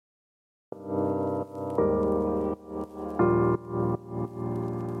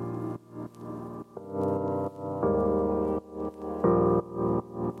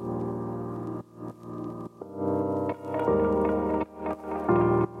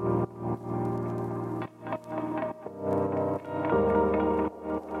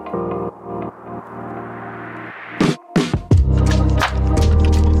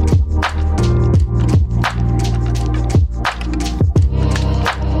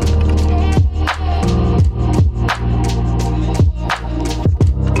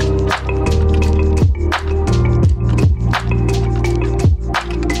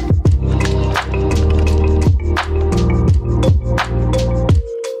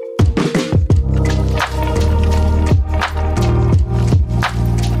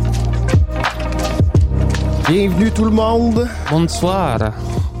Bienvenue tout le monde. Bonsoir.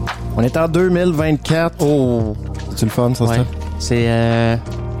 On est en 2024. Oh. C'est le fun, ça, Ouais. C'est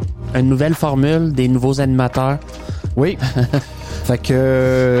une nouvelle formule, des nouveaux animateurs. Oui. Fait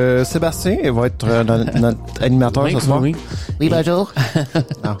que Sébastien va être notre animateur Oui, ce soir. oui. Oui, bonjour.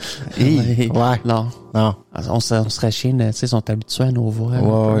 Non. Ouais. Non. Non. On serait chiens, tu sais, ils sont habitués à nos voix.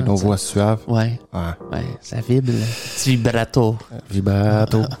 Ouais, nos voix suaves. Ouais. Ouais. Ça vibre. Petit vibrato.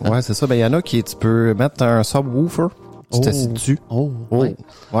 Vibrato. Ouais, c'est ça. Ben, il y en a qui, tu peux mettre un subwoofer. Tu t'assis dessus. Oh. Ouais.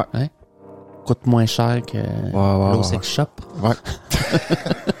 Coûte moins cher que l'eau sex shop. Ouais.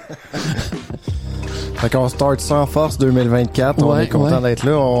 Fait qu'on start ça en force 2024. On est content d'être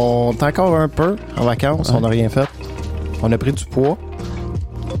là. On est encore un peu en vacances. On n'a rien fait. On a pris du poids.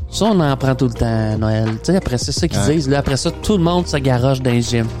 Ça, on en prend tout le temps à Noël. Tu sais, après, c'est ça qu'ils disent. Là, après ça, tout le monde se garoche dans les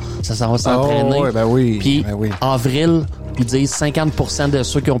gyms. Ça va s'entraîner. Oh, ouais, ben oui. Puis, ben oui. avril, ils disent 50% de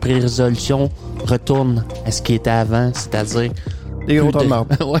ceux qui ont pris résolution retournent à ce qui était avant, c'est-à-dire... Des gros tas de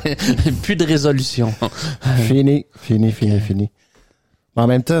marde. Ouais, plus de résolution. Fini. Mais en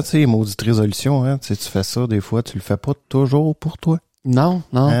même temps, tu sais, maudite résolution, hein, tu fais ça, des fois, tu le fais pas toujours pour toi. Non.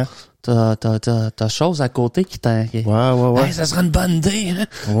 Hein? T'as chose à côté qui t'a... Ouais. Hey, ça serait une bonne idée, hein?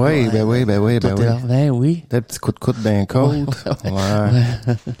 Oui, ben oui. Ben oui. Des petits coups de coude d'un côte. Ouais.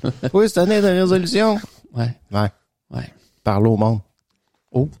 Oui, cette année de résolution. Ouais. Parle au monde.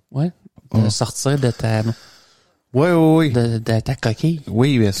 Oh, ouais. De sortir de ta... Oui. De ta coquille.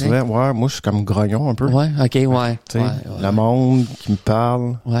 Oui, bien souvent. Ouais, moi, je suis comme grognon un peu. Ouais, ok, ouais. Tu sais, le monde qui me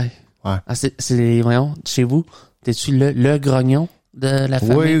parle. Ouais. Ouais. Ah, voyons, chez vous, t'es-tu le grognon de la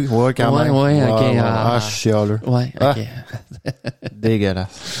famille? Oui, quand même. Ouais, ok. Ouais. Ah, je suis chialeux. Ouais, ok.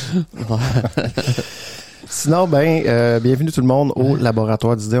 Dégueulasse. Sinon, bienvenue tout le monde au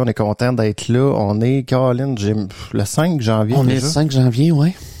laboratoire d'idées. On est content d'être là. On est, Caroline, le 5 janvier. On est le 5 janvier,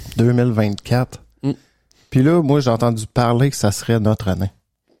 ouais. 2024. Puis là, moi, j'ai entendu parler que ça serait notre année.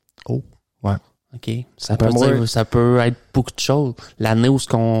 Oh. Ouais. OK. Ça peut être beaucoup de choses. L'année où ce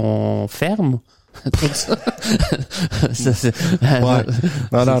qu'on ferme. Tout ça. Ouais.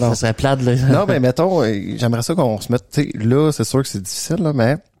 Non. Ça serait plate, là. Non, mais mettons, j'aimerais ça qu'on se mette, tu sais, là, c'est sûr que c'est difficile, là,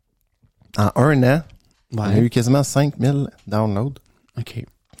 mais en un an, on a eu quasiment 5000 downloads. OK.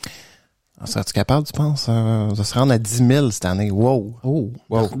 Serais-tu capable, tu penses, de se rendre à 10 000 cette année? Wow.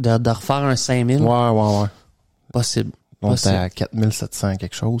 De refaire un 5000? Ouais. Possible. Donc, t'es à 4700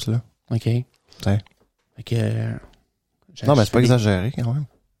 quelque chose, là. OK. T'sais. Fait que... Non, mais c'est pas exagéré, quand même.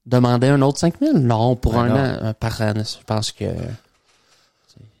 Demander un autre 5000? Non, pour un an, par an, je pense que...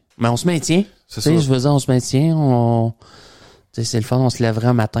 Mais on se maintient. C'est ça. Je veux dire, on se maintient, t'sais, c'est le fun, on se lèverait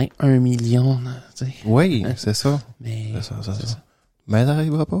un matin, 1 million, t'sais. Oui, c'est ça. Mais... C'est ça. Mais ça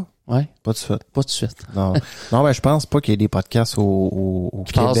n'arrivera pas. Ouais. Pas tout de suite. Non. Non, mais je pense pas qu'il y ait des podcasts au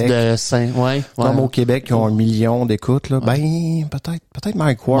Je Québec. Passe de ouais. Comme au Québec, qui ont 1 million d'écoutes, là. Ouais. Peut-être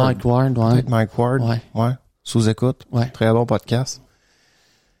Mike Ward. Peut-être Mike Ward. Ouais. Sous-écoute. Ouais. Très bon podcast.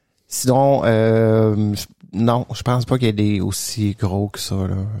 Sinon, non, je pense pas qu'il y ait des aussi gros que ça,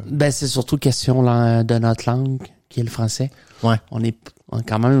 là. Ben, c'est surtout question de notre langue, qui est le français. Ouais. On est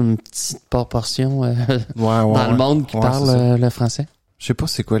quand même une petite proportion dans le monde qui parle le français. Je sais pas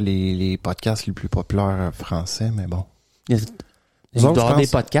c'est quoi les podcasts les plus populaires français, mais bon. Il doit y avoir des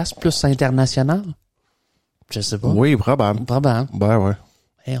podcasts plus internationaux. Je sais pas. Oui, probable. Ouais.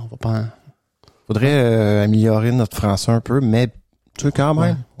 Hey, on va pas... Faudrait améliorer notre français un peu, mais tu sais, quand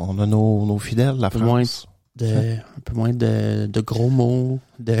même, on a nos fidèles, la France. Un peu moins de gros mots.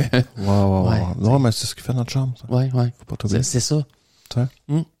 Ouais. Non, mais c'est ce qui fait notre chambre, ça. Ouais. Faut pas t'oublier. C'est ça.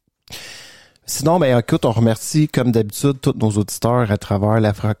 Sinon, écoute, on remercie, comme d'habitude, tous nos auditeurs à travers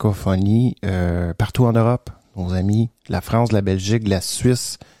la francophonie, partout en Europe. Nos amis, la France, la Belgique, la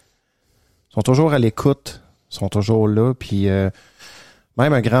Suisse, sont toujours à l'écoute, sont toujours là. Puis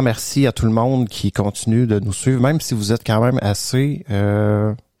même un grand merci à tout le monde qui continue de nous suivre, même si vous êtes quand même assez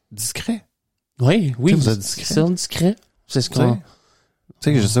discret. Oui, vous êtes discret. C'est discret. C'est ce qu'on... Tu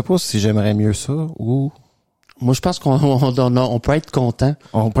sais, je sais pas si j'aimerais mieux ça ou... Moi, je pense qu'on peut être content.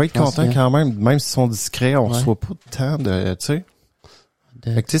 On peut être content quand même s'ils sont discrets, on reçoit pas de temps de, tu sais.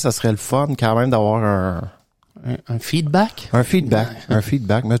 Fait que, tu sais, ça serait le fun quand même d'avoir un feedback. Un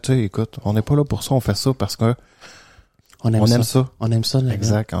feedback. Mais tu sais, écoute, on n'est pas là pour ça, on fait ça parce que on aime ça. On aime ça.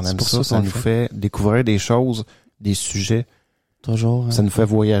 Exact, on aime ça. Ça nous fait découvrir des choses, des sujets. Toujours. Ça nous fait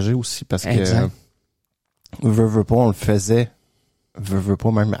voyager aussi parce que veut pas, on le faisait. Veut pas,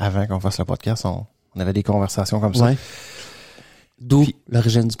 même avant qu'on fasse le podcast, on avait des conversations comme ça. Ouais. D'où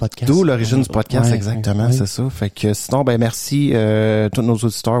l'origine du podcast. Exactement, c'est ça. Fait que sinon, merci tous nos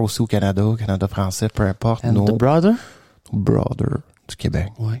auditeurs aussi au Canada français, peu importe. And the brother du Québec.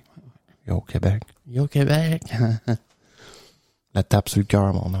 Ouais. Yo, Québec. Il est au Québec. La tape sur le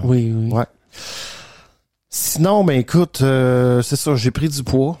cœur, mon homme. Oui, oui. Ouais. Sinon, ben écoute, c'est ça, j'ai pris du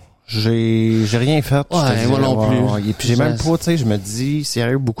poids. J'ai rien fait. Ouais, moi non plus. Et puis j'ai même pas, tu sais, je me dis, s'il y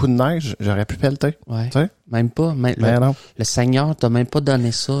avait eu beaucoup de neige, j'aurais pu pelleter. Ouais. Tu sais? Même pas. Non. Le Seigneur t'a même pas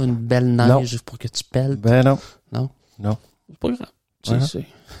donné ça, une belle neige pour que tu pelles. Ben non. Non. Non. C'est pas grave. Ouais. Tu sais.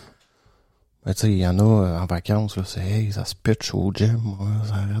 Ben, tu sais, il y en a en vacances, là, c'est, hey, ça se pitch au gym,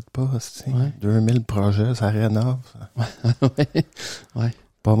 ça arrête pas, c'est, 2000 projets, ça rénove. Ouais.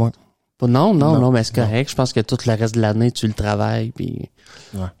 Pas moi. Non, mais c'est correct. Je pense que tout le reste de l'année, tu le travailles, puis...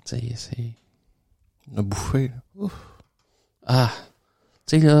 Ouais. Tu sais, c'est... On a bouffé, là. Ouf. Ah!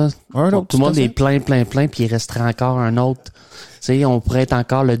 Tu sais, là, tout le monde est plein, puis il resterait encore un autre. Tu sais, on pourrait être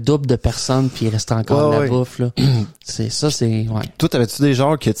encore le double de personnes, puis il resterait encore de la bouffe, là. C'est ça, c'est... Ouais. Toi, t'avais-tu des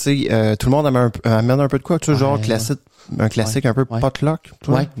genres que, tu sais, tout le monde amène un peu de quoi? Tu sais, genre un classique un peu potluck?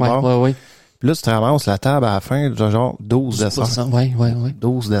 Ouais. Puis là, tu te ramasses la table à la fin, genre 12 desserts. Ouais.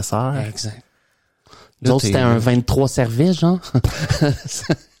 12 desserts. Exact. L'autre, c'était un 23 services, genre.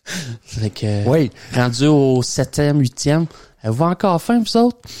 C'est que... Oui. Rendu au 7e, 8e, avez-vous encore faim, vous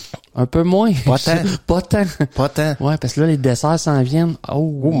autres? Un peu moins. Pas tant. Pas tant. Ouais, parce que là, les desserts s'en viennent.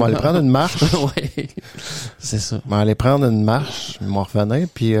 Oh, on va aller prendre une marche. Ouais. C'est ça. On va aller prendre une marche, on va revenir,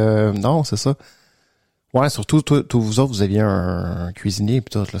 puis non, c'est ça. Ouais, surtout, tous vous autres, vous aviez un cuisinier,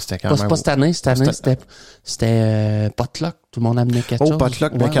 puis tout, là, c'était quand même... Pas cette année, c'était potluck. Tout le monde amenait quelque chose.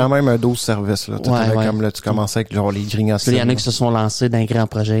 Potluck, mais quand même un 12 services, là. Comme là, tu commençais avec, genre, les grignots. Il y en a qui se sont lancés d'un grand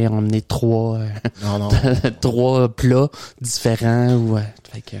projet, ils ont amené 3 plats différents, ou,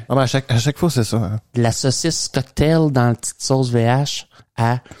 fait que... Ah, ben, à chaque fois, c'est ça, hein. De la saucisse cocktail dans la petite sauce VH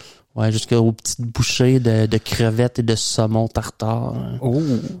jusqu'aux petites bouchées de crevettes et de saumon tartare. Oh!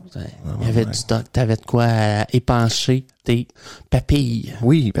 Il y avait t'avais de quoi à épancher tes papilles.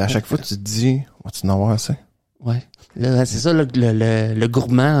 Oui, puis à chaque fois, tu te dis, vas-tu en avoir assez? Ouais. Là, c'est ça, le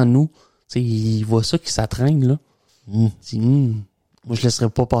gourmand en nous. Tu sais, il voit ça qui s'attraîne, là. Il dit, moi, je laisserais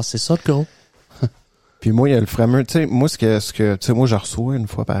pas passer ça, le gros. Puis moi, il y a le fameux, tu sais, moi, ce que, tu sais, moi, je reçois une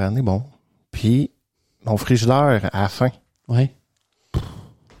fois par année, bon. Puis, mon frigidaire, à la fin. Ouais.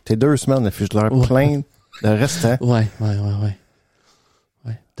 T'es 2 semaines, le frigidaire plein de restants. Ouais.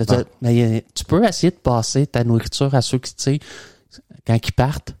 Mais tu peux essayer de passer ta nourriture à ceux qui, tu sais, quand ils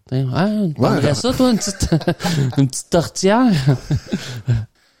partent. Tu prendrais ça, toi, une petite tortillère?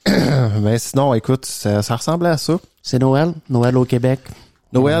 Mais sinon, écoute, ça ressemblait à ça. C'est Noël au Québec.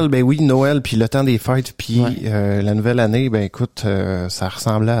 Noël, ben oui, Noël, puis le temps des fêtes, puis la nouvelle année, ben écoute, ça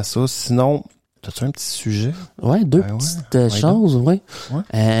ressemblait à ça. Sinon, t'as-tu un petit sujet? Ouais, deux petites choses, oui.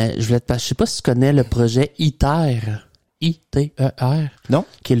 Je voulais je sais pas si tu connais le projet ITER. ITER. Non.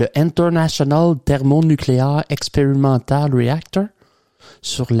 Qui est le International Thermonuclear Experimental Reactor.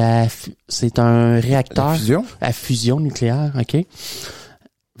 C'est un réacteur. À fusion nucléaire, OK.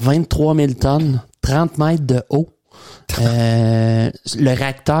 23 000 tonnes, 30 mètres de haut. Le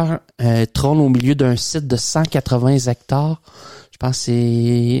réacteur trône au milieu d'un site de 180 hectares. Je pense que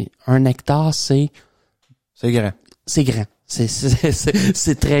c'est 1 hectare, c'est grand. C'est grand.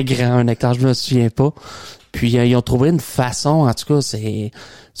 C'est très grand, 1 hectare, je me souviens pas. Puis ils ont trouvé une façon, en tout cas,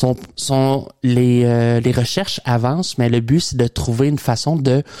 les recherches avancent, mais le but c'est de trouver une façon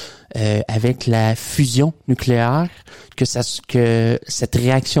de avec la fusion nucléaire que cette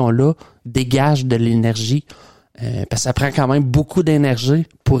réaction-là dégage de l'énergie. Parce que ça prend quand même beaucoup d'énergie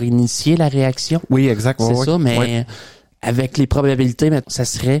pour initier la réaction. Oui, exact. C'est ça, mais avec les probabilités,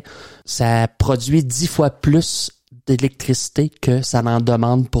 ça produit 10 fois plus d'électricité que ça en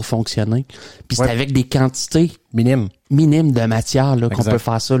demande pour fonctionner. Puis c'est avec des quantités minimes de matière là, qu'on peut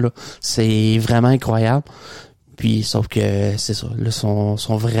faire ça. Là. C'est vraiment incroyable. Puis sauf que c'est ça, là,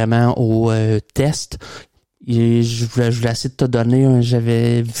 sont vraiment au test. Et je voulais essayer de te donner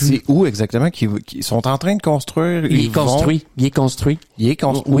j'avais vu. C'est où exactement qu'ils sont en train de construire? Il est construit. Oui, il est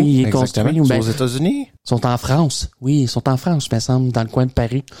construit. Aux États-Unis? Ils sont en France. Oui, ils sont en France, il me semble, dans le coin de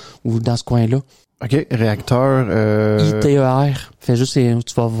Paris ou dans ce coin-là. OK, réacteur... ITER. Fait juste,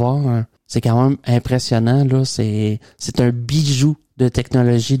 tu vas voir, c'est quand même impressionnant, là. C'est un bijou de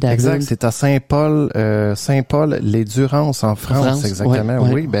technologie d'avril. Exact, c'est à Saint-Paul, les Durances en France, exactement.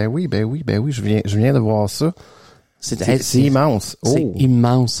 Oui, ben oui, je viens de voir ça. C'est immense. C'est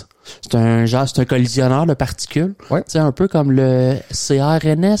immense. C'est un collisionneur de particules. Ouais. Tu sais, un peu comme le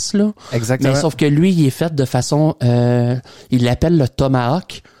CRNS, là. Exactement. Mais sauf que lui, il est fait de façon, il l'appelle le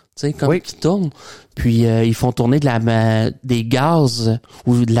Tomahawk. Tu sais, comme qui tourne. Puis ils font tourner des gaz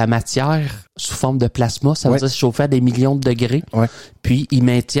ou de la matière sous forme de plasma. Ça veut dire chauffer à des millions de degrés. Ouais. Puis ils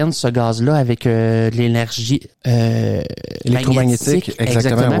maintiennent ce gaz-là avec l'énergie électromagnétique.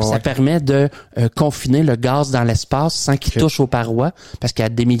 Exactement. Puis ça permet de confiner le gaz dans l'espace sans qu'il touche aux parois, parce qu'à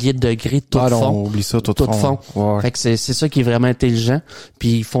des milliers de degrés, tout fond. On oublie ça, tout fond. Ouais. Fait que c'est ça qui est vraiment intelligent.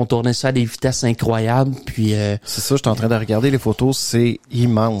 Puis ils font tourner ça à des vitesses incroyables. Puis c'est ça, je suis en train de regarder les photos. C'est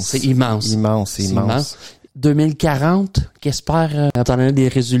immense. C'est immense. C'est immense. 2040, qu'espère entendre des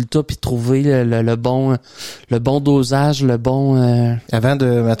résultats puis trouver le bon dosage, le bon avant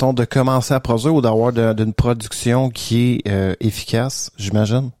de commencer à produire ou d'avoir d'une production qui est efficace,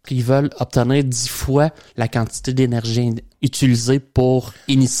 j'imagine. Ils veulent obtenir 10 fois la quantité d'énergie utilisée pour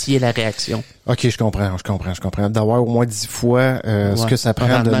initier la réaction. OK, je comprends. D'avoir au moins 10 fois ce que ça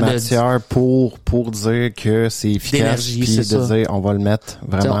prend de matière pour dire que c'est efficace, puis de dire on va le mettre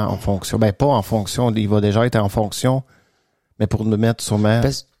vraiment en fonction. Ben pas en fonction, il va déjà être en fonction, mais pour le mettre sûrement.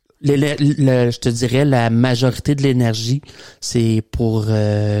 Je te dirais la majorité de l'énergie, c'est pour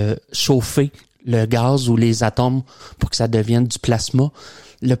chauffer le gaz ou les atomes pour que ça devienne du plasma.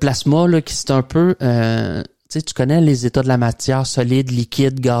 Le plasma là, qui c'est un peu tu connais les états de la matière, solide,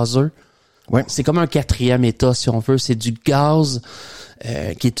 liquide, gazeux. Ouais. C'est comme un 4e état, si on veut. C'est du gaz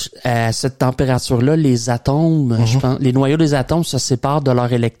qui est à cette température-là. Les atomes, je pense, les noyaux des atomes se séparent de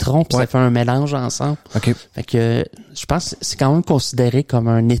leurs électrons, puis ça fait un mélange ensemble. OK. Fait que je pense que c'est quand même considéré comme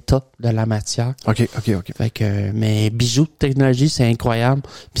un état de la matière. OK. Fait que mais bijoux de technologie, c'est incroyable.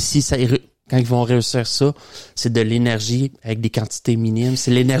 Puis si ça quand ils vont réussir ça, c'est de l'énergie avec des quantités minimes.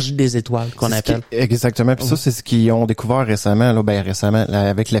 C'est l'énergie des étoiles qu'on appelle. Exactement. Puis ça, c'est ce qu'ils ont découvert récemment,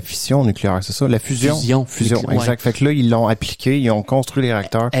 avec la fission nucléaire. C'est ça, la fusion. Fusion, exact. Ouais. Fait que là, ils l'ont appliqué, ils ont construit les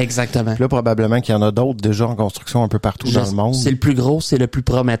réacteurs. Exactement. Puis là, probablement qu'il y en a d'autres déjà en construction un peu partout dans le monde. C'est le plus gros, c'est le plus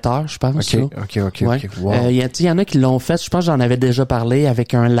prometteur, je pense. OK. Wow. Il y en a qui l'ont fait, je pense que j'en avais déjà parlé,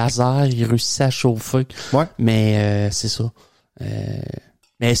 avec un laser, ils réussissaient à chauffer. Ouais. Mais c'est ça.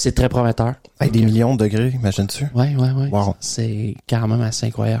 Mais c'est très prometteur. Avec des millions de degrés, imagines-tu? Ouais. Wow. C'est quand même assez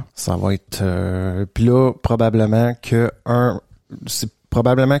incroyable. Ça va être... Puis là, probablement qu'un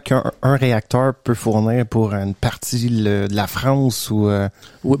réacteur peut fournir pour une partie de la France ou...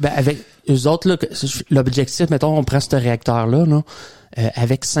 Oui, ben avec eux autres, là, l'objectif, mettons, on prend ce réacteur-là, là,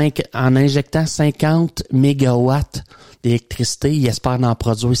 en injectant 50 mégawatts d'électricité, ils espèrent en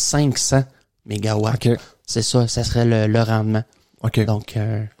produire 500 mégawatts. Okay. C'est ça serait le rendement. OK. Donc,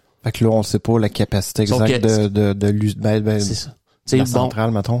 fait que là, on ne sait pas la capacité exacte c'est ça. La centrale,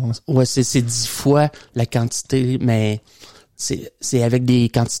 mettons. Ouais, c'est 10 fois la quantité, mais c'est avec des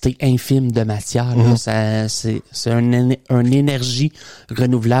quantités infimes de matière. Là. C'est une énergie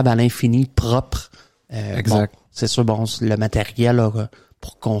renouvelable à l'infini, propre. Exact. C'est sûr, le matériel là,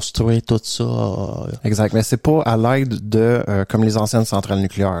 pour construire tout ça. Exact, mais c'est pas à l'aide de comme les anciennes centrales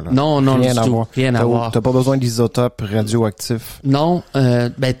nucléaires. Là. Non, rien à voir. Rien à voir. T'as pas besoin d'isotopes radioactifs. Non,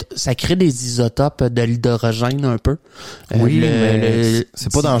 ça crée des isotopes de l'hydrogène un peu. Oui, mais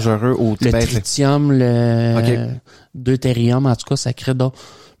c'est pas dangereux au le tritium, le deutérium, en tout cas, ça crée d'autres.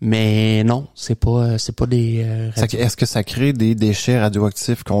 Mais non, c'est pas des... Est-ce que ça crée des déchets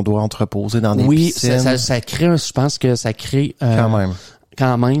radioactifs qu'on doit entreposer dans des piscines? Oui, ça crée, je pense que ça crée...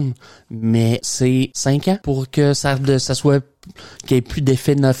 Quand même, mais c'est 5 ans pour que ça soit qu'il n'y ait plus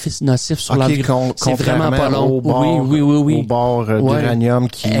d'effets nocifs sur l'environnement. C'est vraiment pas long. Oui. Au bord d'uranium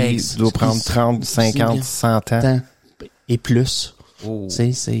qui doit prendre 30, 50, 100 ans. Et plus. Oh.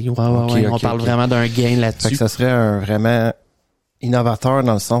 On parle vraiment d'un gain là-dessus. Fait que ça serait vraiment innovateur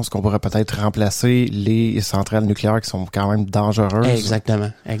dans le sens qu'on pourrait peut-être remplacer les centrales nucléaires qui sont quand même dangereuses.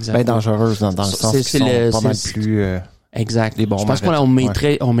 Exactement. Ben dangereuses dans le sens qu'ils sont pas mal plus... Exact. Je pense qu'on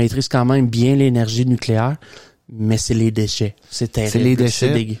maîtrise quand même bien l'énergie nucléaire, mais c'est les déchets. C'est terrible. C'est les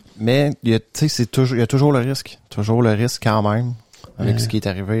déchets. Mais il y a toujours le risque. Toujours le risque quand même. Avec ce qui est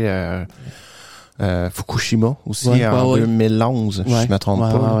arrivé Fukushima aussi en 2011, si je me trompe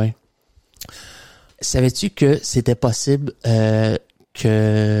pas. Ouais. Savais-tu que c'était possible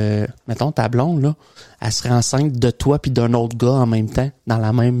que, mettons, ta blonde, là, elle serait enceinte de toi puis d'un autre gars en même temps, dans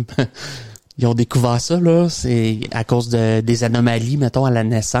la même... Ils ont découvert ça, là. C'est à cause des anomalies, mettons, à la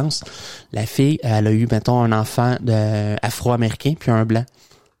naissance. La fille, elle a eu, mettons, un enfant afro-américain puis un blanc.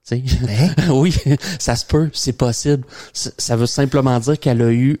 Tu sais? Oui, ça se peut, c'est possible. Ça veut simplement dire qu'elle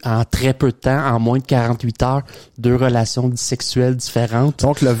a eu, en très peu de temps, en moins de 48 heures, 2 relations sexuelles différentes.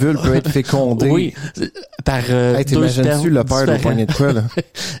 Donc, l'ovule peut être fécondé. Oui, par t'imagines-tu le père de poignet de quoi, là?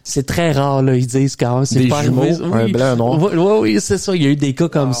 C'est très rare, là, ils disent quand même. C'est des pas jumeaux, un blanc, un noir. Oui, c'est ça. Il y a eu des cas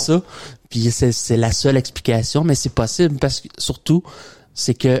comme ça. Puis c'est la seule explication, mais c'est possible parce que surtout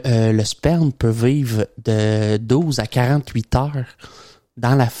c'est que le sperme peut vivre de 12 à 48 heures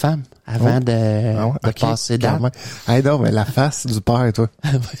dans la femme avant de passer d'âme. Hey non, mais la face du père, toi.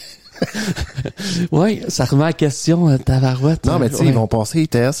 Oui, ça remet en question tabarouette. Non, mais tu sais, ils vont passer les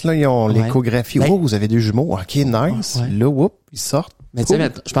tests, là, ils ont l'échographie. Ben, Oh, vous avez des jumeaux. OK, nice. Ouais. Là, whoop, ils sortent. Mais tu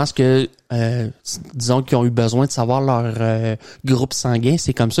sais, je pense que, disons qu'ils ont eu besoin de savoir leur groupe sanguin,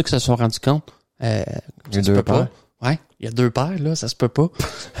 c'est comme ça qu'ils se sont rendus compte. Il y a deux paires. Ouais, il y a 2 paires, là, ça se peut pas.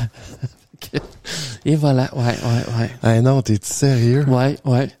 Et voilà, ouais. Hey non, t'es sérieux? Ouais.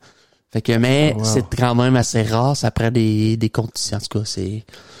 Fait que, mais c'est quand même assez rare, ça prend des conditions. En tout cas, c'est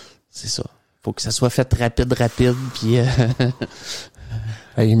ça. Faut que ça soit fait rapide, puis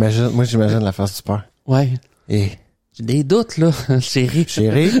Hey, j'imagine la face du père. ouais. Et J'ai des doutes, là, chérie.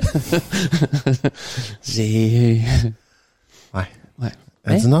 J'ai... Ouais. Hein?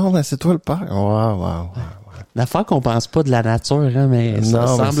 Elle dit non, mais c'est toi le père. Ouais. L'affaire qu'on pense pas de la nature, hein, mais ça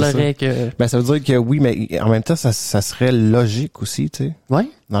semblerait que... Ben, ça veut dire que oui, mais en même temps, ça serait logique aussi, tu sais. Ouais.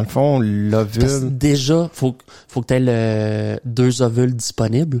 Dans le fond, l'ovule... Déjà, faut que t'aies 2 ovules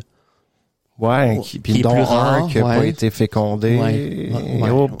disponibles. Ouais, puis qui dont est plus un rare, qui a pas été fécondé. Ouais.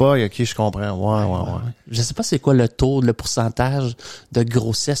 Oh boy, ok, je comprends. Ouais. Je sais pas c'est quoi le pourcentage de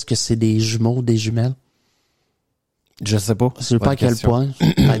grossesse que c'est des jumeaux, des jumelles. Je sais pas. Je sais pas à quel point.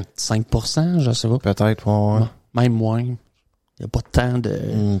 Peut-être 5%, je sais pas. Peut-être, ouais. Même moins. Il y a pas tant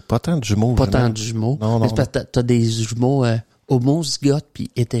de... Pas tant de jumeaux. Pas tant de jumeaux. Non. C'est parce que t'as des jumeaux homozygotes puis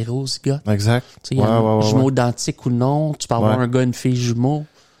hétérozygotes. Exact. Tu sais, jumeaux identiques ou non. Tu peux avoir un gars, une fille jumeau.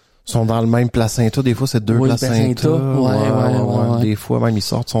 Ils sont dans le même placenta. Des fois, c'est 2 placentas. Ouais. Des fois, même, ils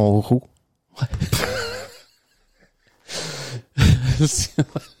sortent son roux. Ouais.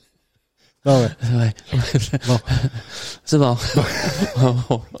 Non, ouais. Bon. C'est bon.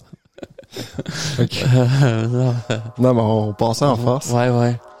 Okay. Non, mais on passe en force.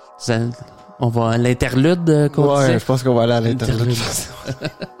 Ouais. On va à l'interlude qu'on Ouais, je pense qu'on va aller à l'interlude.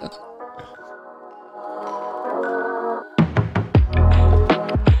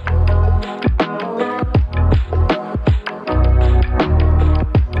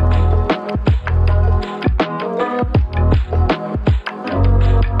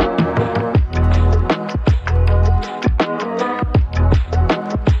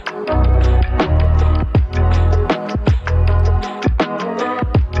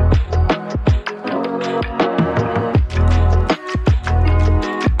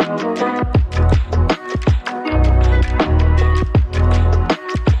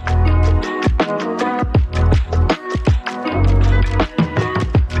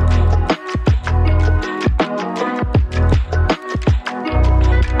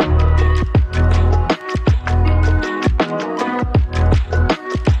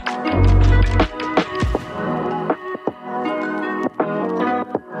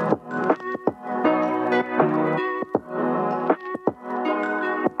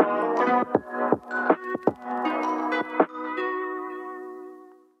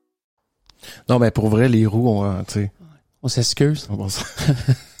 Non, mais pour vrai, les roues, tu sais. On s'excuse.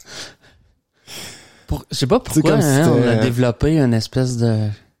 Je sais pas pourquoi, comme on a développé une espèce de...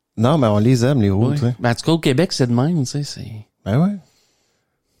 Non, mais on les aime, les roues, tu sais. Ben, en tout cas, au Québec, c'est de même, tu sais, Ben ouais.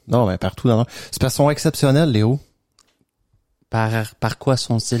 Non, mais partout dans le... C'est parce qu'ils sont exceptionnels, les roues. Par quoi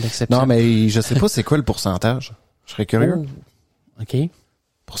sont-ils exceptionnels? Non, mais je sais pas c'est quoi le pourcentage. Je serais curieux. Oh. OK.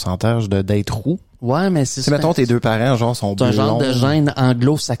 Pourcentage d'être roux. Ouais, mais c'est ça. Mettons, tes 2 parents, genre, sont blonds. C'est un genre de gène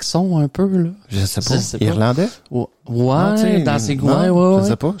anglo-saxon, un peu, là. Je sais pas. Irlandais? Ouais, non, dans ces coins, ouais. Je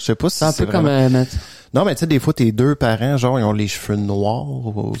sais pas. Je sais pas si c'est un peu comme... Non, mais tu sais, des fois, tes 2 parents, genre, ils ont les cheveux noirs.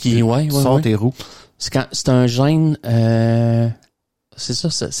 Puis, t'es roux. C'est un gène... c'est ça,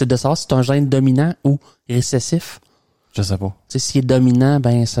 c'est de savoir si c'est un gène dominant ou récessif. Je sais pas. Tu sais, s'il est dominant,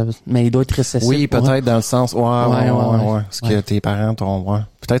 mais il doit être récessif. Oui, peut-être dans le sens, ouais. Parce que tes parents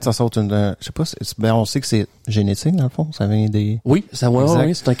peut-être ça saute je sais pas, on sait que c'est génétique, dans le fond. Ça vient des... Oui, c'est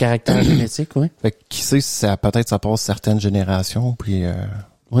un caractère génétique, oui. Fait que qui sait si peut-être ça passe certaines générations, puis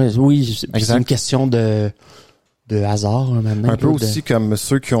Oui, c'est une question de hasard, maintenant. Un peu aussi comme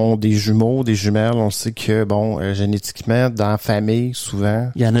ceux qui ont des jumeaux, des jumelles, on sait que, génétiquement, dans la famille, souvent...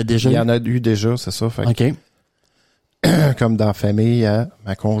 Il y en a déjà. Il y en a eu déjà, c'est ça. Fait OK. Comme dans la famille,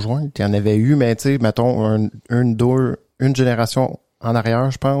 ma conjointe, il y en avait eu, mais tu sais, mettons, une génération en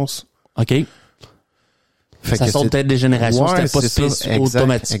arrière, je pense. OK. Fait ça saute peut-être des générations, c'était pas spécifique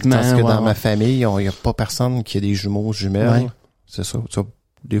automatiquement. Parce que dans ma famille, il n'y a pas personne qui a des jumeaux, jumelles. Ouais. C'est ça.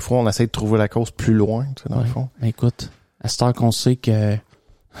 Des fois, on essaie de trouver la cause plus loin, tu sais, dans le fond. Écoute, à cette heure qu'on sait que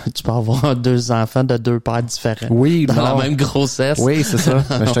Tu peux avoir 2 enfants de 2 pères différents. Oui, dans la même grossesse. Oui, c'est ça.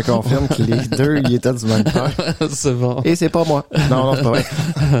 Mais je te confirme que les 2, ils étaient du même père. C'est bon. Et c'est pas moi. Non, c'est pas vrai.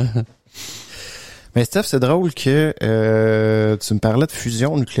 Mais Steph, c'est drôle que tu me parlais de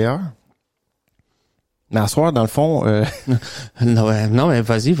fusion nucléaire. Mais à soir, dans le fond... non, mais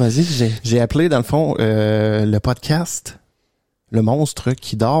vas-y. J'ai appelé, dans le fond, le podcast « Le monstre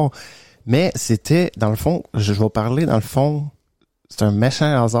qui dort ». Mais c'était, dans le fond, je vais parler, dans le fond... C'est un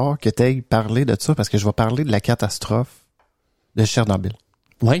méchant hasard que tu aies parlé de ça parce que je vais parler de la catastrophe de Tchernobyl.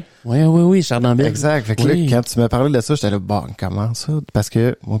 Oui, Tchernobyl. Exact. Fait que là, quand tu m'as parlé de ça, j'étais là, bon, comment ça? Parce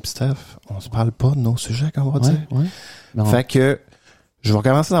que moi pis Steph, on se parle pas de nos sujets, comme on va dire. Non. Fait que je vais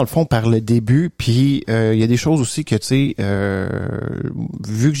commencer dans le fond par le début, puis il y a des choses aussi que, tu sais,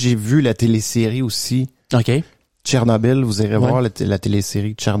 vu que j'ai vu la télésérie aussi, Tchernobyl, vous irez voir la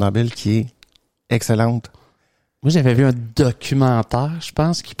télésérie Tchernobyl qui est excellente. Moi, j'avais vu un documentaire, je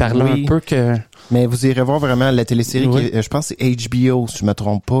pense, qui parlait un peu que... Mais vous irez voir vraiment la télésérie qui je pense que c'est HBO, si je me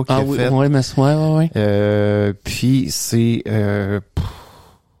trompe pas, qui a fait. Oui. Puis c'est...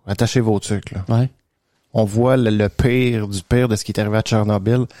 attachez vos trucs, là. Ouais. On voit le pire du pire de ce qui est arrivé à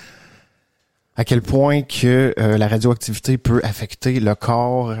Tchernobyl. À quel point que la radioactivité peut affecter le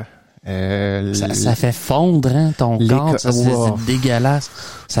corps... ça fait fondre ton corps, c'est dégueulasse.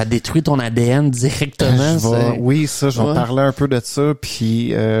 Ça détruit ton ADN directement. Je vais parler un peu de ça, puis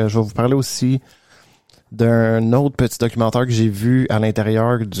je vais vous parler aussi d'un autre petit documentaire que j'ai vu à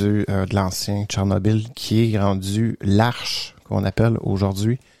l'intérieur de l'ancien Tchernobyl, qui est rendu l'Arche, qu'on appelle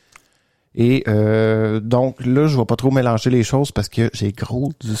aujourd'hui. Et donc là, je vais pas trop mélanger les choses parce que j'ai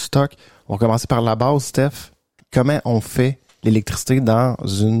gros du stock. On va commencer par la base, Steph. Comment on fait l'électricité dans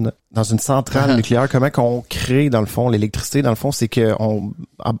une centrale nucléaire? Comment qu'on crée, dans le fond, l'électricité? Dans le fond, c'est que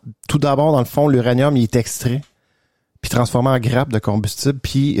tout d'abord, dans le fond, l'uranium, il est extrait puis transformé en grappes de combustible,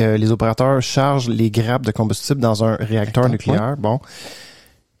 puis les opérateurs chargent les grappes de combustible dans un réacteur nucléaire. Bon.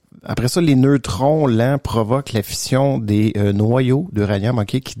 Après ça, les neutrons lents provoquent la fission des noyaux d'uranium,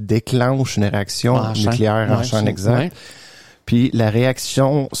 qui déclenchent une réaction nucléaire en chaîne exact. Puis la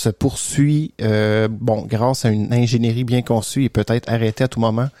réaction se poursuit, grâce à une ingénierie bien conçue et peut-être arrêtée à tout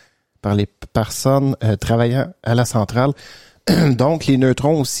moment par les personnes travaillant à la centrale. Donc, les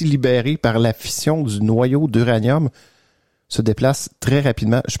neutrons aussi libérés par la fission du noyau d'uranium se déplacent très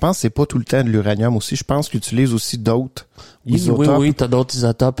rapidement. Je pense que c'est pas tout le temps de l'uranium aussi. Je pense qu'ils utilisent aussi d'autres isotopes. Oui, t'as d'autres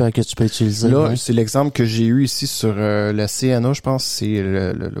isotopes que tu peux utiliser. Là, c'est l'exemple que j'ai eu ici sur le CNA, je pense, c'est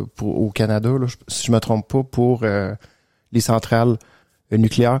au Canada, là, si je me trompe pas, pour les centrales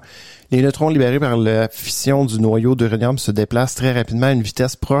nucléaires. Les neutrons libérés par la fission du noyau d'uranium se déplacent très rapidement à une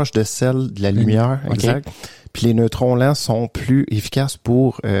vitesse proche de celle de la lumière. Exact. Puis les neutrons lents sont plus efficaces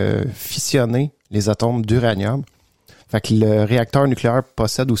pour fissionner les atomes d'uranium. Fait que le réacteur nucléaire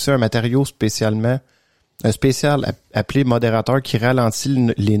possède aussi un matériau spécial appelé modérateur qui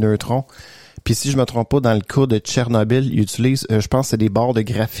ralentit les neutrons. Puis si je me trompe pas, dans le cas de Tchernobyl, ils utilisent, je pense que c'est des barres de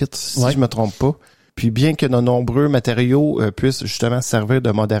graphite, si je me trompe pas. Puis bien que de nombreux matériaux puissent justement servir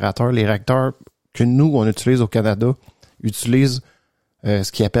de modérateur, les réacteurs que nous, on utilise au Canada, utilisent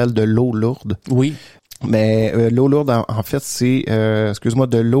ce qu'ils appellent de l'eau lourde. Oui. Mais l'eau lourde, en fait, c'est,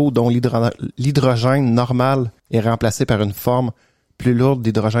 de l'eau dont l'hydrogène normal est remplacé par une forme plus lourde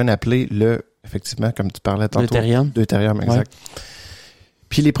d'hydrogène appelée effectivement, comme tu parlais tantôt. Deutérium, exact.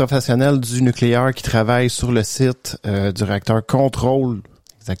 Puis les professionnels du nucléaire qui travaillent sur le site du réacteur contrôlent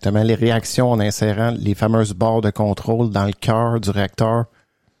exactement les réactions en insérant les fameuses barres de contrôle dans le cœur du réacteur,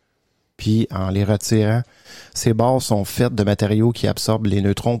 puis en les retirant. Ces barres sont faites de matériaux qui absorbent les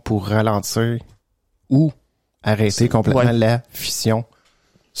neutrons pour ralentir ou arrêter complètement la fission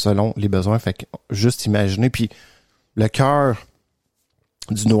selon les besoins. Fait que juste imaginer. Puis le cœur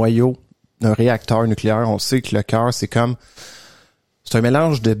du noyau d'un réacteur nucléaire, on sait que le cœur, c'est un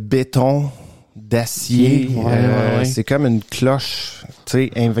mélange de béton, d'acier. C'est comme une cloche, tu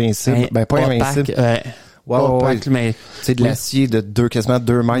sais, invincible. Pas invincible. Mais c'est de l'acier de quasiment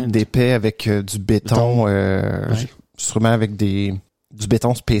 2 mètres d'épais avec du béton, sûrement avec du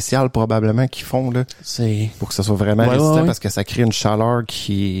béton spécial probablement qu'ils font là, pour que ça soit vraiment résistant parce que ça crée une chaleur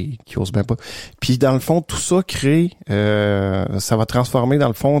qui ose bien pas. Puis dans le fond, tout ça crée, ça va transformer dans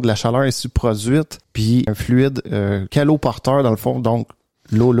le fond de la chaleur ainsi produite, puis un fluide caloporteur dans le fond, donc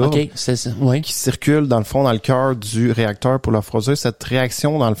l'eau là, qui circule dans le fond dans le cœur du réacteur pour le refroidir. Cette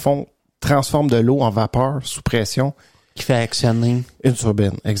réaction dans le fond transforme de l'eau en vapeur sous pression. Qui fait actionner une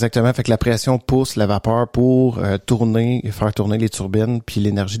turbine, exactement. Fait que la pression pousse la vapeur pour faire tourner les turbines, puis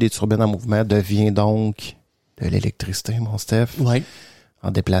l'énergie des turbines en mouvement devient donc de l'électricité, mon Steph. Oui.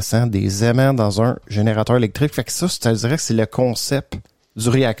 En déplaçant des aimants dans un générateur électrique. Fait que ça, je te dirais que c'est le concept du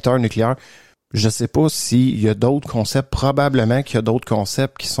réacteur nucléaire. Je sais pas s'il y a d'autres concepts. Probablement qu'il y a d'autres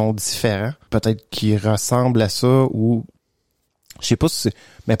concepts qui sont différents. Peut-être qui ressemblent à ça ou... Je sais pas si c'est...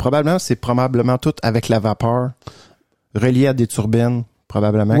 Mais probablement tout avec la vapeur, relié à des turbines.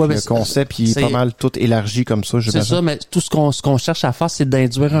 Probablement que le concept il est pas mal tout élargi comme ça. C'est ça, mais tout ce qu'on cherche à faire, c'est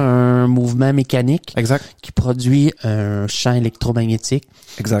d'induire un mouvement mécanique qui produit un champ électromagnétique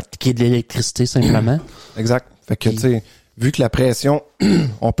qui est de l'électricité simplement. Exact. Fait que, tu sais, vu que la pression,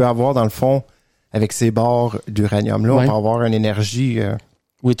 on peut avoir dans le fond, avec ces barres d'uranium-là, on peut avoir une énergie...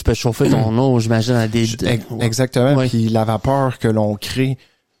 Oui, tu peux chauffer ton eau, j'imagine, à des... Exactement. Puis la vapeur que l'on crée,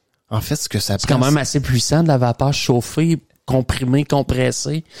 en fait, ce que ça c'est quand même assez puissant de la vapeur chauffée, comprimée,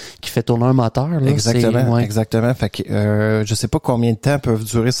 compressée, qui fait tourner un moteur. Là. Exactement. Fait que je sais pas combien de temps peuvent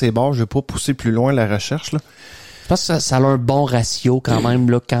durer ces barres. Je vais pas pousser plus loin la recherche. Là. Je pense que ça a un bon ratio quand même,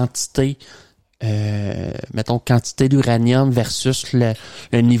 là, quantité d'uranium versus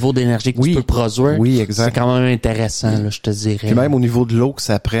le niveau d'énergie que tu peux produire. Oui, exact. C'est quand même intéressant, là, je te dirais. Puis même au niveau de l'eau que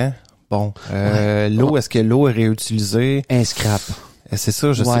ça prend, bon, l'eau, est-ce que l'eau est réutilisée? Un scrap. C'est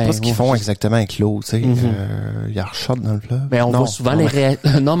ça, je sais pas ce qu'ils font exactement avec l'eau, tu sais. Il y a rechute dans le fleuve. Mais on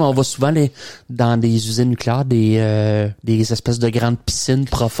voit souvent dans des usines nucléaires des espèces de grandes piscines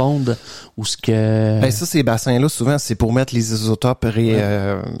profondes où ce que... Ben ça, ces bassins-là, souvent, c'est pour mettre les isotopes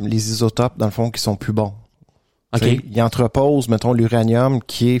dans le fond, qui sont plus bons. OK. Ils entreposent, mettons, l'uranium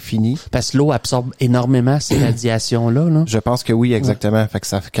qui est fini. Parce que l'eau absorbe énormément ces radiations-là, là. Je pense que oui, exactement. Fait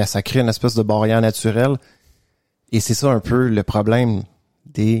que ça crée une espèce de barrière naturelle. Et c'est ça un peu le problème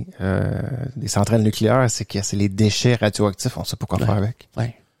des centrales nucléaires, c'est que c'est les déchets radioactifs, on sait pas quoi faire avec.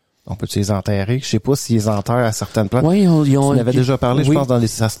 Ouais. On peut les enterrer. Je sais pas s'ils les enterrent à certaines places. Oui, on avait déjà parlé, je pense, dans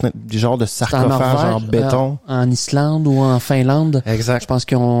des genres de sarcophages en béton. En Islande ou en Finlande. Exact. Je pense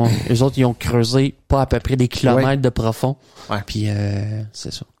les autres, ils ont creusé pas à peu près des kilomètres de profond. Ouais. Puis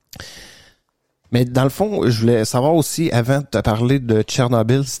c'est ça. Mais dans le fond, je voulais savoir aussi, avant de te parler de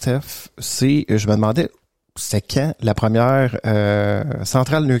Tchernobyl, Steph, je me demandais, c'est quand la première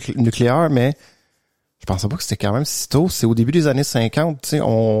centrale nucléaire, mais je pensais pas que c'était quand même si tôt. C'est au début des années 50. Tu sais,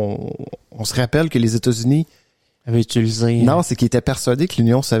 on se rappelle que les États-Unis avaient utilisé... Non, c'est qu'ils étaient persuadés que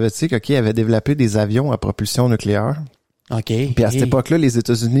l'Union soviétique, avait développé des avions à propulsion nucléaire. OK. Puis à cette époque-là, les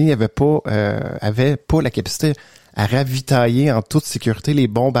États-Unis avaient pas la capacité à ravitailler en toute sécurité les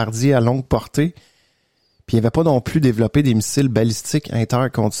bombardiers à longue portée. Puis ils n'avaient pas non plus développé des missiles balistiques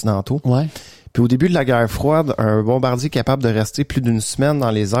intercontinentaux. Ouais. Puis au début de la guerre froide, un bombardier capable de rester plus d'une semaine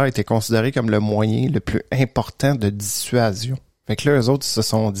dans les airs était considéré comme le moyen le plus important de dissuasion. Fait que là, eux autres, ils se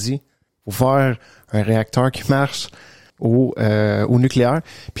sont dit, faut faire un réacteur qui marche au nucléaire.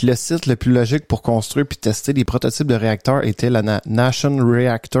 Puis le site le plus logique pour construire puis tester des prototypes de réacteurs était la National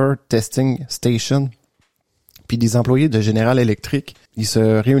Reactor Testing Station. Puis des employés de General Electric, ils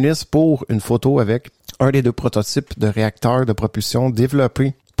se réunissent pour une photo avec un des deux prototypes de réacteurs de propulsion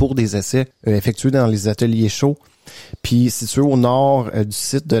développés pour des essais effectués dans les ateliers chauds, puis situé au nord du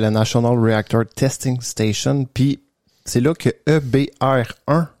site de la National Reactor Testing Station. Puis c'est là que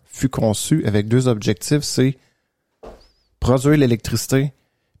EBR-1 fut conçu avec deux objectifs, c'est produire l'électricité,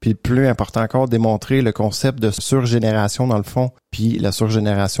 puis plus important encore, démontrer le concept de surgénération dans le fond. Puis la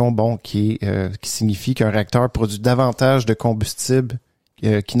surgénération, qui signifie qu'un réacteur produit davantage de combustible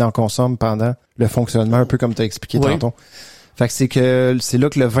qu'il n'en consomme pendant le fonctionnement, un peu comme tu as expliqué tantôt. Fait que c'est là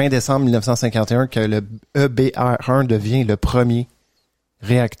que le 20 décembre 1951 que le EBR-1 devient le premier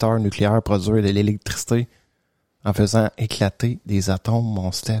réacteur nucléaire à produire de l'électricité en faisant éclater des atomes,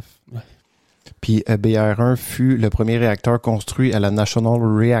 mon Steph. Ouais. Puis EBR-1 fut le premier réacteur construit à la National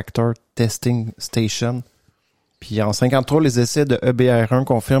Reactor Testing Station. Puis en 53, les essais de EBR-1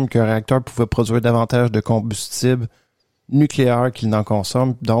 confirment qu'un réacteur pouvait produire davantage de combustible nucléaire qu'il n'en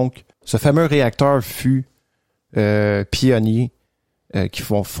consomme. Donc, ce fameux réacteur fut pionniers qui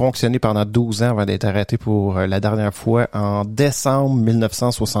vont fonctionner pendant 12 ans avant d'être arrêtés pour la dernière fois en décembre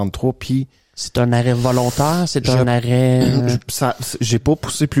 1963. Puis c'est un arrêt volontaire, un arrêt... J'ai pas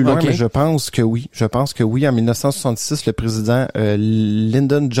poussé plus loin, mais je pense que oui. En 1966, le président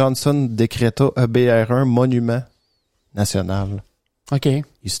Lyndon Johnson décréta EBR-1 monument national. OK.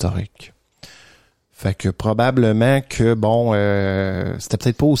 Historique. Fait que probablement que, c'était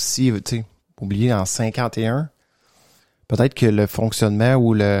peut-être pas aussi, tu sais, oublié en 51. Peut-être que le fonctionnement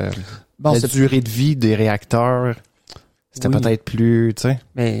ou la durée de vie des réacteurs, c'était peut-être plus, tu sais.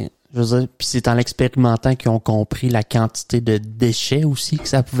 Mais, je veux dire, puis c'est en l'expérimentant qu'ils ont compris la quantité de déchets aussi que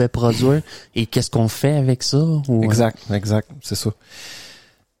ça pouvait produire et qu'est-ce qu'on fait avec ça. Ou... Exact, c'est ça.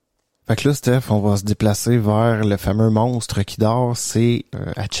 Fait que là, Steph, on va se déplacer vers le fameux monstre qui dort, c'est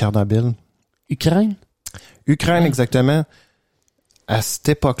à Tchernobyl. Ukraine, exactement. à cette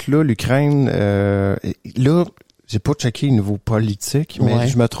époque-là, l'Ukraine, là, j'ai pas checké le niveau politique, mais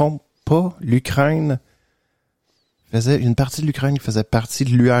je me trompe pas, l'Ukraine une partie de l'Ukraine qui faisait partie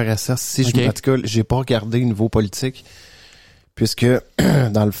de l'URSS. Si en tout cas, j'ai pas regardé le niveau politique, puisque,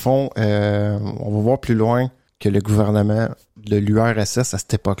 dans le fond, on va voir plus loin que le gouvernement de l'URSS à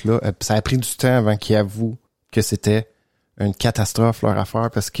cette époque-là, ça a pris du temps avant qu'ils avouent que c'était une catastrophe leur affaire,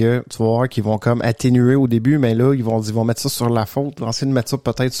 parce que tu vas voir qu'ils vont comme atténuer au début, mais là ils vont mettre ça sur la faute, ils vont essayer de mettre ça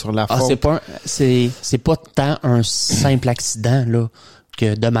peut-être sur la faute. C'est pas tant un simple accident là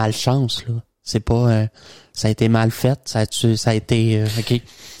que de malchance là. C'est pas ça a été mal fait, ça a été OK.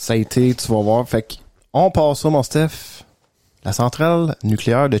 Ça a été, tu vas voir, fait qu'on passe ça mon Steph. La centrale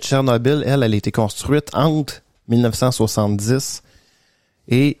nucléaire de Tchernobyl, elle a été construite entre 1970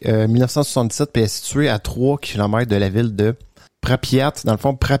 et 1977, puis elle est située à 3 km de la ville de Pripyat. Dans le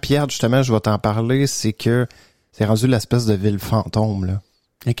fond, Pripyat, justement, je vais t'en parler, c'est que c'est rendu l'espèce de ville fantôme, là.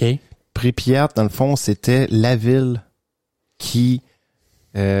 OK. Pripyat, dans le fond, c'était la ville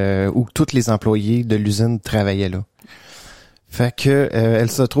où tous les employés de l'usine travaillaient là. Fait que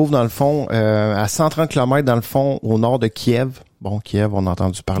elle se trouve, dans le fond, à 130 km, dans le fond, au nord de Kiev. Bon, Kiev, on a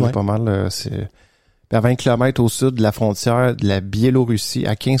entendu parler pas mal, c'est... à 20 km au sud de la frontière de la Biélorussie,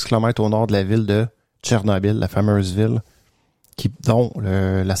 à 15 km au nord de la ville de Tchernobyl, la fameuse ville dont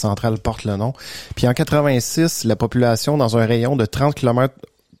la centrale porte le nom. Puis en 86, la population dans un rayon de 30 km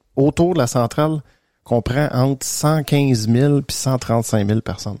autour de la centrale comprend entre 115 000 puis 135 000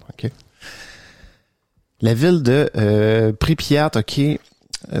 personnes. Okay? La ville de Pripyat,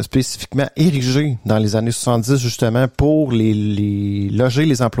 spécifiquement érigée dans les années 70 justement pour les loger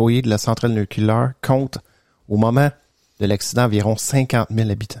les employés de la centrale nucléaire, compte au moment de l'accident environ 50 000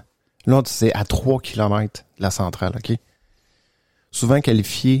 habitants. Là, c'est à 3 km de la centrale, OK? Souvent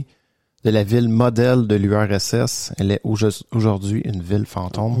qualifiée de la ville modèle de l'URSS, elle est aujourd'hui une ville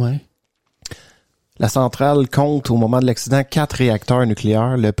fantôme. Ouais. La centrale compte au moment de l'accident 4 réacteurs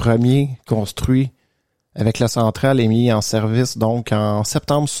nucléaires. Le premier construit avec la centrale est mis en service donc en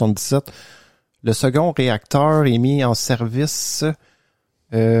septembre 77. Le second réacteur est mis en service,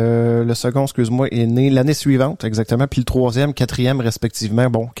 est né l'année suivante exactement, puis le troisième, quatrième respectivement,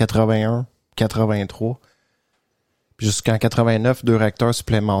 81, 83. Puis jusqu'en 89, 2 réacteurs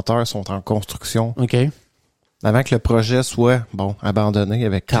supplémentaires sont en construction. OK. Avant que le projet soit, abandonné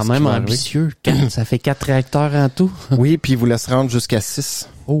avec... Quand même ambitieux. Ça fait 4 réacteurs en tout. Oui, puis il vous laisse rendre jusqu'à 6.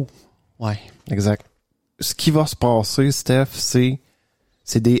 Oh, ouais. Exact. Ce qui va se passer, Steph, c'est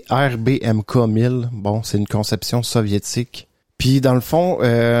des RBMK 1000. Bon, c'est une conception soviétique. Puis, dans le fond,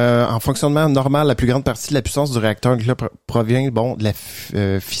 en fonctionnement normal, la plus grande partie de la puissance du réacteur nucléaire provient, de la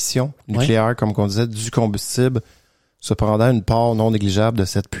fission nucléaire, comme on disait, du combustible. Cependant, une part non négligeable de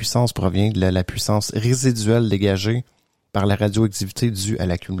cette puissance provient de la puissance résiduelle dégagée par la radioactivité due à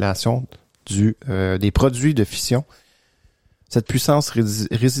l'accumulation des produits de fission. Cette puissance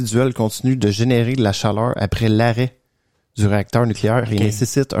résiduelle continue de générer de la chaleur après l'arrêt du réacteur nucléaire et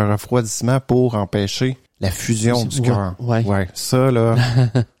nécessite un refroidissement pour empêcher la fusion du cœur. Ouais, ça, là,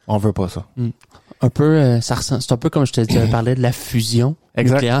 on veut pas ça. Un peu, c'est un peu comme je te parlais de la fusion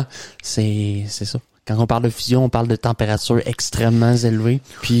nucléaire. C'est ça. Quand on parle de fusion, on parle de température extrêmement élevée.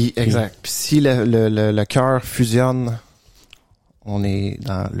 Puis, exact. Puis si le cœur fusionne, on est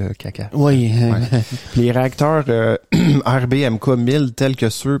dans le caca. Oui. Ouais. Les réacteurs RBMK 1000 tels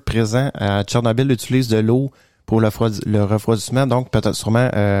que ceux présents à Tchernobyl utilisent de l'eau pour le refroidissement, donc peut-être sûrement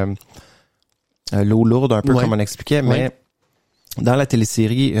l'eau lourde, un peu comme on expliquait, mais dans la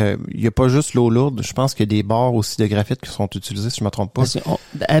télésérie, il n'y a pas juste l'eau lourde, je pense qu'il y a des barres aussi de graphite qui sont utilisées, si je ne me trompe pas.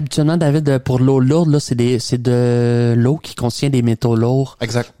 Habituellement, David, pour l'eau lourde, là, c'est de l'eau qui contient des métaux lourds.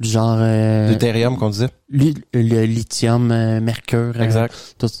 Exact. Du genre... Deutérium qu'on disait. Le lithium, mercure. Exact.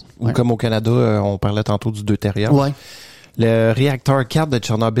 Ou comme au Canada, on parlait tantôt du deutérium. Ouais. Le réacteur 4 de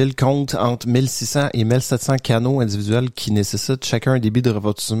Tchernobyl compte entre 1600 et 1700 canaux individuels qui nécessitent chacun un débit de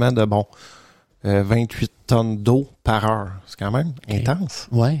refroidissement de 28 tonnes d'eau par heure. C'est quand même intense.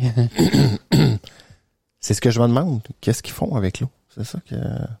 Ouais. C'est ce que je me demande. Qu'est-ce qu'ils font avec l'eau? C'est ça que...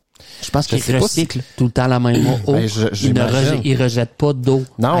 Je pense qu'ils recyclent tout le temps la même eau. Ils rejettent pas d'eau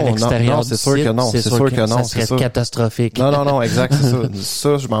à l'extérieur. Non, c'est sûr que non. C'est sûr que non. Ça serait catastrophique. Non, exact, c'est ça.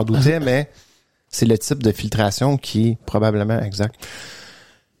 Ça, je m'en doutais, mais c'est le type de filtration qui est probablement exact.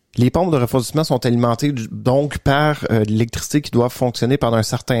 Les pompes de refroidissement sont alimentées donc par l'électricité qui doit fonctionner pendant un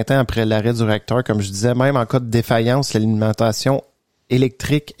certain temps après l'arrêt du réacteur. Comme je disais, même en cas de défaillance, l'alimentation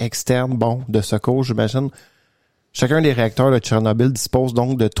électrique externe, de secours, j'imagine. Chacun des réacteurs de Tchernobyl dispose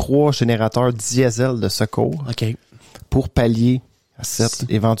donc de 3 générateurs diesel de secours pour pallier à cette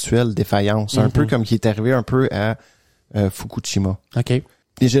éventuelle défaillance. Un peu comme qui est arrivé un peu à Fukushima. OK.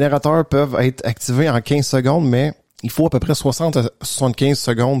 Les générateurs peuvent être activés en 15 secondes, mais il faut à peu près 60 à 75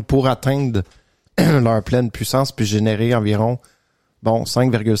 secondes pour atteindre leur pleine puissance puis générer environ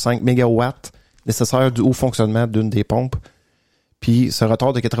 5,5 mégawatts nécessaires au fonctionnement d'une des pompes. Puis ce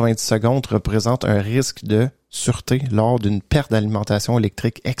retard de 90 secondes représente un risque de sûreté lors d'une perte d'alimentation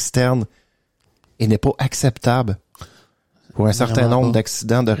électrique externe et n'est pas acceptable pour un certain nombre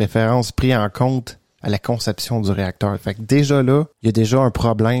d'accidents de référence pris en compte à la conception du réacteur. Fait que déjà là, il y a déjà un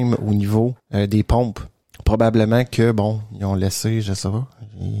problème au niveau des pompes. Probablement que, ils ont laissé, je sais pas,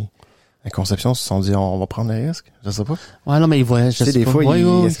 la conception se sont dit, on va prendre le risque, je sais pas. Ouais, non, mais ils voient, je sais des pas. fois,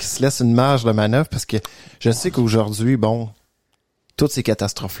 est-ce qu'ils se laissent une marge de manœuvre? Parce que je sais qu'aujourd'hui, toutes ces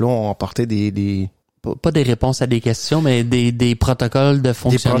catastrophes-là ont apporté des pas des réponses à des questions, mais des protocoles de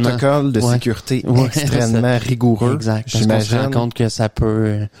fonctionnement. Des protocoles de sécurité extrêmement rigoureux. Exact. J'imagine. Parce qu'on se rend compte que ça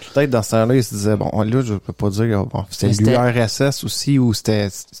peut... Peut-être dans ce temps-là, ils se disaient, là, je peux pas dire, c'était l'URSS aussi, ou c'était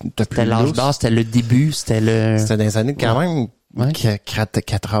l'âge d'or, c'était le début, c'était dans les années quand même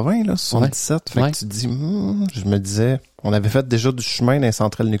 80, là, 77. Fait que tu te dis, je me disais, on avait fait déjà du chemin dans les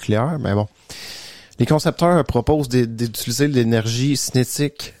centrales nucléaires, mais bon. Les concepteurs proposent d'utiliser l'énergie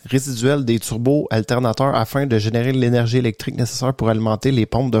cinétique résiduelle des turbo-alternateurs afin de générer l'énergie électrique nécessaire pour alimenter les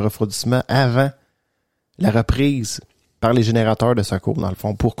pompes de refroidissement avant la reprise par les générateurs de secours, dans le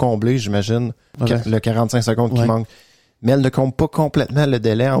fond, pour combler, j'imagine, le 45 secondes qui manque. Mais elle ne compte pas complètement le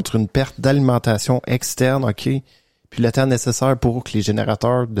délai entre une perte d'alimentation externe, puis le temps nécessaire pour que les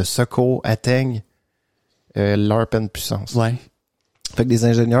générateurs de secours atteignent leur pleine puissance. Ouais. Fait que des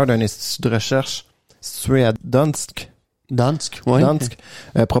ingénieurs d'un institut de recherche situé à Donetsk,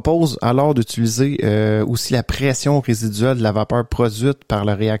 propose alors d'utiliser aussi la pression résiduelle de la vapeur produite par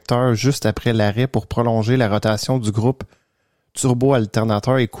le réacteur juste après l'arrêt pour prolonger la rotation du groupe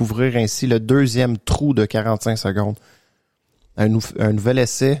turbo-alternateur et couvrir ainsi le deuxième trou de 45 secondes. Un nouvel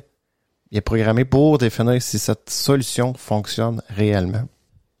essai est programmé pour définir si cette solution fonctionne réellement.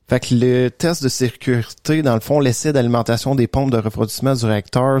 Fait que le test de sécurité, dans le fond, l'essai d'alimentation des pompes de refroidissement du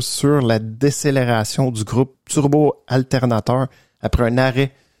réacteur sur la décélération du groupe turbo-alternateur après un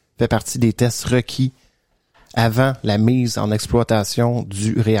arrêt fait partie des tests requis avant la mise en exploitation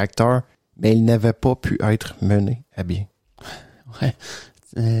du réacteur, mais il n'avait pas pu être mené à bien. Ouais.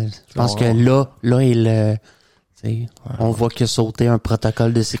 Je pense que là, on voit qu'il a sauté un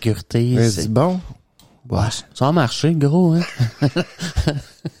protocole de sécurité. C'est bon. Ouais, ça a marché, gros, hein?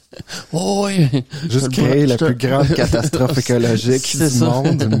 Oh, oui. Juste créer la plus grande catastrophe écologique du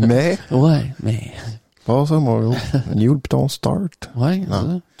monde, mais... Ouais, mais... Pas ça, moi, là. Il est où le piton start? Ouais,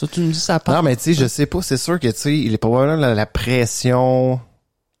 ça. Toi, tu me dis ça part. Non, mais tu sais, je sais pas, c'est sûr que, tu sais, il est probablement la pression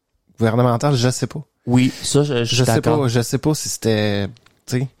gouvernementale, je sais pas. Oui, ça, je sais pas. Je sais pas si c'était,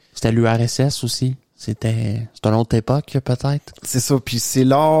 tu sais... C'était l'URSS aussi. C'était une autre époque, peut-être. C'est ça, puis c'est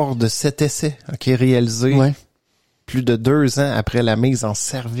lors de cet essai, réalisé plus de 2 ans après la mise en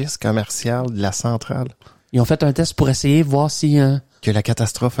service commercial de la centrale. Ils ont fait un test pour essayer de voir si... que la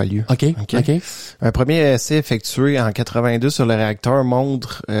catastrophe a lieu. OK. Un premier essai effectué en 82 sur le réacteur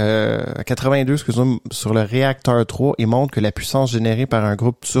montre... 82, sur le réacteur 3 et montre que la puissance générée par un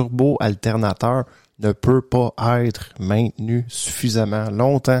groupe turbo-alternateur ne peut pas être maintenue suffisamment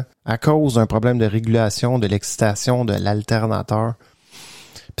longtemps à cause d'un problème de régulation de l'excitation de l'alternateur.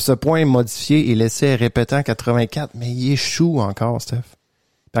 Puis ce point est modifié et l'essai est répété en 84, mais il échoue encore, Steph.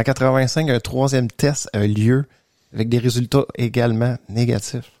 Puis en 85, un troisième test a lieu avec des résultats également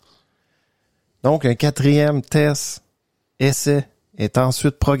négatifs. Donc, un quatrième essai est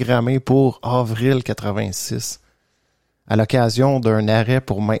ensuite programmé pour avril 86, à l'occasion d'un arrêt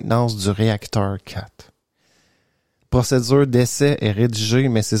pour maintenance du réacteur 4. Procédure d'essai est rédigée,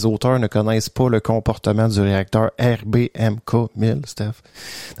 mais ses auteurs ne connaissent pas le comportement du réacteur RBMK-1000, Steph,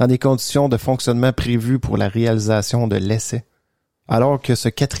 dans des conditions de fonctionnement prévues pour la réalisation de l'essai, alors que ce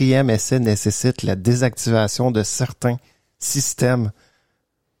quatrième essai nécessite la désactivation de certains systèmes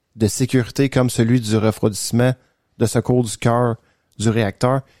de sécurité comme celui du refroidissement de secours du cœur du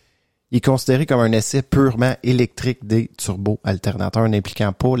réacteur. Il est considéré comme un essai purement électrique des turbo-alternateurs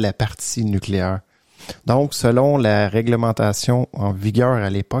n'impliquant pas la partie nucléaire. Donc, selon la réglementation en vigueur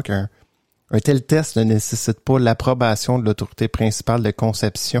à l'époque, un tel test ne nécessite pas l'approbation de l'autorité principale de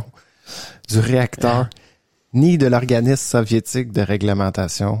conception du réacteur, ni de l'organisme soviétique de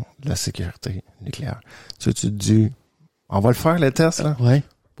réglementation de la sécurité nucléaire. Tu te dis, on va le faire le test, là? Ouais.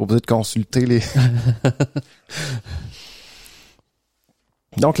 Pas besoin de consulter les...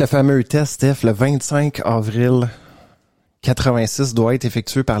 Donc, le fameux test, Steph, le 25 avril 86 doit être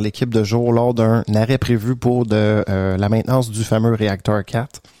effectué par l'équipe de jour lors d'un arrêt prévu pour la maintenance du fameux réacteur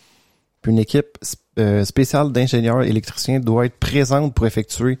 4. Puis une équipe spéciale d'ingénieurs électriciens doit être présente pour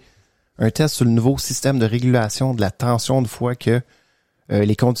effectuer un test sur le nouveau système de régulation de la tension une fois que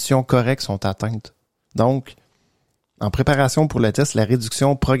les conditions correctes sont atteintes. Donc, en préparation pour le test, la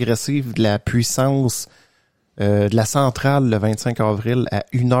réduction progressive de la puissance de la centrale le 25 avril à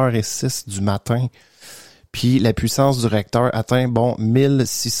 1h06 du matin. Puis la puissance du réacteur atteint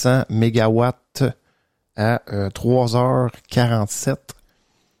 1600 mégawatts à 3h47.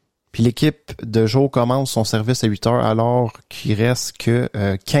 Puis l'équipe de jour commence son service à 8h alors qu'il reste que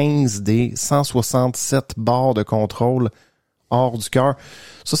 15 des 167 barres de contrôle hors du cœur.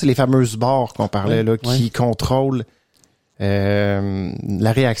 Ça, c'est les fameuses barres qu'on parlait là, qui contrôlent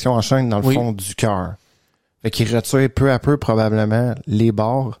la réaction en chaîne dans le fond du cœur. Fait qu'il retire peu à peu probablement les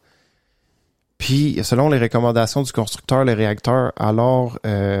barres. Puis, selon les recommandations du constructeur, le réacteur alors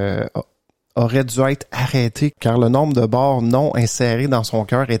aurait dû être arrêté car le nombre de barres non insérées dans son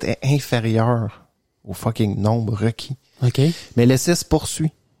cœur était inférieur au fucking nombre requis. OK. Mais l'essai se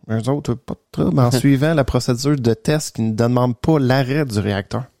poursuit. Eux autres, pas de trouble, en suivant la procédure de test qui ne demande pas l'arrêt du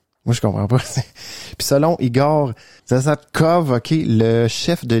réacteur. Moi, je comprends pas. Puis selon Igor Zasapkov, le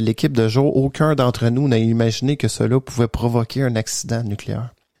chef de l'équipe de jour, aucun d'entre nous n'a imaginé que cela pouvait provoquer un accident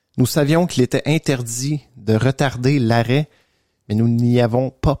nucléaire. Nous savions qu'il était interdit de retarder l'arrêt, mais nous n'y avons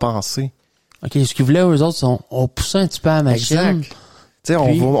pas pensé. OK, ce qu'ils voulaient, eux autres, on poussait un petit peu à la machine. Exact. Tu sais,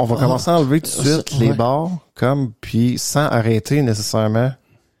 on va commencer à enlever tout de suite les barres, puis sans arrêter nécessairement.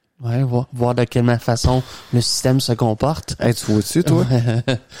 Ouais, voir de quelle façon le système se comporte. Hey, tu vois-tu, toi?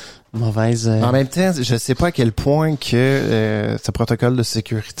 Mauvaise... En même temps, je sais pas à quel point que ce protocole de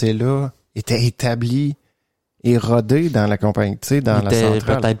sécurité-là était établi et rodé dans la compagnie, tu sais, dans la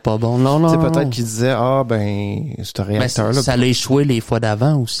centrale. Peut-être pas bon. Non. Tu sais, peut-être qu'ils disaient, ce réacteur-là... ça l'a échoué les fois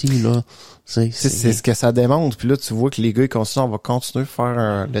d'avant aussi, là. C'est ce que ça démontre. Puis là, tu vois que les gars, ils continuent, on va continuer de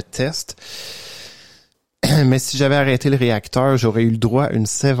faire le test. Mais si j'avais arrêté le réacteur, j'aurais eu le droit à une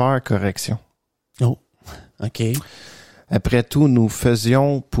sévère correction. Oh, OK. Après tout, nous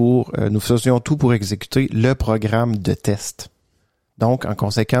faisions tout pour exécuter le programme de test. Donc, en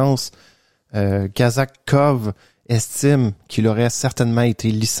conséquence, Kazakov estime qu'il aurait certainement été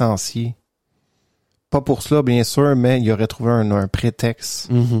licencié. Pas pour cela, bien sûr, mais il aurait trouvé un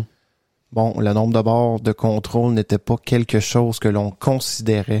prétexte. Mm-hmm. Bon, le nombre de barres de contrôle n'était pas quelque chose que l'on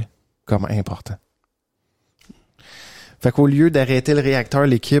considérait comme important. Fait qu'au lieu d'arrêter le réacteur,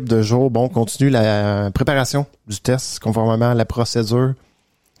 l'équipe de jour, continue la préparation du test conformément à la procédure,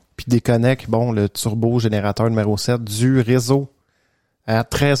 puis déconnecte, le turbo-générateur numéro 7 du réseau à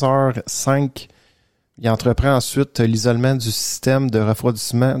 13h05. Il entreprend ensuite l'isolement du système de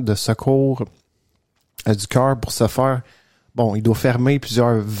refroidissement de secours du cœur pour ce faire. Il doit fermer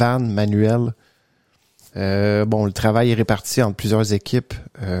plusieurs vannes manuelles. Le travail est réparti entre plusieurs équipes,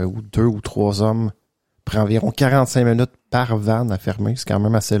 ou 2 ou 3 hommes. Prend environ 45 minutes par vanne à fermer. C'est quand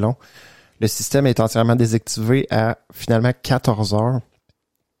même assez long. Le système est entièrement désactivé à finalement 14 heures.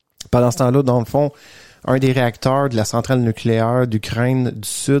 Pendant ce temps-là, dans le fond, un des réacteurs de la centrale nucléaire d'Ukraine du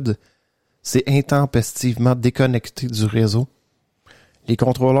Sud s'est intempestivement déconnecté du réseau. Les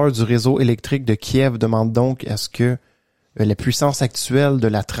contrôleurs du réseau électrique de Kiev demandent donc à ce que la puissance actuelle de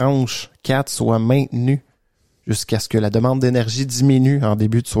la tranche 4 soit maintenue jusqu'à ce que la demande d'énergie diminue en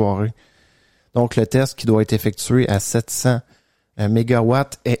début de soirée. Donc, le test qui doit être effectué à 700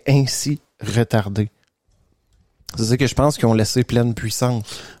 mégawatts est ainsi retardé. C'est-à-dire que je pense qu'ils ont laissé pleine puissance.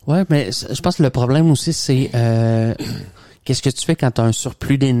 Ouais, mais je pense que le problème aussi, c'est qu'est-ce que tu fais quand tu as un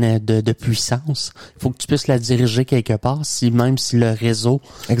surplus de puissance? Il faut que tu puisses la diriger quelque part, même si le réseau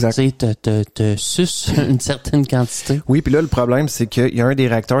te suce une certaine quantité. Oui, puis là, le problème, c'est qu'il y a un des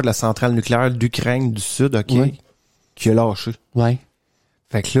réacteurs de la centrale nucléaire d'Ukraine du Sud, qui a lâché. Ouais.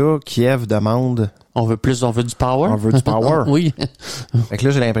 Fait que là, Kiev demande... On veut du power? On veut du power. Oui. Fait que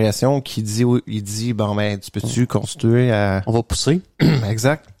là, j'ai l'impression qu'il dit, tu peux-tu continuer à... On va pousser.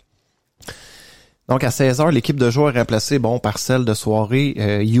 Exact. Donc, à 16h, l'équipe de joueurs est remplacée, par celle de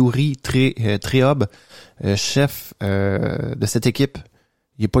soirée, Yuri Treob, chef de cette équipe.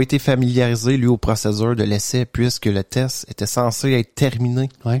 Il n'a pas été familiarisé, lui, aux procédures de l'essai, puisque le test était censé être terminé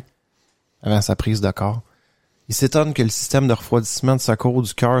avant sa prise de corps. Il s'étonne que le système de refroidissement de secours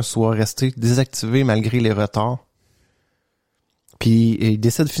du cœur soit resté désactivé malgré les retards. Puis il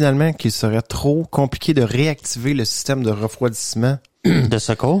décide finalement qu'il serait trop compliqué de réactiver le système de refroidissement de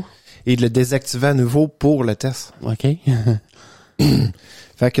secours et de le désactiver à nouveau pour le test. OK.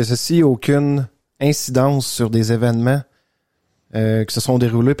 Fait que ceci n'a aucune incidence sur des événements qui se sont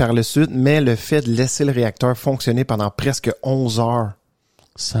déroulés par le sud, mais le fait de laisser le réacteur fonctionner pendant presque 11 heures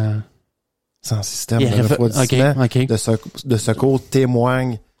sans système de refroidissement de secours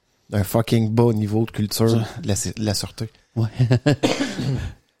témoigne d'un fucking bas niveau de culture de la sûreté. Ouais.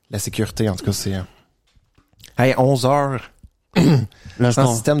 La sécurité, en tout cas, c'est... Hey, 11 heures Là,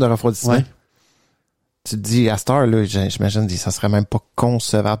 sans système de refroidissement. Ouais. Tu te dis, à cette heure-là, j'imagine, ça serait même pas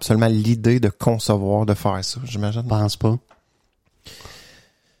concevable, seulement l'idée de concevoir, de faire ça, j'imagine. Je pense pas.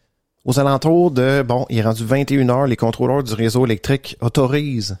 Aux alentours de, il est rendu 21 heures, les contrôleurs du réseau électrique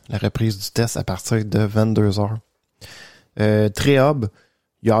autorisent la reprise du test à partir de 22 heures. Tréob,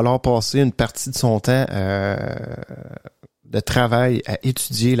 il a alors passé une partie de son temps de travail à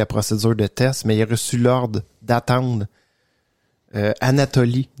étudier la procédure de test, mais il a reçu l'ordre d'attendre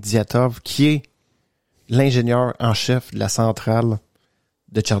Anatoly Diatov, qui est l'ingénieur en chef de la centrale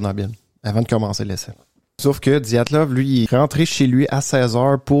de Tchernobyl, avant de commencer l'essai. Sauf que Diatlov, lui, il est rentré chez lui à 16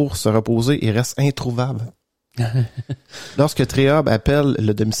 heures pour se reposer et reste introuvable. Lorsque Tréob appelle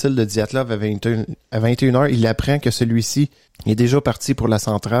le domicile de Diatlov à 21 heures, il apprend que celui-ci est déjà parti pour la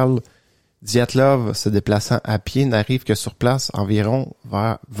centrale. Diatlov, se déplaçant à pied, n'arrive que sur place environ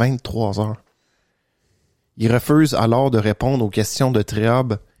vers 23 heures. Il refuse alors de répondre aux questions de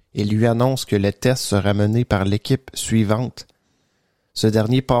Tréob et lui annonce que le test sera mené par l'équipe suivante. Ce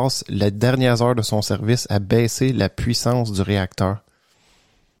dernier passe les dernières heures de son service à baisser la puissance du réacteur.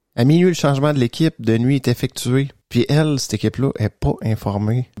 À minuit, le changement de l'équipe de nuit est effectué, puis cette équipe-là, est pas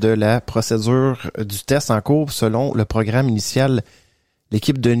informée de la procédure du test en cours. Selon le programme initial,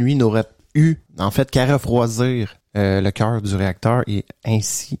 l'équipe de nuit n'aurait eu, en fait, qu'à refroidir le cœur du réacteur et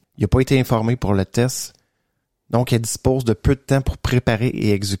ainsi, il n'a pas été informé pour le test. Donc, elle dispose de peu de temps pour préparer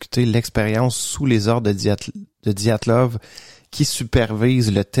et exécuter l'expérience sous les ordres de Diatlov, qui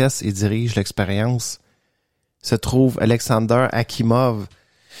supervise le test et dirige l'expérience. Se trouve Alexander Akimov,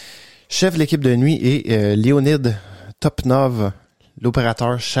 chef de l'équipe de nuit, et Leonid Topnov,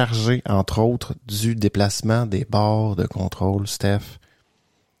 l'opérateur chargé, entre autres, du déplacement des barres de contrôle, Steph.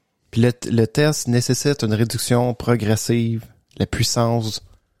 Puis le test nécessite une réduction progressive, la puissance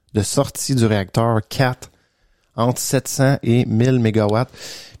de sortie du réacteur 4 entre 700 et 1000 MW.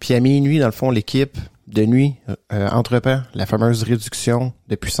 Puis à minuit, dans le fond, l'équipe de nuit entreprend la fameuse réduction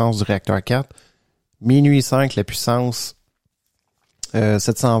de puissance du réacteur 4. Minuit 5, la puissance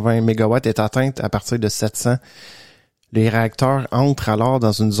 720 MW est atteinte à partir de 700. Les réacteurs entrent alors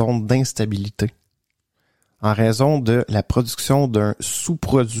dans une zone d'instabilité en raison de la production d'un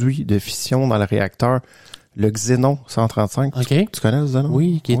sous-produit de fission dans le réacteur, le xénon 135. Okay. Tu connais le xénon?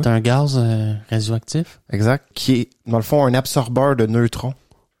 Oui, qui est un gaz radioactif. Exact. Qui est, dans le fond, un absorbeur de neutrons.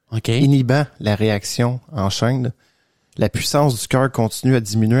 Okay. Inhibant la réaction en chaîne. La puissance du cœur continue à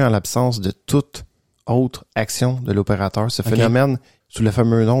diminuer en l'absence de toute autre action de l'opérateur. Ce phénomène sous le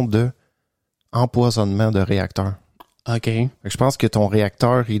fameux nom de empoisonnement de réacteur. OK. Je pense que ton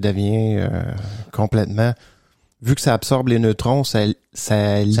réacteur, il devient complètement... Vu que ça absorbe les neutrons, ça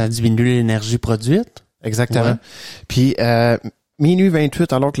diminue l'énergie produite. Exactement. Ouais. Puis, minuit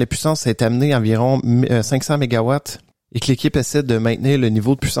 28, alors que la puissance est amenée à environ 500 MW et que l'équipe essaie de maintenir le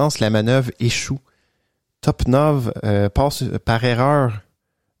niveau de puissance, la manœuvre échoue. Topnov passe par erreur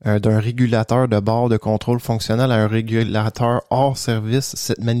d'un régulateur de barre de contrôle fonctionnel à un régulateur hors service.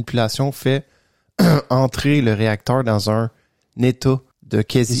 Cette manipulation fait entrer le réacteur dans un état de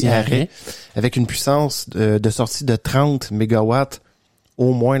quasi-arrêt avec une puissance de sortie de 30 MW.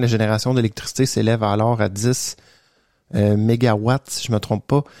 Au moins, la génération d'électricité s'élève alors à 10 MW, si je me trompe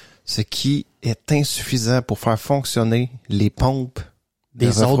pas, ce qui est insuffisant pour faire fonctionner les pompes de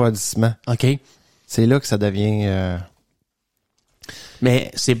refroidissement. OK. C'est là que ça devient...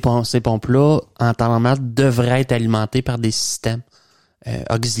 Mais ces pompes-là, en temps normal, devraient être alimentées par des systèmes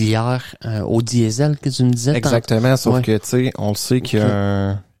auxiliaires au diesel, que tu me disais. Exactement, sauf que, tu sais, on le sait qu'il y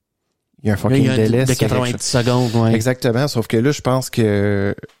a un fucking délai. De 90 secondes, ouais. Exactement, sauf que là, je pense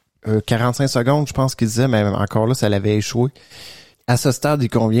que 45 secondes, je pense qu'il disait, mais encore là, ça l'avait échoué. À ce stade, il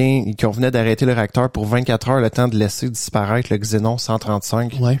convenait d'arrêter le réacteur pour 24 heures, le temps de laisser disparaître le xénon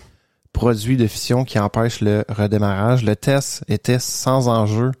 135, produit de fission qui empêche le redémarrage. Le test était sans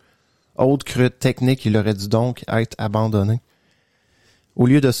enjeu. Autre que technique, il aurait dû donc être abandonné. Au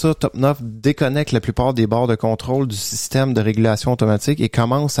lieu de ça, Topnov déconnecte la plupart des barres de contrôle du système de régulation automatique et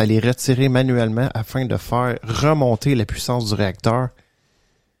commence à les retirer manuellement afin de faire remonter la puissance du réacteur.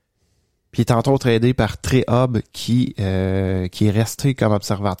 Puis il est entre autres aidé par Tréob qui est resté comme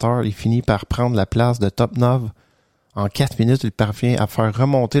observateur. Il finit par prendre la place de Topnov. En 4 minutes, il parvient à faire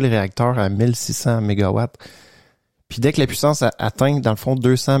remonter le réacteur à 1600 MW. Puis dès que la puissance atteint, dans le fond,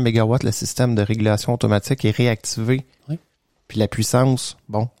 200 MW, le système de régulation automatique est réactivé. Oui. Puis la puissance,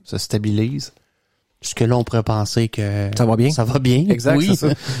 se stabilise. Jusque-là, on pourrait penser que... Ça va bien. Ça va bien, exact, oui. c'est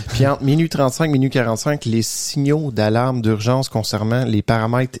ça. Puis entre minuit 35 et minuit 45, les signaux d'alarme d'urgence concernant les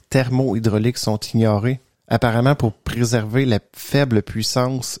paramètres thermo-hydrauliques sont ignorés, apparemment pour préserver la faible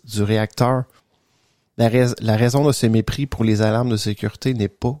puissance du réacteur. La raison de ce mépris pour les alarmes de sécurité n'est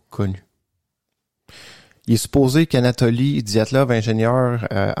pas connue. Il est supposé qu'Anatoly Dyatlov, ingénieur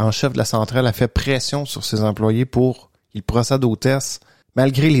en chef de la centrale, a fait pression sur ses employés pour qu'ils procèdent aux tests,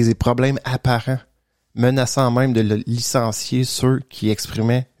 malgré les problèmes apparents, menaçant même de le licencier ceux qui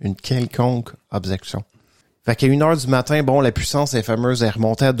exprimaient une quelconque objection. Fait qu'à 1h du matin, la puissance est fameuse, est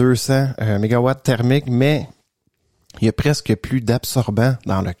remontée à 200 MW thermiques, mais il y a presque plus d'absorbant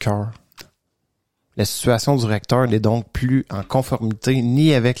dans le cœur. La situation du réacteur n'est donc plus en conformité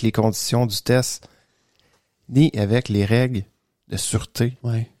ni avec les conditions du test, ni avec les règles de sûreté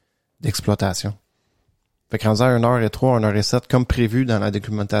d'exploitation. Fait que rendu à 1h03, 1h07, comme prévu dans la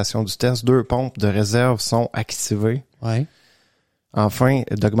documentation du test, 2 pompes de réserve sont activées. Ouais. Enfin,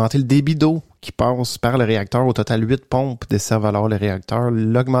 d'augmenter le débit d'eau qui passe par le réacteur. Au total, 8 pompes desservent alors le réacteur.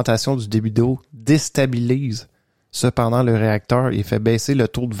 L'augmentation du débit d'eau déstabilise cependant le réacteur et fait baisser le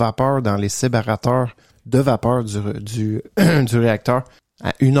taux de vapeur dans les séparateurs de vapeur du réacteur.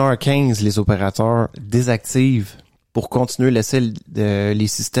 À 1h15, les opérateurs désactivent pour continuer à laisser les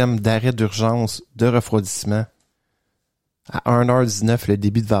systèmes d'arrêt d'urgence de refroidissement. À 1h19, le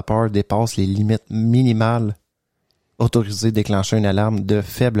débit de vapeur dépasse les limites minimales autorisées à déclencher une alarme de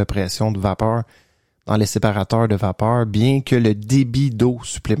faible pression de vapeur dans les séparateurs de vapeur, bien que le débit d'eau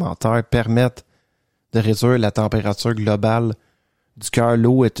supplémentaire permette de réduire la température globale du cœur.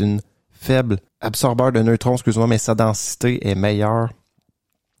 L'eau est une faible absorbeur de neutrons, mais sa densité est meilleure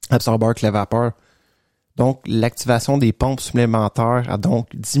absorbeur que la vapeur. Donc, l'activation des pompes supplémentaires a donc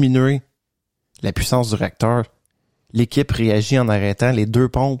diminué la puissance du réacteur. L'équipe réagit en arrêtant les 2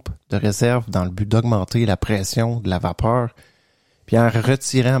 pompes de réserve dans le but d'augmenter la pression de la vapeur, puis en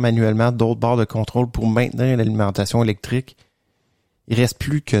retirant manuellement d'autres barres de contrôle pour maintenir l'alimentation électrique. Il reste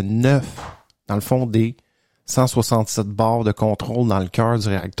plus que 9 dans le fond des 167 barres de contrôle dans le cœur du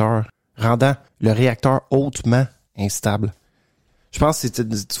réacteur, rendant le réacteur hautement instable. Je pense que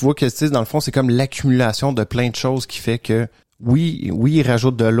tu vois que dans le fond, c'est comme l'accumulation de plein de choses qui fait que oui, il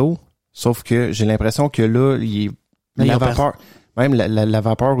rajoute de l'eau, sauf que j'ai l'impression que là, la vapeur, même la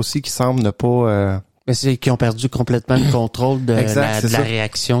vapeur aussi qui semble ne pas... Mais c'est qu'ils ont perdu complètement le contrôle de exact, la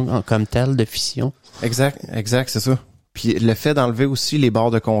réaction comme telle, de fission. Exact, c'est ça. Puis le fait d'enlever aussi les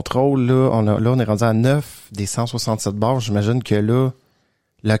barres de contrôle, là, on est rendu à 9 des 167 barres. J'imagine que là,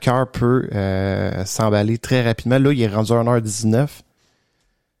 le cœur peut s'emballer très rapidement. Là, il est rendu à 1h19.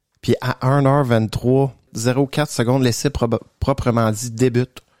 Puis à 1h23, 0,4 secondes, l'essai proprement dit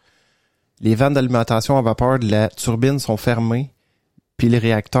débute. Les vannes d'alimentation à vapeur de la turbine sont fermées, puis le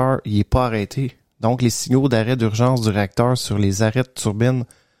réacteur, il est pas arrêté. Donc, les signaux d'arrêt d'urgence du réacteur sur les arrêts de turbine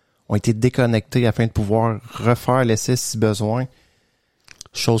ont été déconnectés afin de pouvoir refaire l'essai si besoin.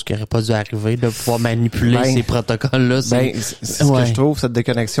 Chose qui n'aurait pas dû arriver, de pouvoir manipuler ces protocoles-là. C'est ce que je trouve, cette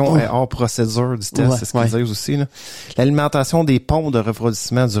déconnexion est hors procédure du test, c'est ce qu'ils disent aussi. Là. L'alimentation des pompes de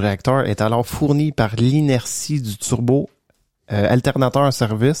refroidissement du réacteur est alors fournie par l'inertie du turbo alternateur en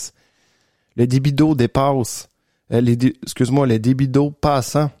service. Le débit d'eau dépasse, le débit d'eau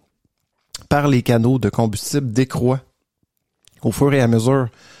passant par les canaux de combustible décroît au fur et à mesure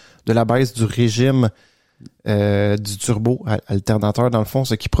de la baisse du régime du turbo alternateur, dans le fond,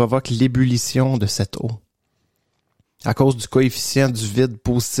 ce qui provoque l'ébullition de cette eau. À cause du coefficient du vide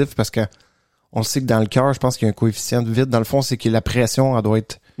positif, parce que on le sait que dans le cœur, je pense qu'il y a un coefficient de vide. Dans le fond, c'est que la pression, elle doit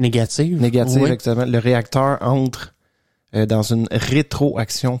être négative, exactement. Le réacteur entre dans une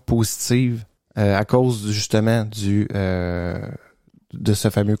rétroaction positive à cause justement de ce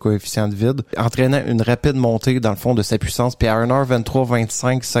fameux coefficient de vide, entraînant une rapide montée dans le fond de sa puissance. Puis à 1h23,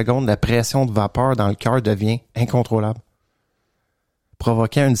 25 secondes, la pression de vapeur dans le cœur devient incontrôlable,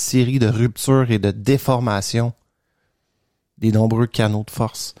 provoquant une série de ruptures et de déformations des nombreux canaux de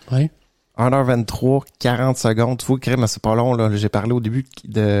force. Oui. 1h23, 40 secondes. Tu vois, crème, c'est pas long, là. J'ai parlé au début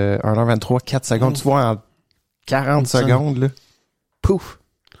de 1h23, 4 secondes. Tu vois, en 40 secondes, là. Pouf!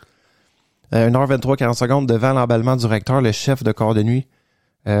 1h23, 40 secondes devant l'emballement du réacteur, le chef de corps de nuit,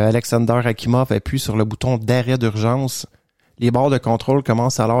 Alexander Akimov, appuie sur le bouton d'arrêt d'urgence. Les barres de contrôle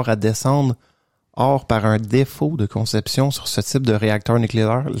commencent alors à descendre. Or, par un défaut de conception sur ce type de réacteur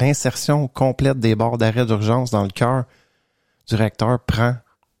nucléaire, l'insertion complète des barres d'arrêt d'urgence dans le cœur du réacteur prend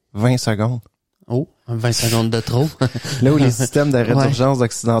 20 secondes. Oh, 20 secondes de trop. Là où les systèmes d'arrêt d'urgence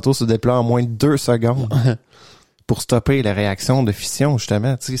occidentaux se déploient en moins de 2 secondes pour stopper la réaction de fission,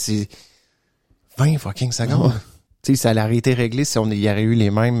 justement. Tu sais, c'est 20 fucking secondes. Tu sais, ça allait été réglé si il y aurait eu les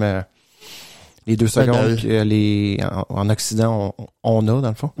mêmes Les 2 secondes que en Occident, on a, dans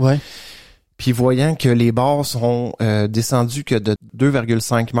le fond. Ouais. Puis voyant que les barres sont descendues que de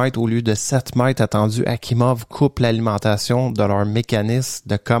 2,5 mètres au lieu de 7 mètres attendus, Akimov coupe l'alimentation de leur mécanisme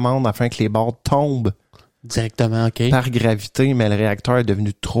de commande afin que les barres tombent Directement, OK. par gravité, mais le réacteur est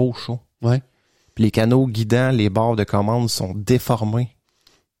devenu trop chaud. Ouais. Puis les canaux guidant les barres de commande sont déformés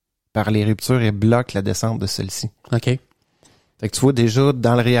par les ruptures et bloquent la descente de celle-ci. OK. Fait que tu vois déjà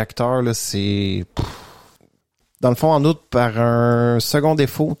dans le réacteur, là, c'est... Dans le fond, en outre, par un second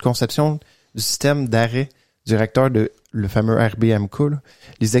défaut de conception du système d'arrêt du réacteur de le fameux RBMK, là,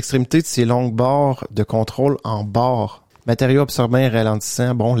 les extrémités de ces longues barres de contrôle en barres, matériaux absorbants et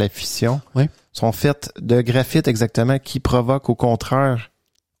ralentissants, bon, la fission, oui, sont faites de graphite exactement qui provoque au contraire,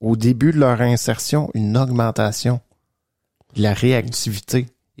 au début de leur insertion, une augmentation de la réactivité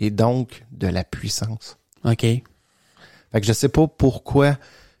et donc de la puissance. OK. Fait que je sais pas pourquoi,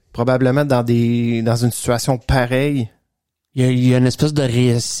 probablement dans une situation pareille. Il y a une espèce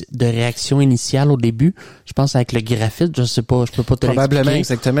de réaction initiale au début. Je pense avec le graphite, je sais pas, je peux pas te l'expliquer. Probablement,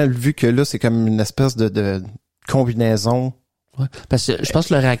 exactement, vu que là, c'est comme une espèce de combinaison. Ouais, parce que je pense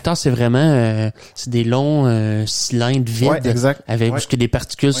que le réacteur, c'est vraiment c'est des longs cylindres vides, ouais, exact. avec où que des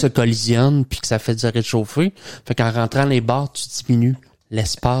particules se collisionnent puis que ça fait du réchauffer. Fait qu'en rentrant les barres, tu diminues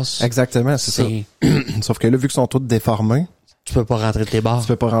l'espace. Exactement, c'est ça. Sauf que là, vu qu'ils sont tous déformés, tu peux pas rentrer tes barres. Tu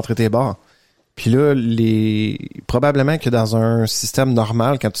peux pas rentrer tes barres. Puis là, probablement que dans un système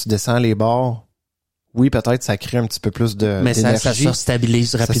normal, quand tu descends les barres, oui, peut-être ça crée un petit peu plus d'énergie. Mais ça se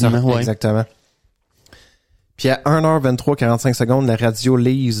stabilise rapidement, ouais. Exactement. Puis à 1h23, 45 secondes, la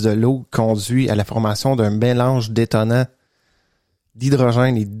radiolyse de l'eau conduit à la formation d'un mélange détonnant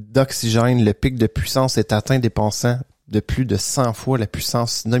d'hydrogène et d'oxygène. Le pic de puissance est atteint dépensant de plus de 100 fois la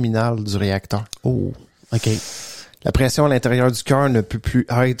puissance nominale du réacteur. Oh, OK. La pression à l'intérieur du cœur ne peut plus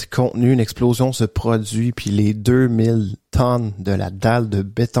être contenue. Une explosion se produit, puis les 2000 tonnes de la dalle de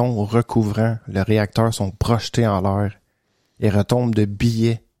béton recouvrant le réacteur sont projetées en l'air et retombent de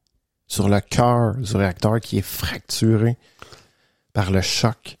billets sur le cœur du réacteur qui est fracturé par le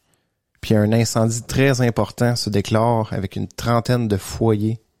choc. Puis un incendie très important se déclare avec une trentaine de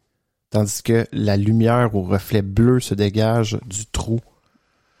foyers, tandis que la lumière au reflet bleu se dégage du trou.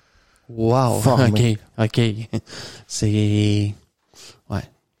 Wow, formé. OK. C'est... Ouais.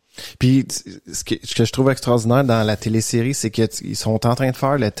 Puis ce que je trouve extraordinaire dans la télésérie, c'est qu'ils sont en train de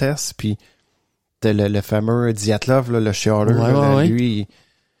faire le test, puis t'as le fameux Dyatlov, là, le chialeur, lui,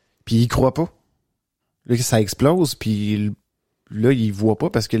 puis il croit pas. Là, ça explose, puis là, il voit pas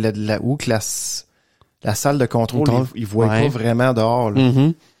parce que la salle de contrôle, il voit pas vraiment dehors. Là.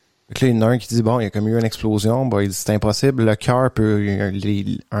 Mm-hmm. Donc là, il y en a un qui dit, bon, il y a comme eu une explosion. Bon, il dit, c'est impossible. Un cœur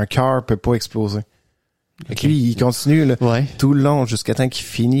peut pas exploser. Fait que lui, il continue là, tout le long jusqu'à temps qu'il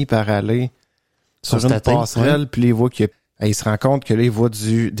finit par aller sur une passerelle. Puis là, il voit il se rend compte que là, il voit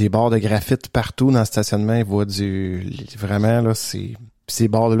des barres de graphite partout dans le stationnement. Il voit vraiment, là, ces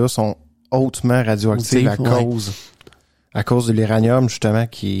barres-là sont hautement radioactives à cause de l'uranium, justement,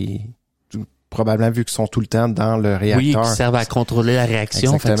 qui probablement vu qu'ils sont tout le temps dans le réacteur. Oui, qui servent à contrôler la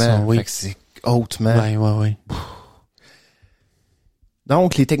réaction. Exactement. Fait que c'est hautement. Oui.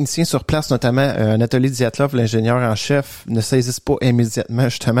 Donc, les techniciens sur place, notamment Anatoly Dyatlov, l'ingénieur en chef, ne saisissent pas immédiatement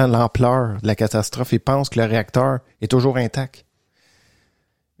justement l'ampleur de la catastrophe et pensent que le réacteur est toujours intact.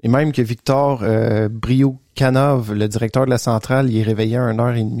 Et même que Victor Bryukhanov, le directeur de la centrale, il est réveillé à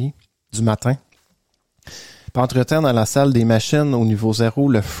 1h30 du matin. Puis, entre-temps, dans la salle des machines, au niveau 0,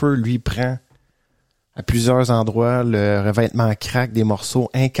 le feu, lui, prend à plusieurs endroits. Le revêtement craque, des morceaux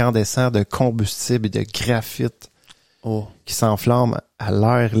incandescents de combustible et de graphite qui s'enflamment à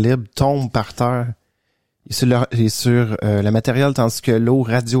l'air libre, tombent par terre et sur le matériel, tandis que l'eau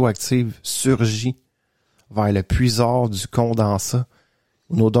radioactive surgit vers le puisard du condensat.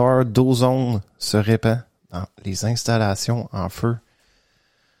 Une odeur d'ozone se répand dans les installations en feu.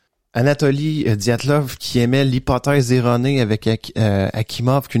 Anatoly Dyatlov, qui émet l'hypothèse erronée avec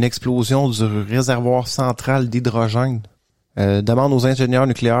Akimov qu'une explosion du réservoir central d'hydrogène demande aux ingénieurs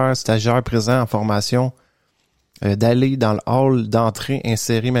nucléaires stagiaires présents en formation d'aller dans le hall d'entrée,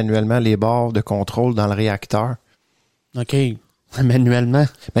 insérer manuellement les barres de contrôle dans le réacteur. OK. Manuellement?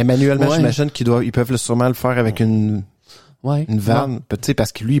 Mais manuellement, j'imagine qu'ils peuvent sûrement le faire avec une vanne, tu sais,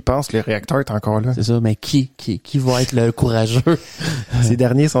 parce que lui, il pense que le réacteur est encore là. C'est ça, mais qui va être le courageux? Ces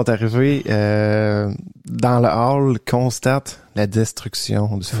derniers sont arrivés dans le hall, constatent la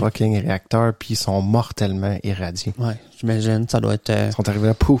destruction du fucking réacteur, puis ils sont mortellement irradiés. Ouais, j'imagine, ça doit être... Ils sont arrivés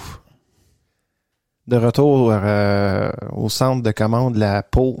là, pouf! De retour au centre de commande, la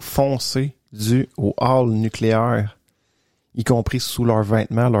peau foncée due au hall nucléaire. y compris sous leurs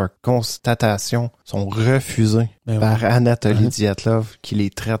vêtements, leurs constatations sont refusées par Anatoly Dyatlov, qui les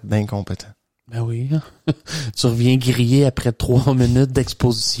traite d'incompétents. Ben oui. Tu reviens grillé après 3 minutes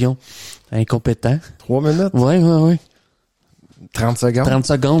d'exposition. Incompétent. 3 minutes? Oui. 30 secondes? 30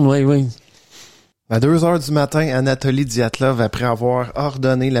 secondes, oui. À 2h du matin, Anatoly Dyatlov, après avoir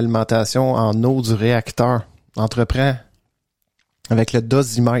ordonné l'alimentation en eau du réacteur, entreprend avec le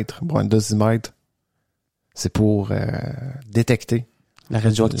dosimètre. Bon, un dosimètre, c'est pour détecter la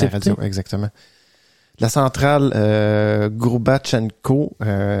radioactivité. Exactement. La centrale Gourbachenko,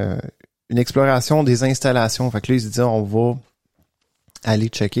 une exploration des installations. Fait que là, ils se disent, on va aller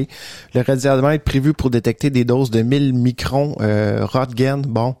checker. Le radiomètre prévu pour détecter des doses de 1000 microns Röntgen.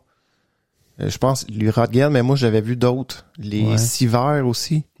 Bon, je pense le Röntgen, mais moi, j'avais vu d'autres. Les sievers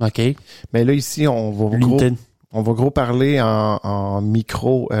aussi. OK. Mais là, ici, on va gros parler en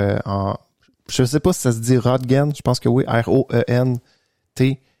micro, je sais pas si ça se dit Röntgen. Je pense que oui. R-O-E-N-T-G-E-N.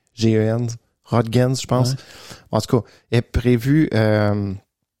 Röntgen, je pense. Ouais. En tout cas, est prévu... dans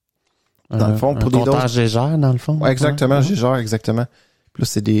le fond, pour des doses Gégère, dans le fond. Ouais, exactement, Gégère, exactement. Puis là,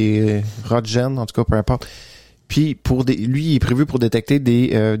 c'est des Röntgen, en tout cas, peu importe. Puis lui, il est prévu pour détecter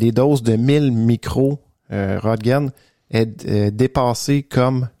des doses de 1000 micro Röntgen dépassées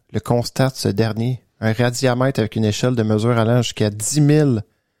comme le constate ce dernier. Un radiamètre avec une échelle de mesure allant jusqu'à 10 000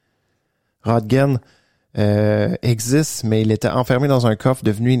 Röntgen existe, mais il était enfermé dans un coffre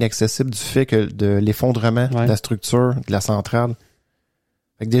devenu inaccessible du fait que de l'effondrement de la structure de la centrale.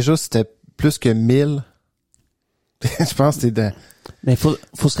 Fait que déjà, c'était plus que 1000. Je pense que c'était... Mais faut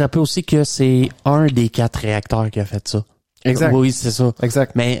se rappeler aussi que c'est un des 4 réacteurs qui a fait ça. Exact. Oui, c'est ça.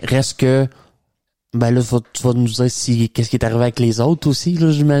 Exact. Mais reste que... Ben là, tu vas nous dire qu'est-ce qui est arrivé avec les autres aussi,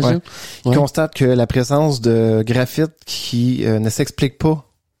 là, j'imagine. Ouais. Il constate que la présence de graphite qui ne s'explique pas.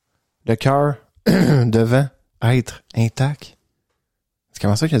 Le cœur devant être intact. C'est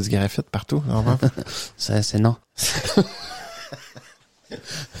comment ça qu'il y a du graphite partout? C'est non.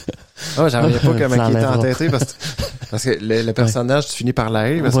 Oh, j'en reviens pas comment il était entêté parce que le personnage, tu finis par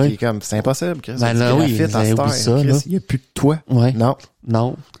l'arriver parce qu'il est comme, c'est impossible, Chris. Ben là, oui, graphite à cette heure, Chris, il n'y a plus de toi. Ouais. Non.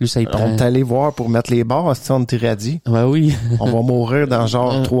 Lui, ça y prend. On est allé voir pour mettre les barres, si on t'irradie. Ouais, oui. On va mourir dans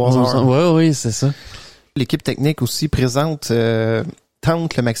genre 3 heures. Oui, c'est ça. L'équipe technique aussi présente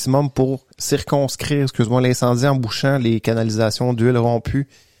tente le maximum pour circonscrire, l'incendie en bouchant les canalisations d'huile rompues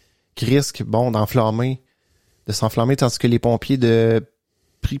qui risquent, de s'enflammer, tandis que les pompiers de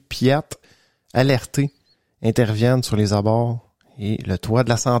Pripyat, alertés, interviennent sur les abords et le toit de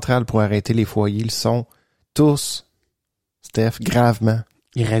la centrale pour arrêter les foyers. Ils sont tous, Steph, gravement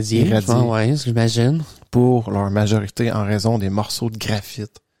irradiés, j'imagine. Pour leur majorité en raison des morceaux de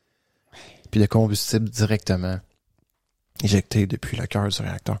graphite puis de combustible directement éjectés depuis le cœur du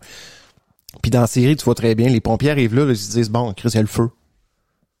réacteur. Puis dans la série, tu vois très bien, les pompiers arrivent là, ils se disent, bon, Chris, il y a le feu.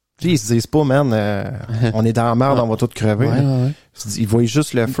 Ils se disent pas, man, on est dans la merde, on va tout crever. Ouais. Ils voient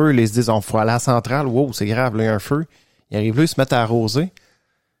juste le feu, ils se disent, on faut aller à la centrale, wow, c'est grave, là, il y a un feu. Ils arrivent là, ils se mettent à arroser.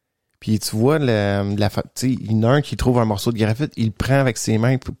 Puis tu vois, il y en a un qui trouve un morceau de graphite, il le prend avec ses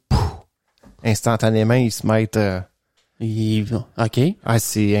mains, puis instantanément, ils se mettent... OK. Ah,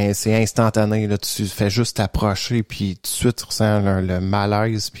 c'est instantané, là, tu fais juste t'approcher, puis tout de suite, tu ressens le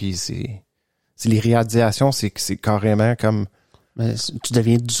malaise, puis c'est les radiations, c'est carrément comme... Mais tu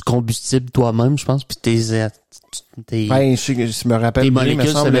deviens du combustible toi-même, je pense, puis je me rappelle bien, il me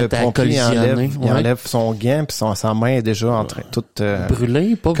semble le pompier il enlève son gant, puis sa main est déjà en train toute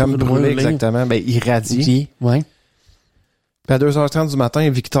brûlée, pas comme brûlée exactement, irradiée. Ouais. Puis à 2h30 du matin,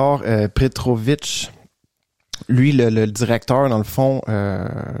 Viktor Petrovitch, lui, le directeur, dans le fond,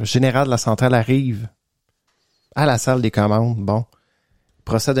 général de la centrale, arrive à la salle des commandes. Bon, il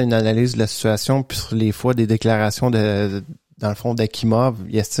procède à une analyse de la situation, puis sur les fois des déclarations dans le fond, d'Akimov,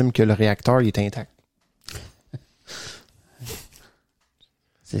 il estime que le réacteur il est intact.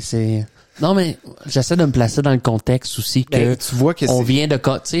 Non, mais j'essaie de me placer dans le contexte aussi que tu vois que on vient de...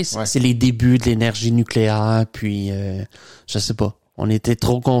 Tu sais, c'est les débuts de l'énergie nucléaire, puis je sais pas. On était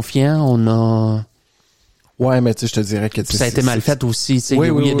trop confiants, on a... Ouais, mais tu sais, je te dirais que... ça a été mal fait aussi, tu sais.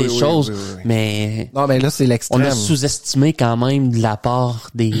 Il y a des choses, mais... Non, mais là, c'est l'extrême. On a sous-estimé quand même de la part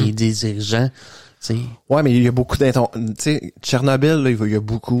des dirigeants. T'sais. Ouais, mais il y a beaucoup tu sais, Tchernobyl, là, il y a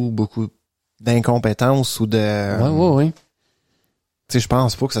beaucoup d'incompétence ou de... Ouais. Tu sais, je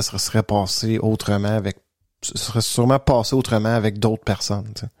pense pas que ça serait passé autrement avec... Ça serait sûrement passé autrement avec d'autres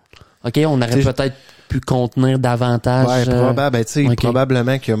personnes, t'sais. OK, on aurait peut-être pu contenir davantage... Ouais,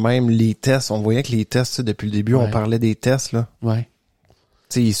 probablement que même les tests, on voyait que les tests, depuis le début, on parlait des tests, là. Ouais.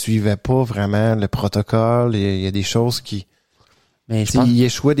 Tu sais, ils suivaient pas vraiment le protocole, il y a des choses qui... Mais je pense... Il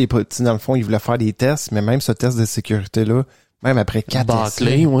échouait dans le fond, il voulait faire des tests, mais même ce test de sécurité-là, même après 4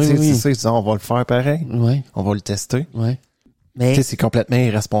 essais, oui. C'est ça, ils disaient, on va le faire pareil. Oui. On va le tester. Oui. Mais c'est complètement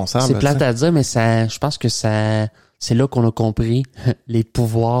irresponsable. C'est plate à dire, mais je pense que c'est là qu'on a compris les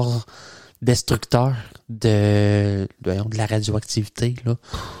pouvoirs destructeurs de la radioactivité, là.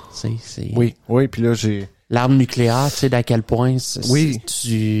 Oui, puis là, l'arme nucléaire, tu sais, d'à quel point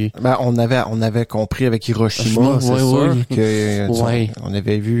Ben, on avait compris avec Hiroshima, c'est sûr, que on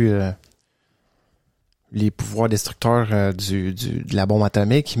avait vu les pouvoirs destructeurs de la bombe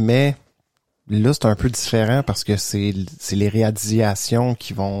atomique, mais là, c'est un peu différent parce que c'est les radiations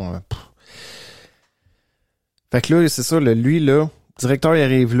qui vont... Fait que là, c'est ça, lui, là, le directeur, il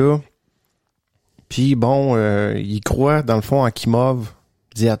arrive là, puis bon, il croit, dans le fond, en Kimov.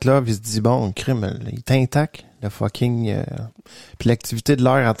 Dyatlov, il se dit, bon, le crime, il est intact, le fucking... Puis l'activité de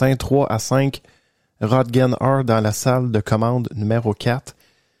l'air atteint 3 à 5 Rodgen-heure dans la salle de commande numéro 4.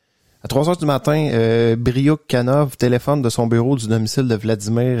 À 3 heures du matin, Bryukhanov téléphone de son bureau du domicile de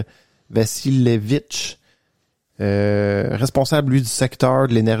Vladimir Vassilevitch, responsable, lui, du secteur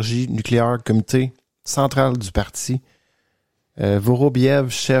de l'énergie nucléaire, comité central du parti. Vorobiev,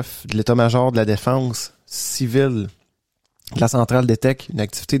 chef de l'état-major de la défense civile de la centrale d'ETEC, une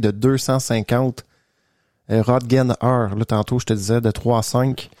activité de 250 Rodgen-heure. Là, tantôt, je te disais, de 3 à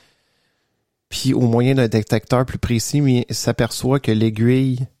 5. Puis, au moyen d'un détecteur plus précis, mais il s'aperçoit que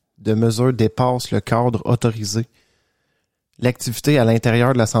l'aiguille de mesure dépasse le cadre autorisé. L'activité à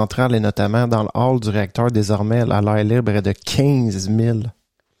l'intérieur de la centrale est notamment dans le hall du réacteur désormais à l'air libre est de 15 000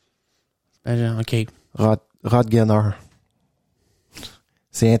 OK. Rodgen-heure.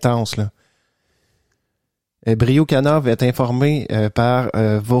 C'est intense, là. Bryukhanov est informé par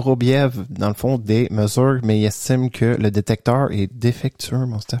Vorobiev, dans le fond, des mesures, mais il estime que le détecteur est défectueux,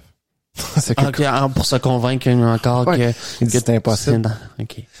 mon Steph. Pour se convaincre encore que c'est impossible.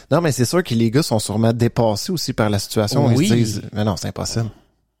 OK. Non, mais c'est sûr que les gars sont sûrement dépassés aussi par la situation. Oui. Ils se disent, mais non, c'est impossible.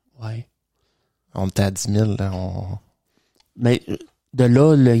 Ouais. On était à 10 000, là. Mais de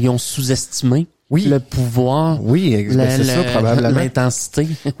là, ils ont sous-estimé le pouvoir. Oui, c'est ça, probablement. L'intensité.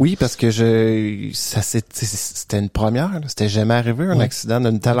 Oui, parce que c'était une première. Là. C'était jamais arrivé, un accident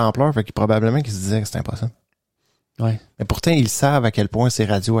d'une telle ampleur. Fait que probablement qu'ils se disaient que c'était impossible. Ouais. Mais pourtant, ils savent à quel point c'est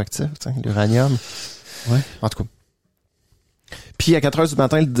radioactif, l'uranium. Ouais. En tout cas. Puis, à 4 heures du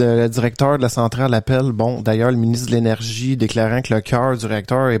matin, le directeur de la centrale appelle, d'ailleurs, le ministre de l'Énergie déclarant que le cœur du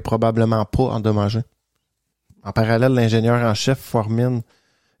réacteur est probablement pas endommagé. En parallèle, l'ingénieur en chef, Fomine,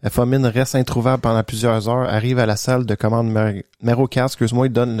 reste introuvable pendant plusieurs heures, arrive à la salle de commande numéro 4, il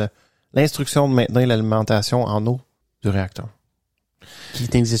donne l'instruction de maintenir l'alimentation en eau du réacteur. Qui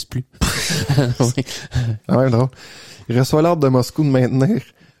n'existe plus. Oui. Ah ouais, drôle. Il reçoit l'ordre de Moscou de maintenir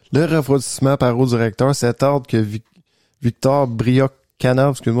le refroidissement par eau du réacteur. Cet ordre que Viktor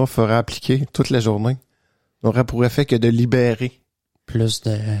Bryukhanov, fera appliquer toute la journée, n'aurait pour effet que de libérer plus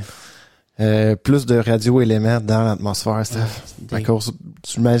de radioéléments dans l'atmosphère, Steph.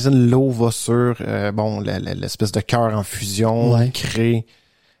 Tu imagines l'eau va sur l'espèce de cœur en fusion, crée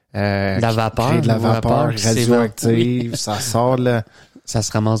la vapeur, de la vapeur radioactive, ça sort là. Ça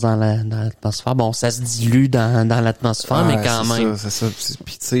se ramasse dans l'atmosphère. Bon, ça se dilue dans l'atmosphère, mais quand même. C'est ça.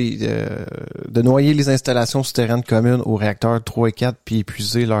 Puis tu sais, de noyer les installations souterraines communes aux réacteurs 3 et 4 puis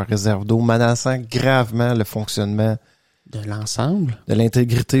épuiser leurs réserves d'eau, menaçant gravement le fonctionnement de l'ensemble, de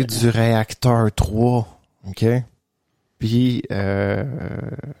l'intégrité du réacteur 3. OK? Puis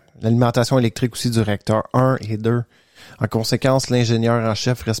l'alimentation électrique aussi du réacteur 1 et 2. En conséquence, l'ingénieur en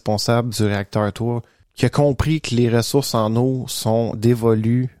chef responsable du réacteur 3 qui a compris que les ressources en eau sont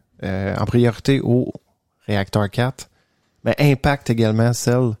dévolues en priorité au réacteur 4, mais impacte également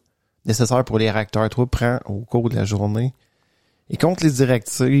celles nécessaires pour les réacteurs 3, prend au cours de la journée. Et contre les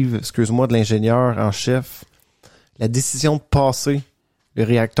directives, de l'ingénieur en chef, la décision de passer le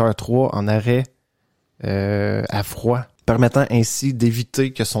réacteur 3 en arrêt à froid, permettant ainsi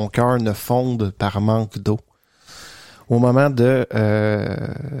d'éviter que son cœur ne fonde par manque d'eau. Au moment de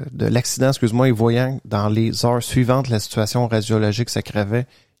l'accident, et voyant dans les heures suivantes la situation radiologique s'aggravait,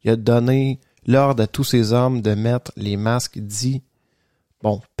 il a donné l'ordre à tous ses hommes de mettre les masques dits,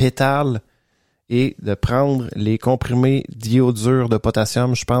 pétales, et de prendre les comprimés d'iodure de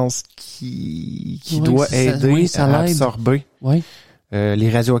potassium, je pense, qui doit aider à absorber les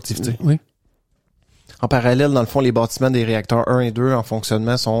radioactivités. Oui. En parallèle, dans le fond, les bâtiments des réacteurs 1 et 2 en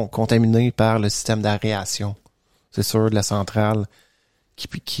fonctionnement sont contaminés par le système d'aération. C'est sûr, de la centrale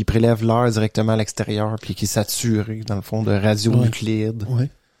qui prélève l'air directement à l'extérieur puis qui est saturé, dans le fond, de radionucléides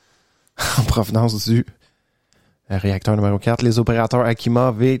en provenance du réacteur numéro 4, les opérateurs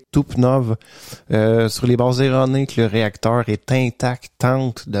Akimov et Tupnov, sur les bases erronées que le réacteur est intact,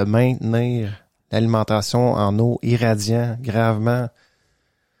 tentent de maintenir l'alimentation en eau irradiant gravement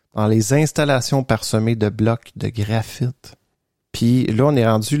dans les installations parsemées de blocs de graphite. Puis là, on est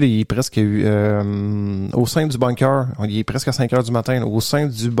rendu, là, il est presque au sein du bunker, il est presque à 5 heures du matin, là, au sein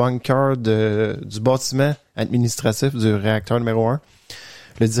du bunker du bâtiment administratif du réacteur numéro 1.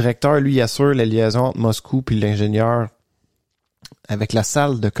 Le directeur, lui, assure la liaison entre Moscou puis l'ingénieur avec la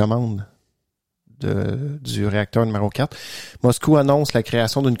salle de commande du réacteur numéro 4. Moscou annonce la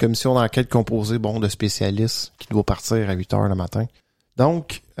création d'une commission d'enquête composée de spécialistes qui doit partir à 8 heures le matin.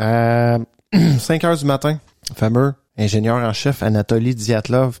 Donc, à 5 heures du matin, le fameux ingénieur en chef Anatoly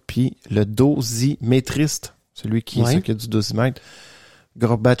Dyatlov puis le dosimétriste, celui qui s'occupe du dosimètre,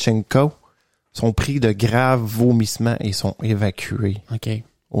 Gorbachenko, sont pris de graves vomissements et sont évacués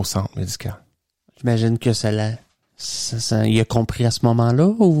au centre médical. J'imagine que il a compris à ce moment-là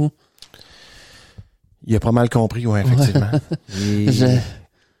ou... Il a pas mal compris, oui, effectivement. Il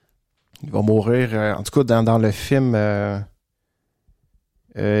va mourir, en tout cas dans le film,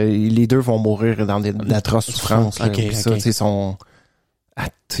 les deux vont mourir dans d'atroces souffrances.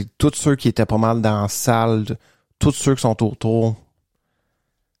 Tous ceux qui étaient pas mal dans la salle, tous ceux qui sont autour,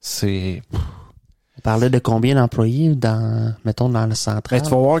 c'est... On parlait de combien d'employés mettons, dans le central? Tu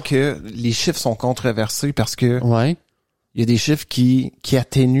vas voir que les chiffres sont controversés parce que il y a des chiffres qui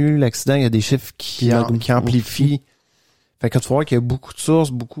atténuent l'accident, il y a des chiffres qui amplifient. Fait que tu vas voir qu'il y a beaucoup de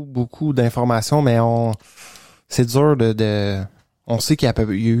sources, beaucoup d'informations, mais c'est dur de on sait qu'il y a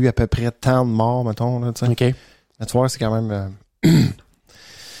eu à peu près tant de morts, mettons, là, tu sais. OK. Mais tu vois, c'est quand même...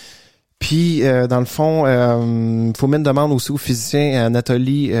 Puis, dans le fond, Fomin demande aussi au physicien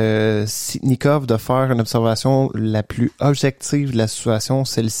Anatoly Sitnikov de faire une observation la plus objective de la situation.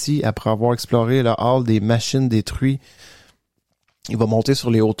 Celle-ci, après avoir exploré le hall des machines détruites, il va monter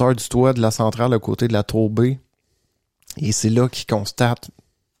sur les hauteurs du toit de la centrale à côté de la tour B. Et c'est là qu'il constate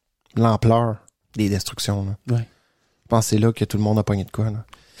l'ampleur des destructions. Là. Ouais. Je pense que c'est là que tout le monde a pogné de quoi. Là.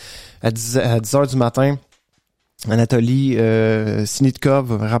 À 10 heures du matin, Anatoly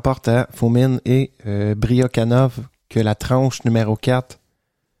Sinitkov rapporte à Fomin et Bryokanov que la tranche numéro 4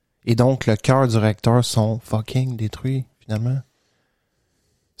 et donc le cœur du réacteur sont fucking détruits, finalement.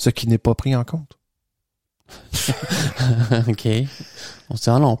 Ce qui n'est pas pris en compte. OK.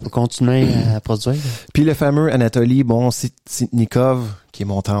 On peut continuer à produire. Puis le fameux Anatoly Sitnikov, qui est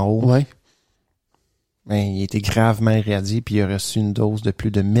monté en haut, il était gravement irradié, puis il a reçu une dose de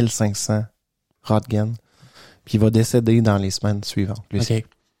plus de 1500 Röntgen. Puis il va décéder dans les semaines suivantes. OK.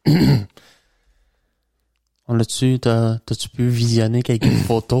 T'as-tu pu visionner quelques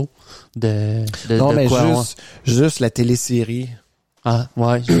photos de non, mais quoi? juste la télésérie. Ah,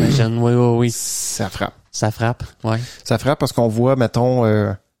 ouais, j'imagine. Oui. Ça frappe. Ça frappe, ouais. Ça frappe parce qu'on voit, mettons,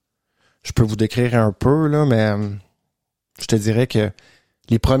 je peux vous décrire un peu, là, mais je te dirais que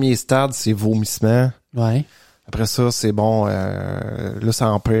les premiers stades, c'est vomissement. Ouais. Après ça, c'est là, ça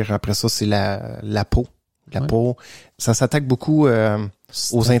empire. Après ça, c'est la peau. La peau. Ça s'attaque beaucoup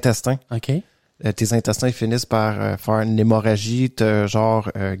aux intestins. OK. Tes intestins ils finissent par faire une hémorragie,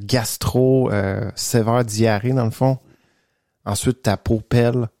 sévère diarrhée, dans le fond. Ensuite, ta peau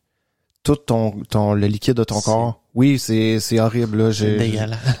pèle. Tout le liquide de ton corps. Oui, c'est horrible. Là, c'est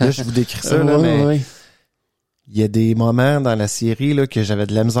dégueulasse. Là, je vous décris ça, là, mais il y a des moments dans la série là, que j'avais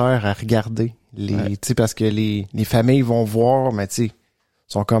de la misère à regarder. Parce que les familles vont voir, mais tu sais,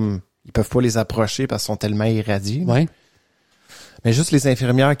 sont comme... Ils peuvent pas les approcher parce qu'ils sont tellement irradiés. Ouais. Mais juste les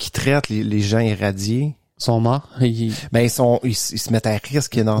infirmières qui traitent les gens irradiés... Sont morts. Ils se mettent à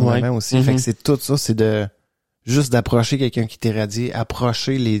risque énormément aussi. Mm-hmm. Fait que c'est tout ça, c'est juste d'approcher quelqu'un qui est irradié,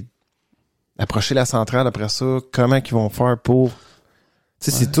 approcher la centrale après ça, comment qu'ils vont faire pour... Tu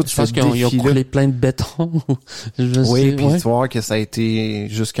sais, c'est tout je pense qu'ils ont coulé plein de béton. Oui, puis tu vois que ça a été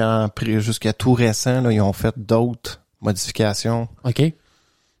jusqu'à tout récent, là, ils ont fait d'autres modifications. OK.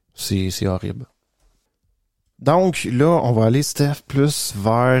 C'est horrible. Donc, là, on va aller, Steph, plus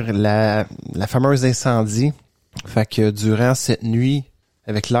vers la fameuse incendie. Fait que durant cette nuit,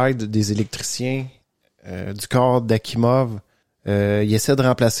 avec l'aide des électriciens du corps d'Akimov, il essaie de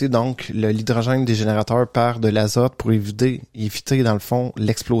remplacer donc l'hydrogène des générateurs par de l'azote pour éviter, dans le fond,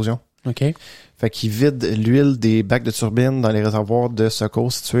 l'explosion. OK. Fait qu'il vide l'huile des bacs de turbine dans les réservoirs de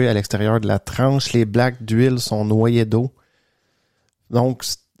secours situés à l'extérieur de la tranche. Les bacs d'huile sont noyés d'eau. Donc,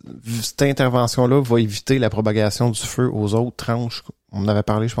 cette intervention-là va éviter la propagation du feu aux autres tranches. On en avait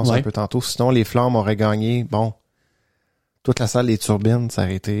parlé, je pense, un peu tantôt. Sinon, les flammes auraient gagné, toute la salle des turbines, ça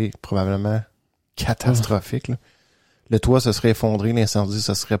aurait été probablement catastrophique. Le toit se serait effondré, l'incendie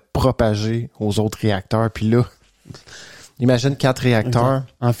se serait propagé aux autres réacteurs. Puis là, Imagine 4 réacteurs.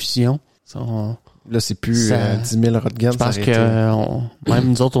 En fusion. Là, c'est plus 10 000 Rodgen. Je pense que même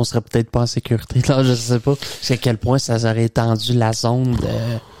nous autres, on serait peut-être pas en sécurité. Là, je sais pas jusqu'à quel point ça aurait étendu la zone de...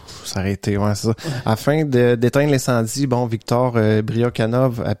 Ça aurait été, ouais, c'est ça. Afin d'éteindre l'incendie, Victor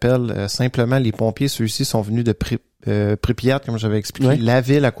Briokhanov appelle simplement les pompiers. Ceux-ci sont venus de Pripyat, comme j'avais expliqué, la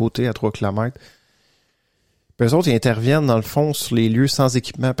ville à côté, à 3 km. Puis eux autres, ils interviennent, dans le fond, sur les lieux sans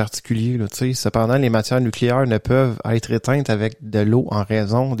équipement particulier. Là, cependant, les matières nucléaires ne peuvent être éteintes avec de l'eau en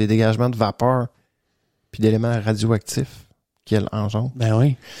raison des dégagements de vapeur puis d'éléments radioactifs qu'elles engendrent. Ben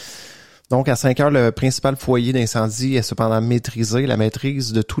oui. Donc, à 5 heures, le principal foyer d'incendie est cependant maîtrisé. La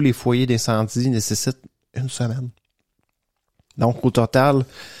maîtrise de tous les foyers d'incendie nécessite 1 semaine. Donc, au total,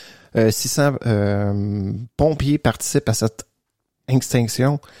 600 pompiers participent à cette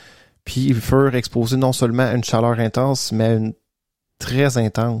extinction. Puis, ils furent exposés non seulement à une chaleur intense, mais à une très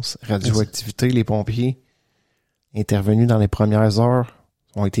intense radioactivité. Les pompiers intervenus dans les premières heures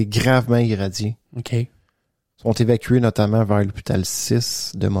ont été gravement irradiés. OK. Sont évacués notamment vers l'hôpital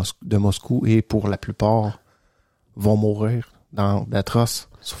 6 de Moscou et pour la plupart vont mourir dans d'atroces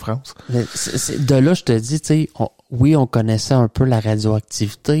souffrances. De là, je te dis, tu sais, oui, on connaissait un peu la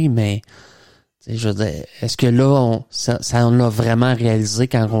radioactivité, mais je veux dire, est-ce que là, on l'a vraiment réalisé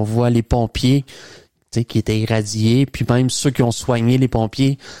quand on voit les pompiers qui étaient irradiés, puis même ceux qui ont soigné les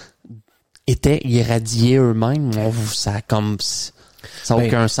pompiers étaient irradiés eux-mêmes? Ça a comme... Ça n'a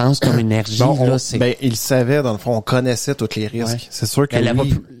aucun sens comme énergie. Ils savaient, dans le fond, on connaissait tous les risques. Ouais. C'est sûr que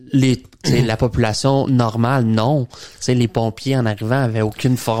la population normale, non. T'sais, les pompiers, en arrivant, avaient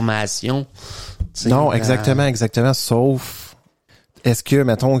aucune formation. Non, exactement. Sauf, est-ce que,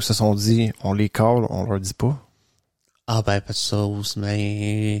 mettons, ils se sont dit, on les colle, on leur dit pas? Ah ben, pas de sauce,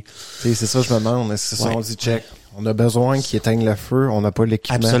 mais... C'est ça, je me demande. Est-ce qu'ils se sont dit, check, on a besoin qu'ils éteignent le feu, on n'a pas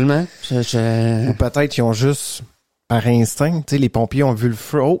l'équipement. Absolument. Ou peut-être ils ont juste... Par instinct, les pompiers ont vu le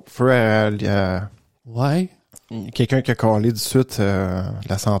feu. Oh, feu à ouais. Quelqu'un qui a collé tout de suite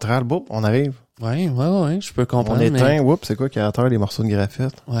la centrale. Boum, on arrive. Ouais, je peux comprendre. On éteint, oups, c'est quoi qui est à terre, les morceaux de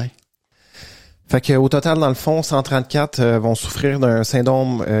graphite? Ouais. Fait que au total, dans le fond, 134 vont souffrir d'un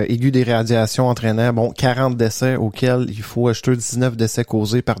syndrome aigu des radiations entraînant 40 décès auxquels il faut ajouter 19 décès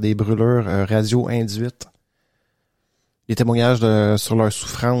causés par des brûlures radio-induites. Les témoignages sur leur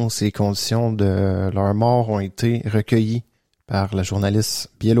souffrance et les conditions de leur mort ont été recueillis par la journaliste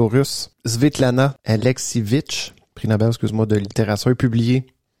biélorusse Svetlana Alexievitch, prix Nobel, de littérature, publié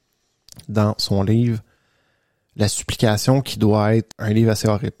dans son livre La supplication, qui doit être un livre assez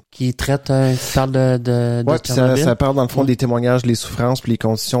horrible. Qui traite, qui parle de Tchernobyl. Ça parle dans le fond des témoignages, les souffrances puis les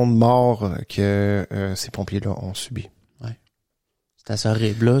conditions de mort que ces pompiers-là ont subies. Ouais. C'est assez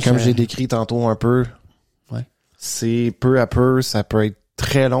horrible, là. Comme j'ai décrit tantôt un peu. C'est peu à peu, ça peut être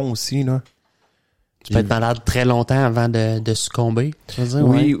très long aussi, là. Tu peux être malade très longtemps avant de succomber, tu veux dire?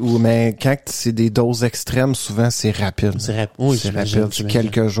 Oui, mais quand c'est des doses extrêmes, souvent c'est rapide. Oui, c'est rapide.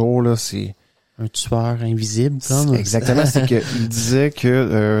 Quelques jours, là, c'est... Un tueur invisible, comme. Exactement, c'est que il disait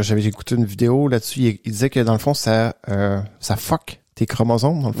que, j'avais écouté une vidéo là-dessus, il disait que dans le fond, ça fuck tes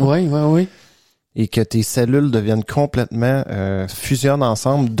chromosomes, dans le fond. Oui. Et que tes cellules deviennent complètement, fusionnent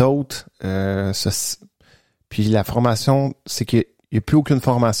ensemble, d'autres, puis la formation, c'est qu'il n'y a plus aucune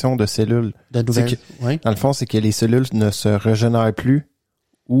formation de cellules. De nouvelles. Dans le fond, c'est que les cellules ne se régénèrent plus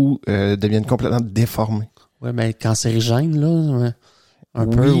ou deviennent complètement déformées. Oui, mais cancérigène, là, un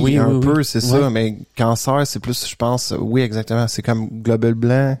peu, c'est ça. Mais cancer, c'est plus, je pense, oui, exactement. C'est comme globule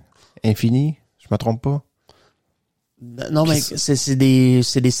blanc infini. Je me trompe pas. Non, mais c'est des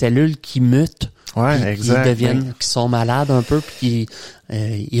cellules qui mutent. Ouais, exact. Qui sont malades un peu, puis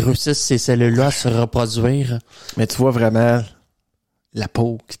ils réussissent ces cellules-là à se reproduire. Mais tu vois vraiment la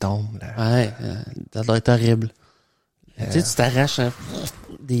peau qui tombe. Là. Ouais, ça doit être horrible. Tu sais, tu t'arraches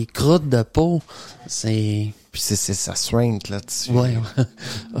des croûtes de peau, c'est... Puis ça suinte là-dessus. Ouais.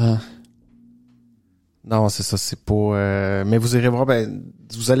 Non, c'est ça, c'est pas... Mais vous irez voir,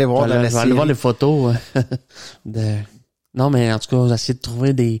 vous allez voir dans la série. Je vais aller voir les photos de... Non, mais en tout cas, vous essayez de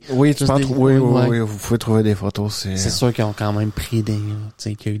trouver des... Oui, tu penses... Oui, vous pouvez trouver des photos. C'est sûr qu'ils ont quand même pris des... Tu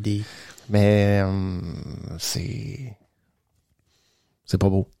sais, qu'il y a eu des... Mais c'est pas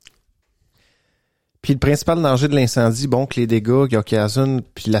beau. Puis le principal danger de l'incendie, que les dégâts qui occasionnent,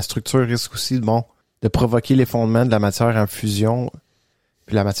 puis la structure risque aussi, de provoquer l'effondrement de la matière en fusion.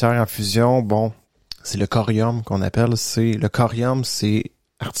 Puis la matière en fusion, c'est le corium qu'on appelle. Le corium, c'est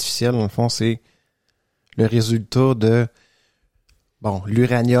artificiel, dans le fond, c'est le résultat de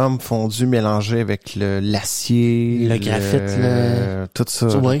l'uranium fondu mélangé avec l'acier, le graphite, tout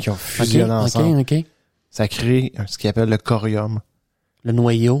ça qui ont fusionné ensemble. OK. Ça crée ce qu'ils appelle le corium. le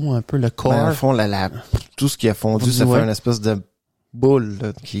noyau, un peu le corps. Ben, au fond, tout ce qui a fondu, ça fait une espèce de boule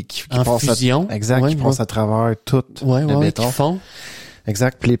là, qui en passe fusion. Qui passe à travers tout le béton. Qui fond.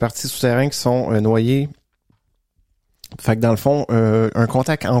 Exact. Puis les parties souterraines qui sont noyées. Fait que dans le fond, un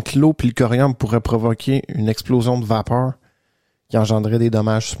contact entre l'eau et le corium pourrait provoquer une explosion de vapeur qui engendrerait des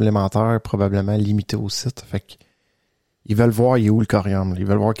dommages supplémentaires, probablement limités au site. Fait que ils veulent voir il est où le corium. Ils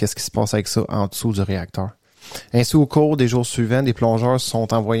veulent voir qu'est-ce qui se passe avec ça en dessous du réacteur. Ainsi, au cours des jours suivants, des plongeurs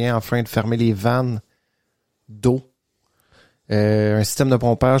sont envoyés afin de fermer les vannes d'eau. Un système de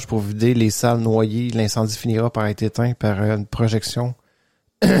pompage pour vider les salles noyées. L'incendie finira par être éteint par une projection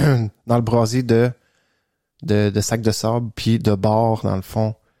dans le brasier de sacs de sable puis de bord, dans le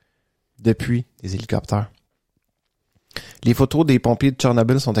fond, depuis des hélicoptères. Les photos des pompiers de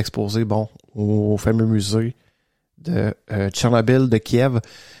Tchernobyl sont exposées, au fameux musée de Tchernobyl de Kiev.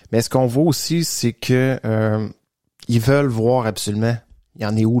 Mais ce qu'on voit aussi, c'est que ils veulent voir absolument il y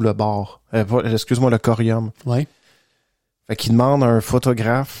en est où le bord. Le corium. Ouais. Fait qu'ils demandent à un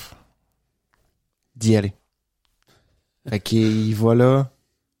photographe d'y aller. Fait qu'il va là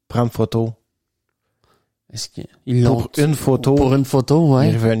prendre photo. Est-ce qu'ils l'ont pour une photo. Pour une photo, ouais.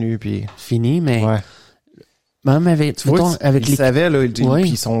 Il est revenu puis fini, mais ouais. Même avec, tu vois, avec ils savaient là, puis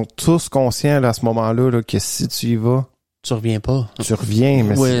ils sont tous conscients là, à ce moment-là là, que si tu y vas, tu reviens pas. Tu reviens,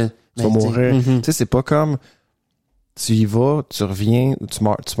 mais tu vas mourir. Mm-hmm. Tu sais, c'est pas comme tu y vas, tu reviens ou tu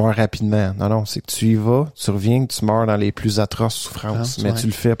meurs rapidement. Non, c'est que tu y vas, tu reviens, tu meurs dans les plus atroces souffrances. Mais tu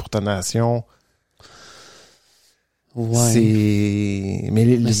le fais pour ta nation. Ouais.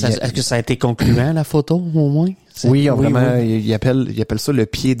 Est-ce que ça a été concluant, la photo, au moins? Oui, vraiment, ils appellent ça le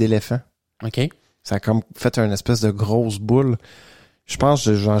pied d'éléphant. OK. Ça a comme fait une espèce de grosse boule. Je pense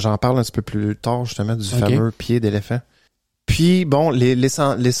que j'en parle un petit peu plus tard, justement, du fameux pied d'éléphant. Puis,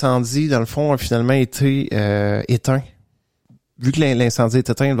 l'incendie, dans le fond, a finalement été éteint. Vu que l'incendie est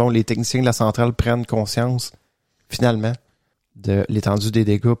éteint, donc les techniciens de la centrale prennent conscience, finalement, de l'étendue des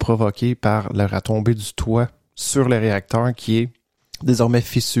dégâts provoqués par la retombée du toit sur le réacteur qui est désormais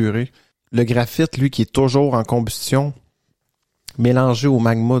fissuré. Le graphite, lui, qui est toujours en combustion, mélangé au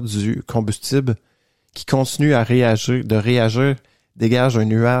magma du combustible, qui continue à réagir, dégage un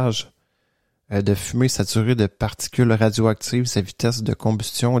nuage de fumée saturée de particules radioactives. Sa vitesse de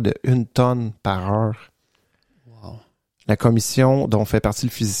combustion est de 1 tonne par heure. Wow. La commission, dont fait partie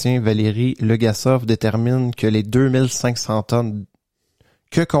le physicien Valéry Legasov, détermine que les 2500 tonnes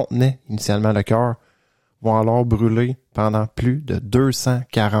que contenait initialement le cœur vont alors brûler pendant plus de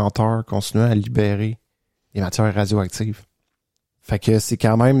 240 heures, continuant à libérer des matières radioactives. Fait que c'est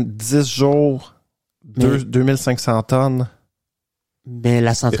quand même 10 jours, 2500 tonnes. Mais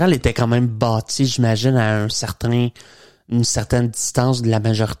la centrale était quand même bâtie, j'imagine, à une certaine distance de la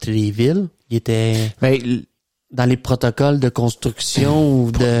majorité des villes. Il était dans les protocoles de construction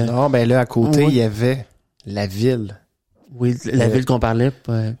ou de... Non, là, à côté, il y avait la ville. Oui, la ville qu'on parlait.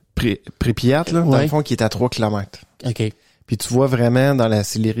 Pripyat, là, dans le fond, qui est à 3 km. OK. Puis tu vois vraiment dans la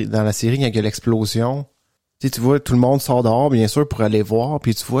série, quand il y a l'explosion, tu vois, tout le monde sort dehors, bien sûr, pour aller voir,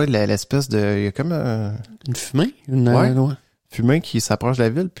 puis tu vois l'espèce de... Il y a comme une fumée? Fumée qui s'approche de la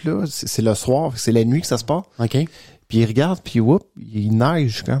ville, puis là, c'est le soir, c'est la nuit que ça se passe. OK. Puis il regarde, puis il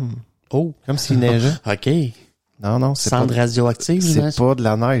neige comme... Oh! Comme s'il neigeait. OK. Non, c'est cendre radioactive, c'est pas de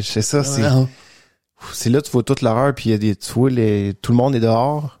la neige, c'est ça, c'est là tu vois toute l'horreur, puis tu vois tout le monde est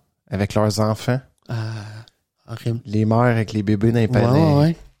dehors avec leurs enfants. Horrible. Les mères avec les bébés dans les paniers.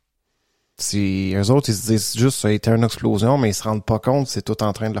 Ouais. Eux autres, ils se disent juste ça a été une explosion, mais ils se rendent pas compte, c'est tout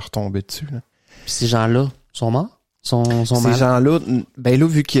en train de leur tomber dessus. Là. Puis ces gens-là sont morts? Sont ces gens-là, là,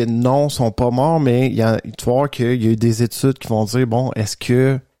 vu que non, sont pas morts, mais il faut voir qu'il y a eu des études qui vont dire, est-ce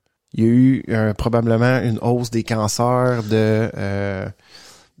que il y a eu probablement une hausse des cancers de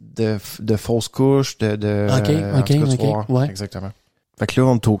fausses couches, OK. Ouais. Exactement. Fait que là,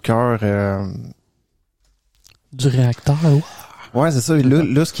 on est au cœur du réacteur. Ouais, c'est ça.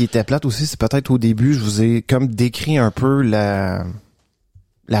 Là, ce qui était plate aussi, c'est peut-être au début, je vous ai comme décrit un peu la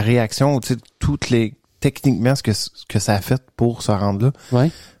réaction, tu sais, techniquement ce que ça a fait pour se rendre là. Ouais.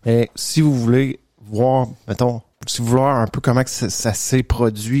 Mais si vous voulez voir, mettons, si vous voulez voir un peu comment que ça s'est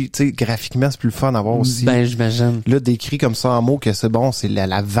produit, tu sais, graphiquement, c'est plus le fun à voir aussi. J'imagine. Là, décrit comme ça en mots que c'est bon, c'est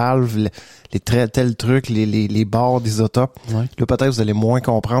la valve, tel truc, les bords d'isotopes. Ouais. Là, peut-être vous allez moins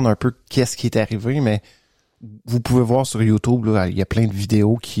comprendre un peu qu'est-ce qui est arrivé, mais vous pouvez voir sur YouTube, là, il y a plein de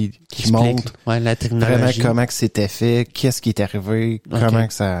vidéos qui montrent la technologie. Vraiment comment que c'était fait, qu'est-ce qui est arrivé, comment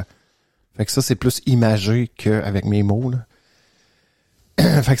que ça... Fait que ça, c'est plus imagé qu'avec mes mots, là.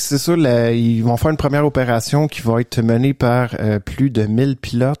 Fait que c'est ça, ils vont faire une première opération qui va être menée par plus de 1000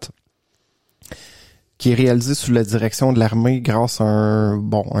 pilotes qui est réalisé sous la direction de l'armée grâce à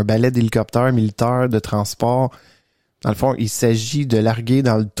un balai d'hélicoptères militaires de transport. Dans le fond, il s'agit de larguer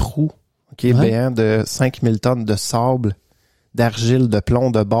dans le trou, béant de 5000 tonnes de sable, d'argile, de plomb,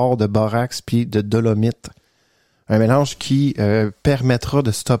 de bore, de borax puis de dolomite. Un mélange qui permettra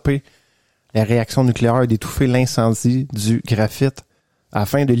de stopper la réaction nucléaire et d'étouffer l'incendie du graphite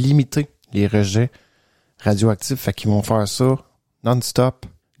afin de limiter les rejets radioactifs. Fait qu'ils vont faire ça non-stop.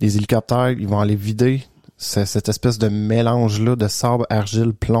 Les hélicoptères, ils vont aller vider cette espèce de mélange-là de sable,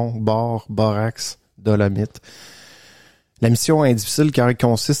 argile, plomb, bore, borax, dolomite. La mission est difficile car elle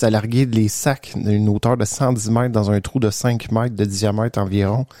consiste à larguer les sacs d'une hauteur de 110 mètres dans un trou de 5 mètres de diamètre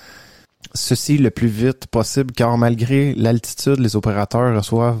environ. Ceci le plus vite possible car malgré l'altitude, les opérateurs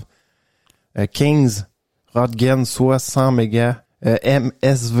reçoivent 15 Röntgen, soit 100 mégas.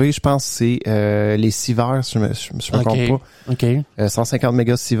 MSV, je pense, c'est les sieverts, si je me trompe pas. OK. 150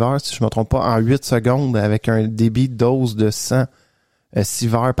 mégas sieverts, si je me trompe pas, en 8 secondes avec un débit de dose de 100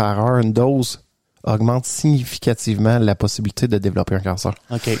 sieverts par heure. Une dose augmente significativement la possibilité de développer un cancer.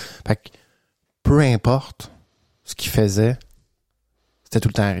 OK. Fait que, peu importe ce qu'il faisait, c'était tout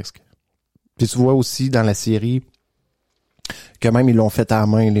le temps un risque. Puis tu vois aussi dans la série que même ils l'ont fait à la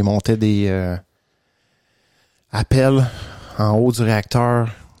main, ils montaient des appels en haut du réacteur.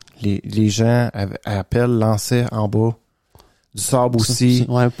 Les gens appellent, lançaient en bas. Du sable aussi.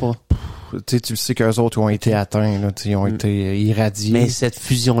 Ouais, pas. Tu sais qu'eux autres ont été atteints, là, ils ont été irradiés. Mais cette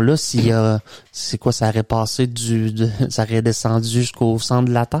fusion-là, c'est quoi, ça aurait passé ça aurait descendu jusqu'au centre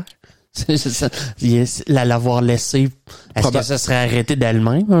de la Terre? L'avoir laissé, est-ce que ça serait arrêté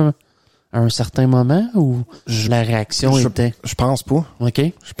d'elle-même à un certain moment ou la réaction était... Je pense pas. OK.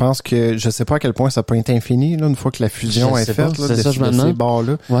 Je pense que, je sais pas à quel point ça peut être infini, là, une fois que la fusion est faite, là, de ces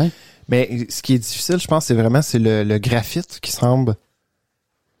bords-là. Ouais. Mais ce qui est difficile, je pense, c'est le graphite qui semble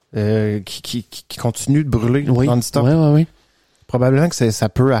qui continue de brûler non-stop. Oui. Probablement que ça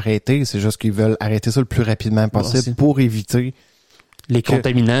peut arrêter, c'est juste qu'ils veulent arrêter ça le plus rapidement possible pour éviter les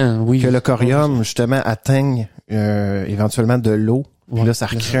contaminants, que le corium, justement, atteigne éventuellement de l'eau. Puis là, ça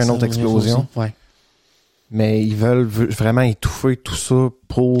recrée une autre explosion. Ouais. Mais ils veulent vraiment étouffer tout ça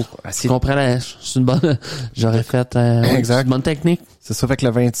pour essayer... Je comprends, c'est une bonne... J'aurais fait exact. C'est une bonne technique. C'est ça, fait que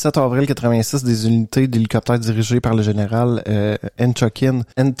le 27 avril 86, des unités d'hélicoptères dirigées par le général Entochkin,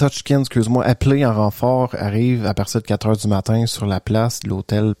 appelé en renfort, arrivent à partir de 4 heures du matin sur la place de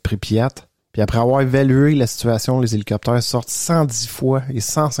l'hôtel Pripyat. Puis après avoir évalué la situation, les hélicoptères sortent 110 fois et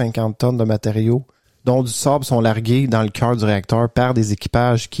 150 tonnes de matériaux, dont du sable, sont largués dans le cœur du réacteur par des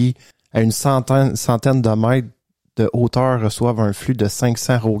équipages qui, à une centaine de mètres de hauteur, reçoivent un flux de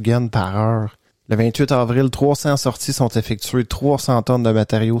 500 Röntgen par heure. Le 28 avril, 300 sorties sont effectuées, 300 tonnes de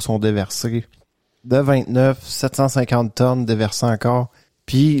matériaux sont déversées. De 29, 750 tonnes déversées encore.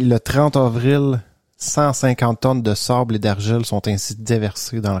 Puis le 30 avril, 150 tonnes de sable et d'argile sont ainsi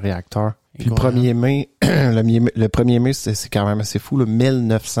déversées dans le réacteur. Puis le 1er mai, le 1er mai, c'est quand même assez fou, là,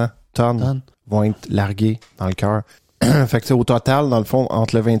 1900 tonnes vont être larguées dans le cœur. Fait que au total, dans le fond,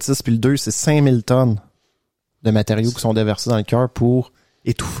 entre le 26 et le 2, c'est 5000 tonnes de matériaux qui sont déversés dans le cœur pour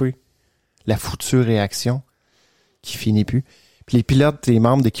étouffer la foutue réaction qui finit plus. Puis les pilotes et les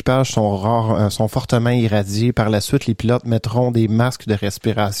membres d'équipage sont fortement irradiés. Par la suite, les pilotes mettront des masques de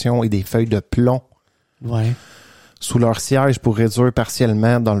respiration et des feuilles de plomb sous leur siège pour réduire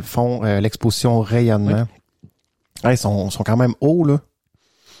partiellement, dans le fond, l'exposition au rayonnement. Ils sont quand même hauts, là.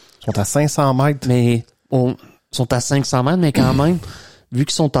 Ils sont à 500 mètres. Mais sont à 500 mètres, mais quand même, vu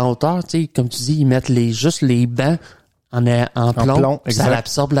qu'ils sont en hauteur, tu sais, comme tu dis, ils mettent juste les bancs en plomb, ça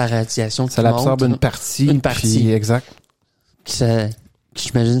absorbe la radiation. Ça absorbe une partie. Puis, exact.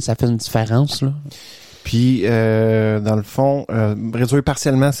 J'imagine ça fait une différence, là. Puis, dans le fond, réduire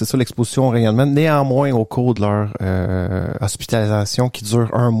partiellement, c'est ça, l'exposition au rayonnement. Néanmoins, au cours de leur hospitalisation qui dure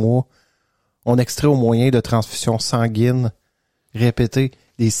 1 mois, on extrait au moyen de transfusion sanguine répétée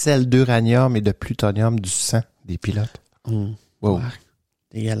des sels d'uranium et de plutonium du sang des pilotes. Wow. Ouais,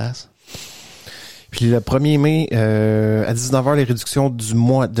 dégueulasse. Puis le 1er mai, à 19h, les réductions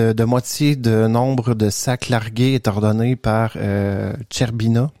de moitié de nombre de sacs largués est ordonnée par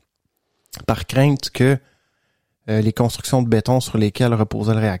Tchernobyl, par crainte que les constructions de béton sur lesquelles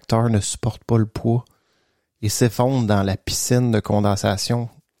reposait le réacteur ne supportent pas le poids et s'effondrent dans la piscine de condensation,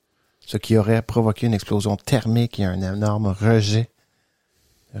 ce qui aurait provoqué une explosion thermique et un énorme rejet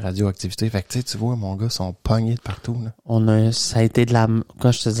de radioactivité. Fait que tu vois, mon gars, ils sont pognés de partout. Là. Ça a été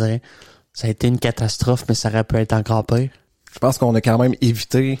quoi je te dirais, ça a été une catastrophe, mais ça aurait pu être encore pire. Je pense qu'on a quand même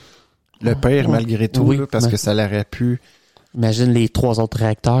évité le pire malgré tout, là, parce que ça l'aurait pu... Imagine les 3 autres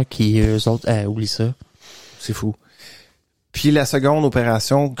réacteurs qui, eux autres, oublie ça. C'est fou. Puis la seconde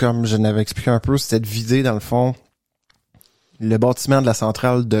opération, comme je l'avais expliqué un peu, c'était de vider, dans le fond, le bâtiment de la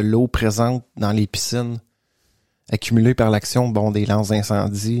centrale de l'eau présente dans les piscines, accumulée par l'action des lances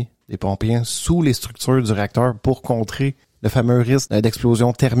d'incendie, des pompiers, sous les structures du réacteur pour contrer le fameux risque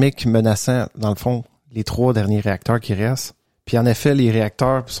d'explosion thermique menaçant, dans le fond, les 3 derniers réacteurs qui restent. Puis en effet, les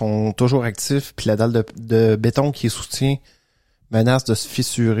réacteurs sont toujours actifs, puis la dalle de béton qui les soutient menace de se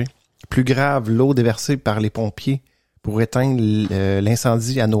fissurer. Plus grave, l'eau déversée par les pompiers pour éteindre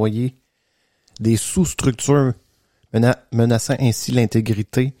l'incendie à noyer des sous-structures menaçant ainsi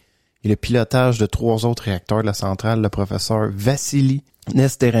l'intégrité et le pilotage de 3 autres réacteurs de la centrale. Le professeur Vassili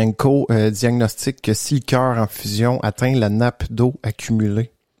Nesterenko diagnostique que si le cœur en fusion atteint la nappe d'eau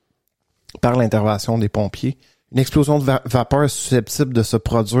accumulée par l'intervention des pompiers, une explosion de vapeur est susceptible de se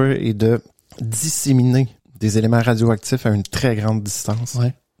produire et de disséminer des éléments radioactifs à une très grande distance.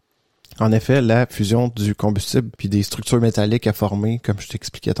 Ouais. En effet, la fusion du combustible puis des structures métalliques a formé, comme je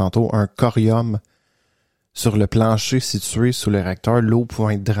t'expliquais tantôt, un corium sur le plancher situé sous le réacteur, l'eau pouvant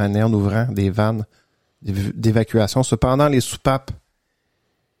être drainée en ouvrant des vannes d'évacuation. Cependant, les soupapes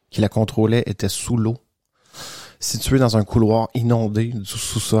qui la contrôlaient étaient sous l'eau, situées dans un couloir inondé du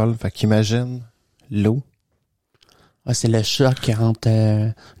sous-sol. Fait qu'imagine l'eau. Ouais, c'est le choc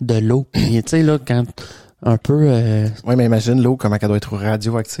entre de l'eau. Tu sais, là, quand un peu... Oui, mais imagine l'eau, comment elle doit être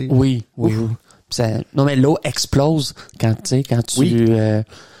radioactive. Oui. Non, mais l'eau explose quand tu tu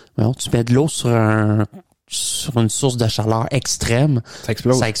mets de l'eau sur une source de chaleur extrême. Ça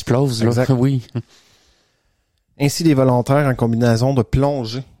explose. Ça explose, là. Exact. Oui. Ainsi, des volontaires en combinaison de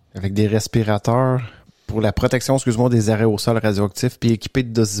plongée avec des respirateurs pour la protection, des aérosols radioactifs, puis équipés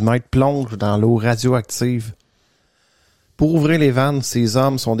de dosimètres, plongent dans l'eau radioactive. Pour ouvrir les vannes, ces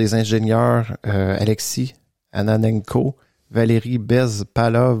hommes sont des ingénieurs Alexis Ananenko, Valérie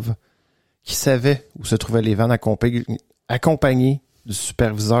Bezpalov, qui savaient où se trouvaient les vannes accompagnés du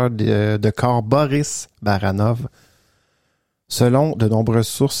superviseur de corps Boris Baranov. Selon de nombreuses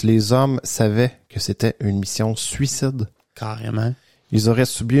sources, les hommes savaient que c'était une mission suicide. Carrément. Ils auraient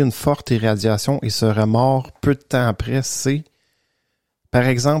subi une forte irradiation et seraient morts peu de temps après. C'est, par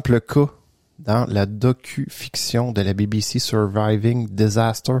exemple, le cas dans la docu-fiction de la BBC Surviving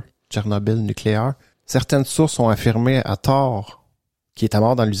Disaster, Tchernobyl nucléaire. Certaines sources ont affirmé à tort qu'il était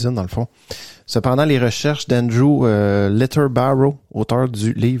mort dans l'usine, dans le fond. Cependant, les recherches d'Andrew Litterbarrow, auteur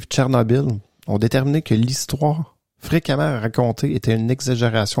du livre Tchernobyl, ont déterminé que l'histoire fréquemment racontée était une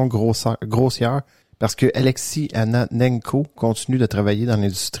exagération grossière parce que Alexis Ananenko continue de travailler dans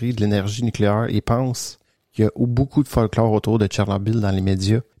l'industrie de l'énergie nucléaire et pense qu'il y a beaucoup de folklore autour de Tchernobyl dans les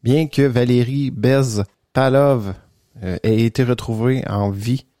médias. Bien que Valérie Bezpalov ait été retrouvée en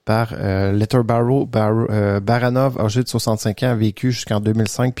vie par Letterbarrow, Baranov, âgé de 65 ans, a vécu jusqu'en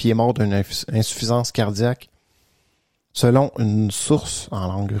 2005 puis est mort d'une insuffisance cardiaque, selon une source en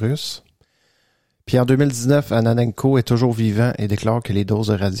langue russe. Puis en 2019, Ananenko est toujours vivant et déclare que les doses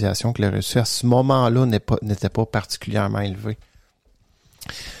de radiation qu'il a reçues à ce moment-là n'étaient pas particulièrement élevées.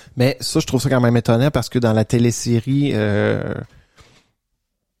 Mais ça, je trouve ça quand même étonnant parce que dans la télésérie,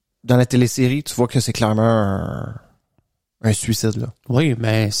 tu vois que c'est clairement un suicide, là. Oui,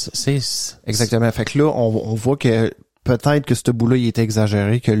 mais c'est... Exactement. Fait que là, on voit que peut-être que ce bout-là, il était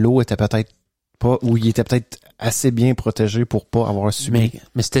exagéré, que l'eau était peut-être pas, ou il était peut-être assez bien protégé pour pas avoir subi.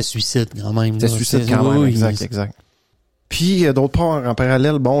 Mais c'était suicide quand même. C'était suicide quand même, exact. Puis, d'autre part, en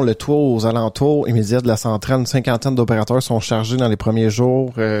parallèle, le toit aux alentours immédiats de la centrale, une cinquantaine d'opérateurs sont chargés dans les premiers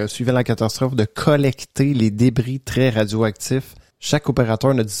jours, suivant la catastrophe, de collecter les débris très radioactifs. Chaque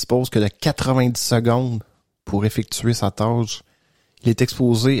opérateur ne dispose que de 90 secondes pour effectuer sa tâche. Il est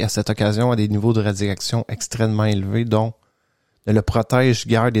exposé à cette occasion à des niveaux de radiation extrêmement élevés, dont ne le protège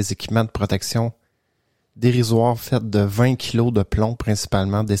guère des équipements de protection dérisoires faits de 20 kilos de plomb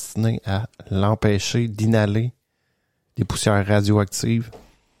principalement, destinés à l'empêcher d'inhaler des poussières radioactives.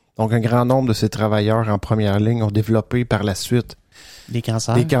 Donc, un grand nombre de ces travailleurs en première ligne ont développé par la suite des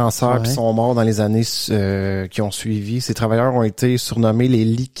cancers ouais. Qui sont morts dans les années qui ont suivi. Ces travailleurs ont été surnommés les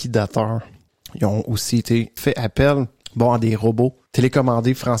liquidateurs. Ils ont aussi été fait appel à des robots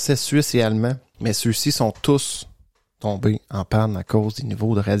télécommandés français, suisses et allemands, mais ceux-ci sont tous tombés en panne à cause des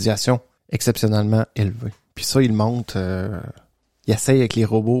niveaux de radiation exceptionnellement élevés. Puis ça, ils montent... Ils essayent avec les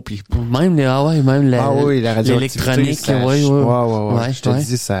robots, puis... Même la radioactivité, l'électronique, ouais. Je te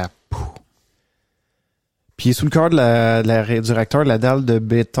dis, ça... Puis sous le cœur du réacteur, la dalle de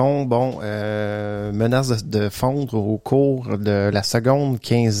béton, menace de fondre au cours de la seconde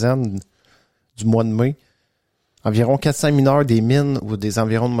quinzaine du mois de mai. Environ 400 mineurs des mines ou des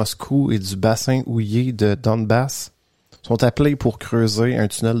environs de Moscou et du bassin houillé de Donbass sont appelés pour creuser un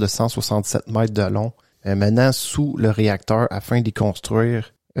tunnel de 167 mètres de long menant sous le réacteur afin d'y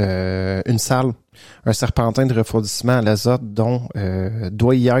construire une salle, un serpentin de refroidissement à l'azote dont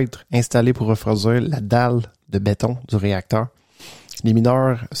doit y être installé pour refroidir la dalle de béton du réacteur. Les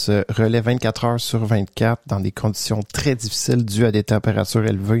mineurs se relaient 24 heures sur 24 dans des conditions très difficiles dues à des températures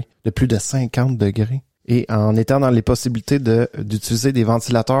élevées de plus de 50 degrés. Et en étant dans les possibilités d'utiliser des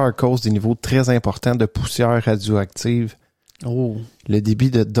ventilateurs à cause des niveaux très importants de poussière radioactive. Oh. Le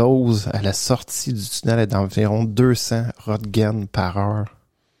débit de dose à la sortie du tunnel est d'environ 200 röntgen par heure.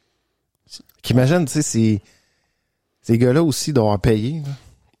 Qu'imagine, tu sais, ces gars-là aussi doivent payer. Là.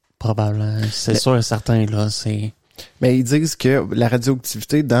 Probablement. C'est sûr et certain, là, c'est... Mais ils disent que la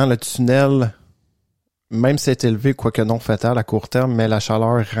radioactivité dans le tunnel, même si c'est élevé, quoique non fatal à court terme, mais la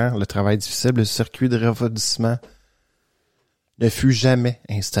chaleur rend le travail difficile. Le circuit de refroidissement ne fut jamais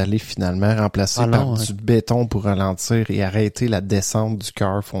installé finalement, remplacé par du béton pour ralentir et arrêter la descente du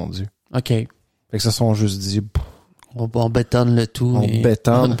cœur fondu. OK. Fait que se sont juste dit... On bétonne le tout. On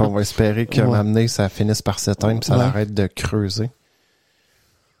bétonne, puis on va espérer qu'à un moment donné, ça finisse par s'éteindre, puis ça arrête de creuser.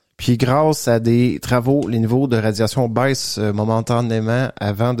 Puis grâce à des travaux, les niveaux de radiation baissent momentanément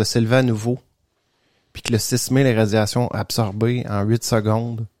avant de s'élever à nouveau. Puis que le 6000 les radiations absorbées en 8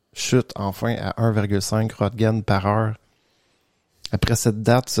 secondes chutent enfin à 1,5 röntgen par heure. Après cette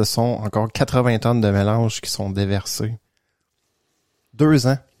date, ce sont encore 80 tonnes de mélange qui sont déversées. 2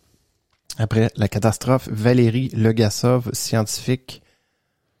 ans après la catastrophe, Valéry Legasov, scientifique,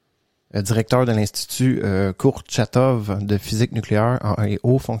 directeur de l'Institut Kourtchatov de physique nucléaire et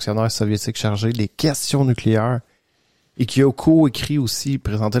haut fonctionnaire soviétique chargé des questions nucléaires et qui a co-écrit aussi,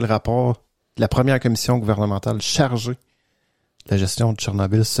 présenté le rapport de la première commission gouvernementale chargée de la gestion de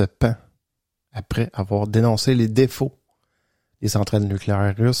Tchernobyl, se pend après avoir dénoncé les défauts des centrales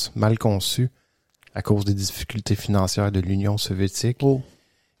nucléaires russes mal conçues à cause des difficultés financières de l'Union soviétique. Oh.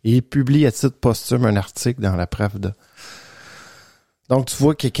 Et il publie à titre posthume un article dans la Pravda. Donc, tu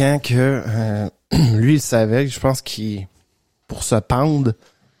vois quelqu'un que lui, il savait, je pense qu'il, pour se pendre...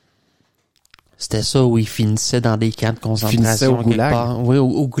 C'était ça où il finissait dans des camps de concentration. Finissait au goulag. Oui,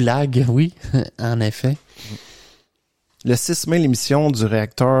 au goulag, oui, en effet. Le 6 mai, l'émission du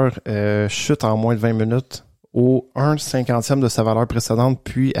réacteur chute en moins de 20 minutes au 1/50e de sa valeur précédente,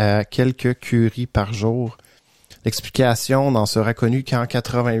 puis à quelques curies par jour. L'explication n'en sera connue qu'en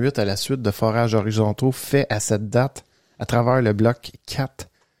 88 à la suite de forages horizontaux faits à cette date à travers le bloc 4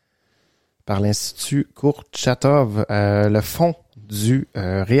 par l'Institut Kourtchatov. Le fond du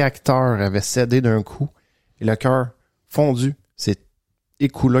réacteur avait cédé d'un coup et le cœur fondu s'est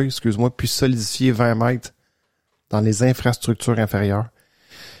écoulé, puis solidifié 20 mètres dans les infrastructures inférieures.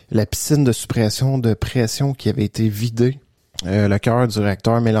 La piscine de suppression de pression qui avait été vidée, le cœur du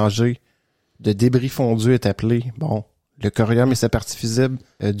réacteur mélangé de débris fondus est appelé, le corium et sa partie visible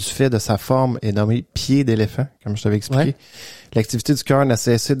du fait de sa forme est nommée pied d'éléphant, comme je t'avais expliqué. Ouais. L'activité du cœur n'a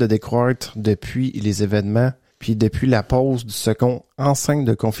cessé de décroître depuis les événements, puis depuis la pause du second enceinte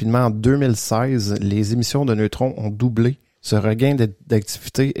de confinement en 2016, les émissions de neutrons ont doublé. Ce regain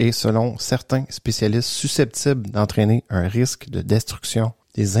d'activité est, selon certains spécialistes, susceptible d'entraîner un risque de destruction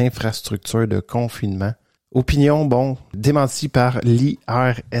des infrastructures de confinement. Opinion, démentie par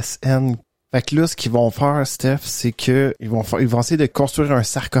l'IRSN. Fait que là, ce qu'ils vont faire, Steph, c'est que ils vont essayer de construire un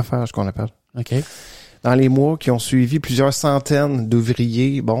sarcophage, qu'on appelle. OK. Dans les mois qui ont suivi, plusieurs centaines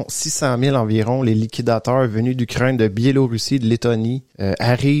d'ouvriers, 600 000 environ, les liquidateurs venus d'Ukraine, de Biélorussie, de Lettonie,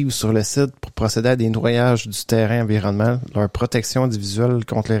 arrivent sur le site pour procéder à des nettoyages du terrain environnemental. Leur protection individuelle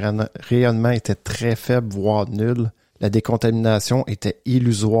contre les rayonnements était très faible, voire nulle. La décontamination était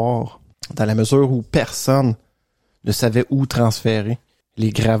illusoire, dans la mesure où personne ne savait où transférer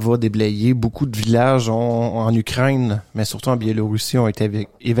les gravats déblayés. Beaucoup de villages en Ukraine, mais surtout en Biélorussie, ont été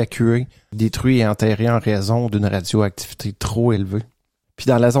évacués, détruits et enterrés en raison d'une radioactivité trop élevée. Puis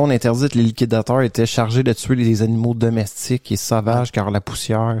dans la zone interdite, les liquidateurs étaient chargés de tuer les animaux domestiques et sauvages car la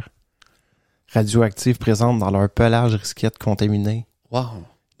poussière radioactive présente dans leur pelage risquait de contaminer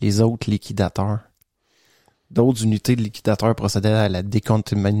les autres liquidateurs. D'autres unités de liquidateurs procédaient à la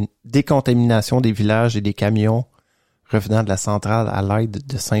décontamination des villages et des camions revenant de la centrale à l'aide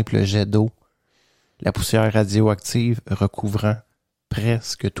de simples jets d'eau, la poussière radioactive recouvrant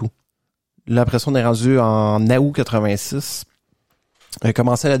presque tout. L'impression est rendue en août 86. A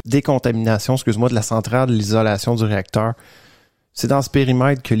commencé la décontamination, de la centrale, de l'isolation du réacteur. C'est dans ce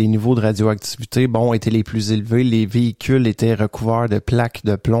périmètre que les niveaux de radioactivité, étaient les plus élevés. Les véhicules étaient recouverts de plaques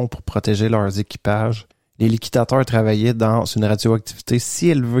de plomb pour protéger leurs équipages. Les liquidateurs travaillaient dans une radioactivité si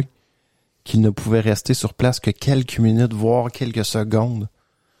élevée qu'ils ne pouvaient rester sur place que quelques minutes, voire quelques secondes.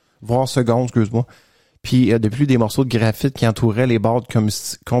 Puis de plus, des morceaux de graphite qui entouraient les barres de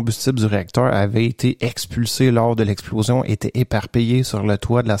combustible du réacteur avaient été expulsés lors de l'explosion, étaient éparpillés sur le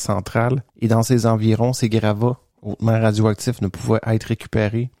toit de la centrale. Et dans ses environs, ces gravats hautement radioactifs ne pouvaient être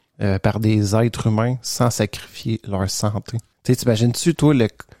récupérés par des êtres humains sans sacrifier leur santé. Tu sais, t'imagines-tu, toi,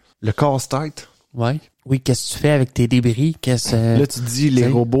 le casse-tête? Ouais. Oui, qu'est-ce que tu fais avec tes débris? Là, tu dis, les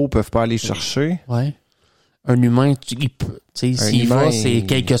robots peuvent pas aller chercher. Ouais. Un humain, s'il va, c'est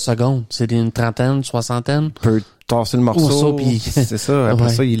quelques secondes. C'est une trentaine, soixantaine. Il peut tasser le morceau, puis c'est ça. Après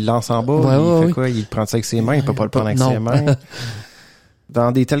ça, il le lance en bas. Il fait quoi? Il le prend ça avec ses mains. Il peut pas le prendre avec ses mains.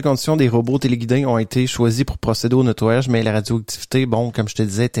 Dans des telles conditions, des robots téléguidés ont été choisis pour procéder au nettoyage, mais la radioactivité, bon, comme je te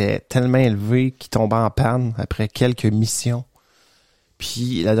disais, était tellement élevée qu'ils tombaient en panne après quelques missions.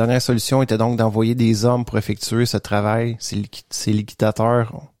 Puis la dernière solution était donc d'envoyer des hommes pour effectuer ce travail. Ces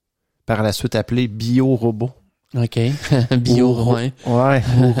liquidateurs, par la suite appelés biorobots. OK. Ouais. Ouais,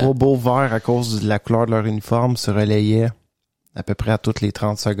 aux robots verts à cause de la couleur de leur uniforme se relayaient à peu près à toutes les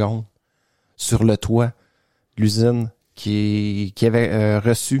 30 secondes sur le toit de l'usine qui avait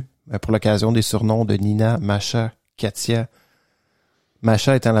reçu pour l'occasion des surnoms de Nina, Masha, Katia.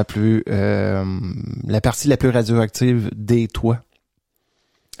 Masha étant la partie la plus radioactive des trois.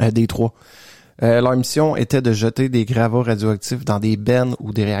 Leur mission était de jeter des gravats radioactifs dans des bennes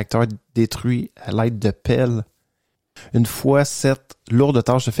ou des réacteurs détruits à l'aide de pelles. Une fois cette lourde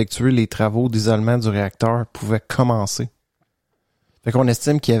tâche effectuée, les travaux d'isolement du réacteur pouvaient commencer. Fait qu'on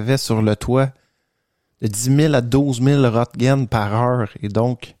estime qu'il y avait sur le toit de 10 000 à 12 000 röntgens par heure et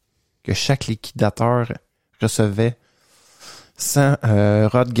donc que chaque liquidateur recevait 100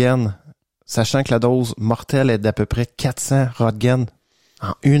 röntgens, sachant que la dose mortelle est d'à peu près 400 röntgens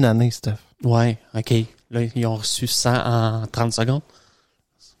en une année, Steph. Ouais, OK. Là, ils ont reçu 100 en 30 secondes.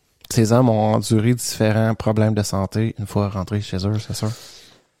 Ces hommes ont enduré différents problèmes de santé une fois rentrés chez eux, c'est sûr.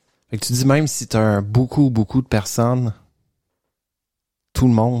 Fait que tu dis, même si tu as beaucoup de personnes, tout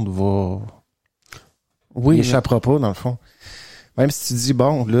le monde va... Oui. Il échappera pas, dans le fond. Même si tu dis,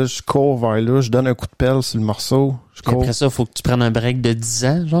 bon, là, je cours vers là, je donne un coup de pelle sur le morceau, je cours. Après ça, il faut que tu prennes un break de 10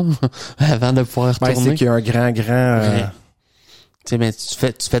 ans, genre, avant de pouvoir retourner. C'est qu'il y a un grand... Tu sais, ben,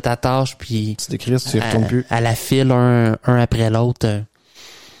 tu fais ta tâche, puis... Tu t'écris, tu y retournes plus. À la file, un après l'autre.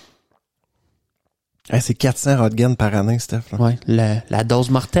 C'est 400 röntgens par année, Steph. Là. Ouais, la dose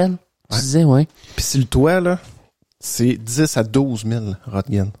mortelle, tu disais, ouais. Puis sur le toit, là, c'est 10 à 12 000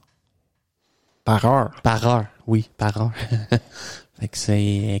 röntgens. Par heure. Par heure, oui, par heure. Fait que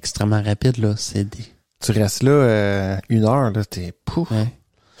c'est extrêmement rapide, là. Tu restes là une heure, là, t'es pouf. Ouais.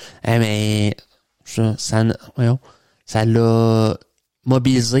 Mais ça l'a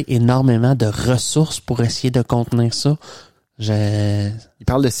mobilisé énormément de ressources pour essayer de contenir ça. Il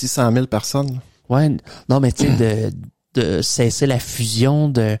parle de 600 000 personnes. Ouais, non, mais tu sais, de cesser la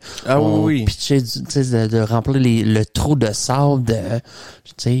fusion, oui. pitcher, de remplir le trou de sable,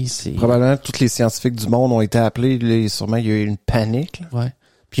 c'est... Probablement tous les scientifiques du monde ont été appelés, sûrement il y a eu une panique. Là. Ouais.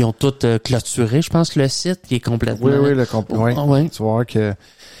 Puis ils ont tout clôturé, je pense que le site, il est complètement... Oui. Tu vas voir que...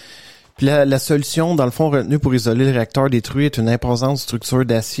 Puis la solution, dans le fond, retenue pour isoler le réacteur détruit est une imposante structure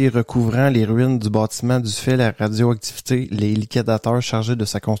d'acier recouvrant les ruines du bâtiment du fait la radioactivité. Les liquidateurs chargés de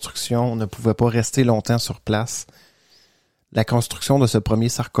sa construction ne pouvaient pas rester longtemps sur place. La construction de ce premier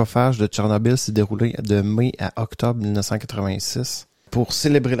sarcophage de Tchernobyl s'est déroulée de mai à octobre 1986. Pour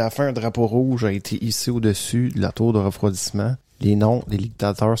célébrer la fin, un drapeau rouge a été hissé au-dessus de la tour de refroidissement. Les noms des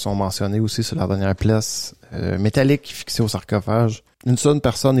liquidateurs sont mentionnés aussi sur la dernière place métallique fixée au sarcophage. Une seule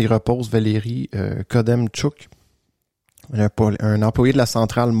personne y repose, Valérie Kodemchuk, un employé de la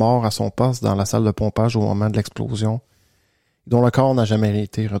centrale mort à son poste dans la salle de pompage au moment de l'explosion, dont le corps n'a jamais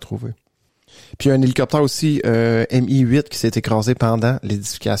été retrouvé. Puis il y a un hélicoptère aussi, Mi-8, qui s'est écrasé pendant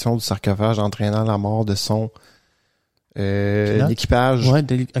l'édification du sarcophage, entraînant la mort de son équipage. Ouais,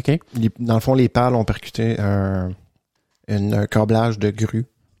 OK. Dans le fond, les pales ont percuté un câblage de grue.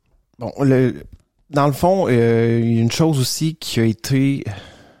 Bon, dans le fond, il y a une chose aussi qui a été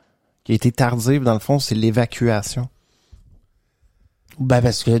tardive, dans le fond, c'est l'évacuation. Ben,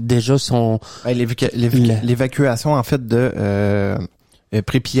 parce que déjà, l'évacuation, en fait, de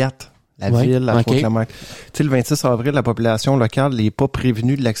Pripyat, la ville à 3 km. Tu sais, le 26 avril, la population locale n'est pas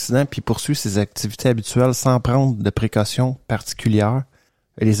prévenue de l'accident puis poursuit ses activités habituelles sans prendre de précautions particulières.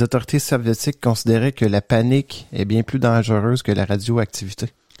 Les autorités soviétiques considéraient que la panique est bien plus dangereuse que la radioactivité.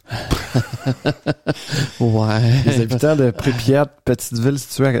 Ouais. Les habitants de Pripyat, petite ville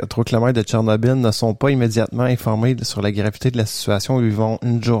située à 3 km de Tchernobyl, ne sont pas immédiatement informés sur la gravité de la situation et vivent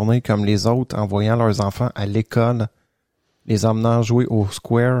une journée comme les autres en voyant leurs enfants à l'école, les emmenant jouer au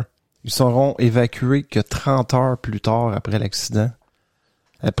square. Ils seront évacués que 30 heures plus tard après l'accident.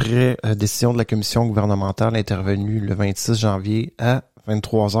 après décision de la commission gouvernementale intervenue le 26 janvier à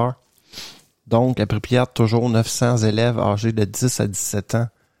 23 heures. Donc, à Pripyat, toujours 900 élèves âgés de 10 à 17 ans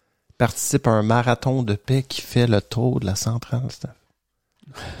participent à un marathon de paix qui fait le tour de la centrale, Steph.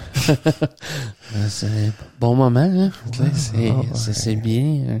 C'est un bon moment, hein? C'est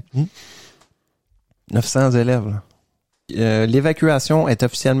bien. 900 élèves, là. L'évacuation est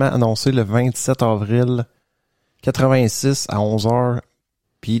officiellement annoncée le 27 avril 86 à 11 heures,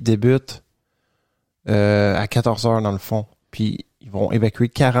 puis débute à 14 heures dans le fond. Puis ils vont évacuer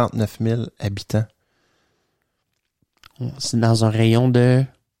 49 000 habitants. C'est dans un rayon de...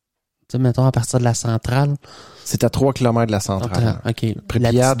 Tu sais, mettons, à partir de la centrale. C'est à 3 km de la centrale. OK.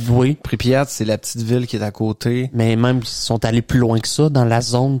 Pripyat, c'est la petite ville qui est à côté. Mais même, ils sont allés plus loin que ça, dans la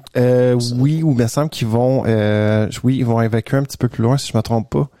zone. Oui, ou il me semble qu'ils vont... ils vont évacuer un petit peu plus loin, si je me trompe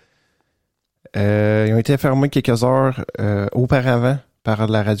pas. Ils ont été fermés quelques heures auparavant par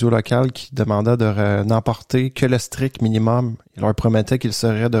la radio locale qui demandait de n'emporter que le strict minimum. Ils leur promettaient qu'ils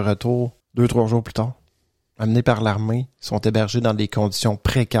seraient de retour 2-3 jours plus tard. Amenés par l'armée, ils sont hébergés dans des conditions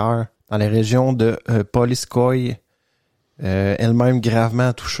précaires dans les régions de Poliskoye, elle-même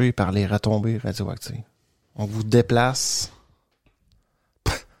gravement touchée par les retombées radioactives. On vous déplace.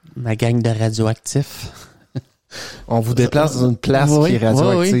 Ma gang de radioactifs. On vous déplace dans une place qui est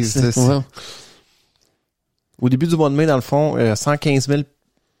radioactive. Oui. Au début du mois de mai, dans le fond, 115 000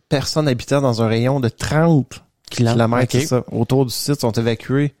 personnes habitant dans un rayon de 30 kilomètres, okay. C'est ça, autour du site sont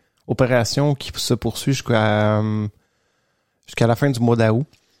évacuées. Opération qui se poursuit jusqu'à la fin du mois d'août.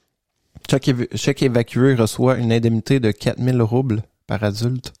 Chaque évacué reçoit une indemnité de 4 000 roubles par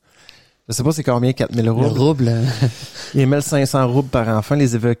adulte. Je sais pas c'est combien 4 000 roubles. Le rouble. Et 1 500 roubles par enfant.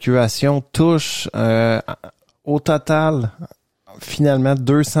 Les évacuations touchent au total, finalement,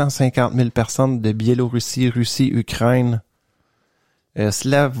 250 000 personnes de Biélorussie, Russie, Ukraine.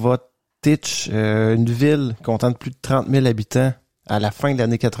 Slavotitch, une ville comptant plus de 30 000 habitants, à la fin de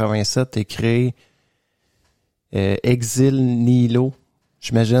l'année 87, est créée Exil Nilo,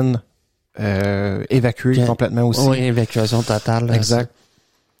 j'imagine, évacuée complètement aussi. Oui, évacuation totale. Exact.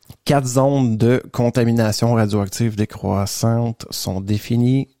 4 zones de contamination radioactive décroissante sont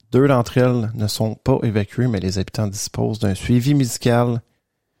définies. 2 d'entre elles ne sont pas évacuées, mais les habitants disposent d'un suivi médical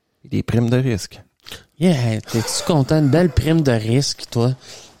et des primes de risque. Yeah, t'es-tu content? Une belle prime de risque, toi?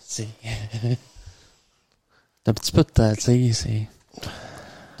 C'est... T'as un petit peu de temps, tu sais,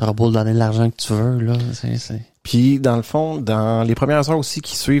 t'auras beau donner l'argent que tu veux, là, c'est... Puis, dans le fond, dans les premières heures aussi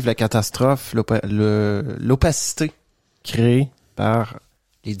qui suivent la catastrophe, l'opacité créée par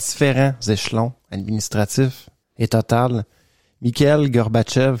les différents échelons administratifs est totale. Mikhail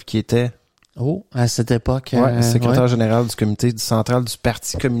Gorbatchev, qui était à cette époque, secrétaire général du comité central du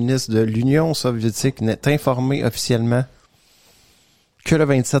Parti communiste de l'Union soviétique, n'est informé officiellement que le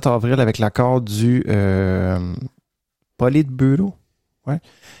 27 avril avec l'accord du Politburo. Ouais.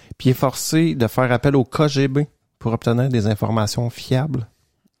 Puis il est forcé de faire appel au KGB pour obtenir des informations fiables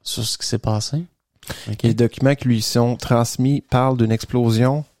sur ce qui s'est passé. Okay. Les documents qui lui sont transmis parlent d'une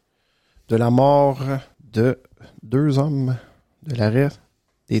explosion, de la mort de 2 hommes, de l'arrêt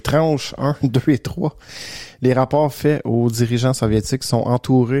des tranches 1, 2 et 3. Les rapports faits aux dirigeants soviétiques sont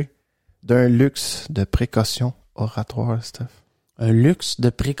entourés d'un luxe de précaution oratoire, Steph. Un luxe de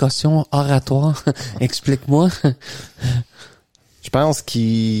précaution oratoire? Explique-moi. Je pense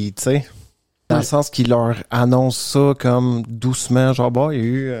qu'il, tu sais, dans le sens qu'il leur annonce ça comme doucement, genre, bah, il y a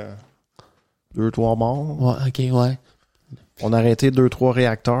eu 2-3 morts. Ouais, ok, ouais. On a arrêté 2-3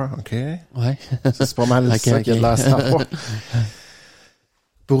 réacteurs, ok. Ouais. C'est pas mal ça qu'il y a de la savoir.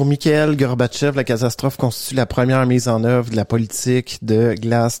 Pour Mikhail Gorbatchev, la catastrophe constitue la première mise en œuvre de la politique de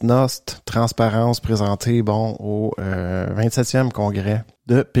glasnost, transparence présentée au 27e congrès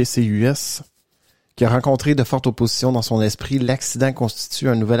de PCUS, qui a rencontré de fortes oppositions dans son esprit. L'accident constitue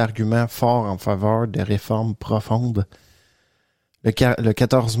un nouvel argument fort en faveur de réformes profondes. Le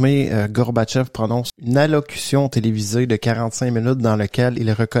 14 mai, Gorbatchev prononce une allocution télévisée de 45 minutes dans laquelle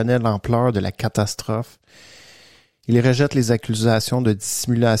il reconnaît l'ampleur de la catastrophe. Il rejette les accusations de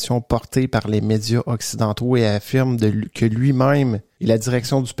dissimulation portées par les médias occidentaux et affirme que lui-même et la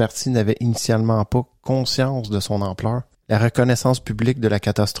direction du parti n'avaient initialement pas conscience de son ampleur. La reconnaissance publique de la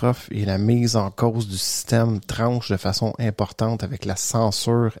catastrophe et la mise en cause du système tranchent de façon importante avec la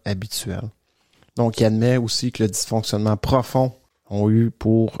censure habituelle. Donc, il admet aussi que le dysfonctionnement profond ont eu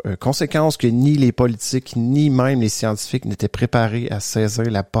pour conséquence que ni les politiques ni même les scientifiques n'étaient préparés à saisir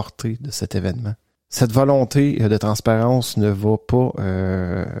la portée de cet événement. Cette volonté de transparence ne va pas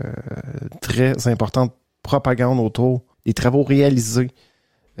très importante propagande autour des travaux réalisés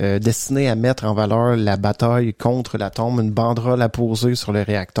destiné à mettre en valeur la bataille contre l'atome. Une banderole apposée sur le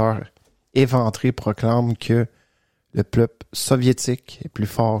réacteur éventré proclame que le peuple soviétique est plus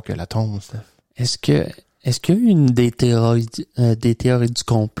fort que l'atome, Steph. Est-ce qu'il y a eu une des théories du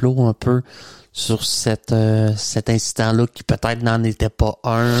complot un peu sur cet incident-là qui peut-être n'en était pas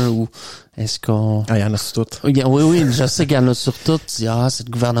un, ou est-ce qu'on... Ah, il y en a sur toutes. Oui, je sais qu'il y en a sur toutes. C'est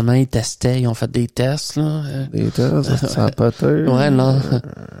le gouvernement, ils testaient, ils ont fait des tests, là. Des tests, ça a pas été. Ouais, non.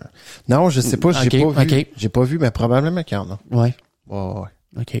 Non, je sais pas, j'ai pas vu. Ok. J'ai pas vu, mais probablement qu'il y en a. Ouais. Ouais.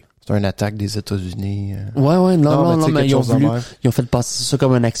 OK. C'est une attaque des États-Unis. Ouais, non, mais ils ont fait passer ça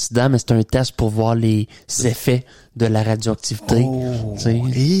comme un accident, mais c'est un test pour voir les effets de la radioactivité. Oh,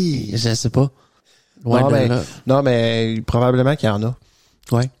 je sais pas. Ouais, non, mais probablement qu'il y en a.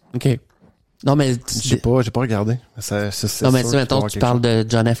 Ouais, OK. Non, mais... J'ai pas regardé. Non, mais mettons, tu parles de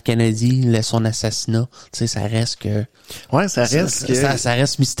John F. Kennedy, son assassinat. Tu sais, ça reste que... Ouais, ça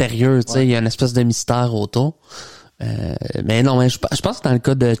reste mystérieux, tu sais. Il y a une espèce de mystère autour. Mais non, mais je pense que dans le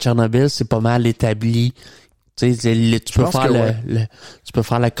cas de Tchernobyl, c'est pas mal établi. Tu sais, tu peux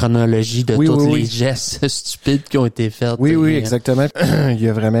faire la chronologie de les gestes stupides qui ont été faits. Oui, exactement. Il y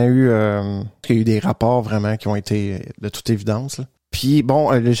a vraiment eu, il y a eu des rapports vraiment qui ont été de toute évidence, là. Puis bon,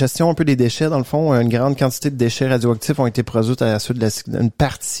 la gestion un peu des déchets, dans le fond, une grande quantité de déchets radioactifs ont été produits à la suite de une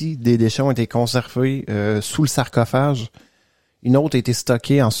partie des déchets ont été conservés sous le sarcophage. Une autre a été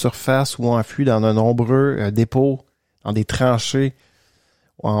stockée en surface ou enfouie dans de nombreux dépôts, dans des tranchées,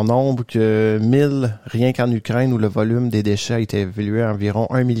 en nombre que 1000, rien qu'en Ukraine, où le volume des déchets a été évalué à environ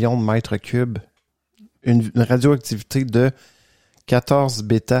 1 million de mètres cubes. Une radioactivité de 14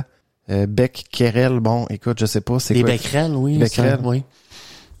 bêta. Becquerel, bon, écoute, je sais pas, c'est des quoi? Des becquerels, oui. Becquerel. Ça, oui.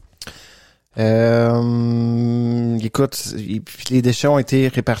 Écoute, les déchets ont été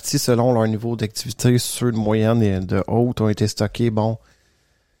répartis selon leur niveau d'activité. Ceux de moyenne et de haute ont été stockés, bon,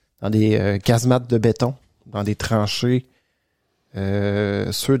 dans des casemates de béton, dans des tranchées.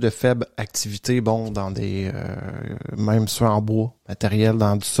 Ceux de faible activité, bon, dans des même ceux en bois, matériel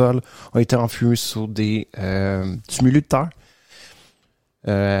dans du sol, ont été enfouis sous des tumulus de terre.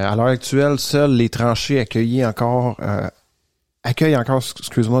 À l'heure actuelle, seules les tranchées accueillent encore,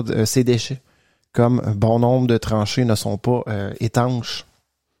 ces déchets. Comme un bon nombre de tranchées ne sont pas étanches.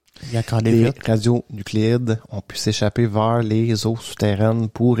 Il y a encore des radionucléides ont pu s'échapper vers les eaux souterraines.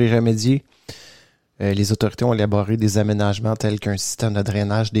 Pour y remédier, les autorités ont élaboré des aménagements tels qu'un système de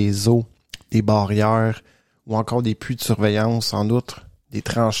drainage des eaux, des barrières ou encore des puits de surveillance. En outre, des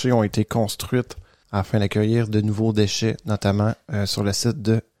tranchées ont été construites afin d'accueillir de nouveaux déchets, notamment sur le site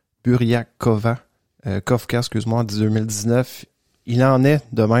de Buryakova, Kovka, en 2019. Il en est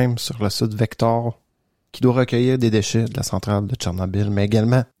de même sur le site Vector, qui doit recueillir des déchets de la centrale de Tchernobyl, mais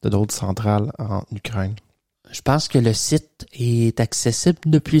également de d'autres centrales en Ukraine. Je pense que le site est accessible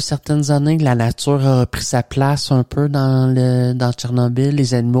depuis certaines années. La nature a repris sa place un peu dans Tchernobyl.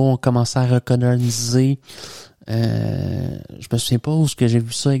 Les animaux ont commencé à recoloniser. Je me souviens pas où est-ce que j'ai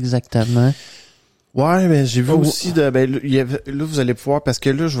vu ça exactement. Ouais, mais j'ai vu aussi là, vous allez pouvoir, parce que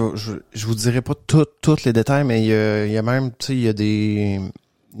là, je vous dirai pas tous les détails, mais il y a même, tu sais,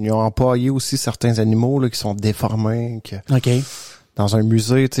 ils ont empaillé aussi certains animaux, là, qui sont déformés, OK. Dans un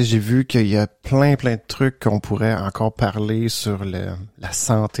musée, tu sais, j'ai vu qu'il y a plein de trucs qu'on pourrait encore parler sur la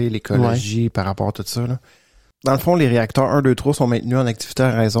santé, l'écologie, par rapport à tout ça, là. Dans le fond, les réacteurs 1, 2, 3 sont maintenus en activité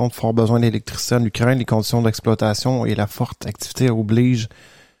à raison de fort besoin d'électricité en Ukraine. Les conditions d'exploitation et la forte activité obligent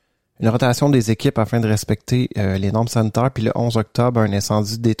une rotation des équipes afin de respecter les normes sanitaires. Puis le 11 octobre, un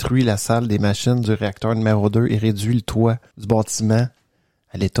incendie détruit la salle des machines du réacteur numéro 2 et réduit le toit du bâtiment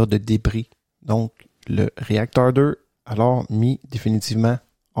à l'état de débris. Donc, le réacteur 2, alors mis définitivement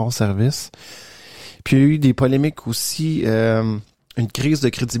hors service. Puis il y a eu des polémiques aussi, une crise de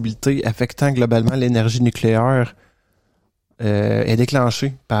crédibilité affectant globalement l'énergie nucléaire est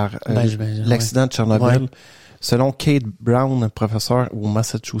déclenchée par l'accident de Tchernobyl. Ouais. Selon Kate Brown, professeur au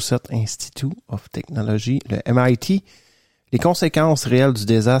Massachusetts Institute of Technology, le MIT, les conséquences réelles du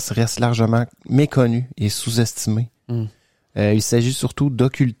désastre restent largement méconnues et sous-estimées. Il s'agit surtout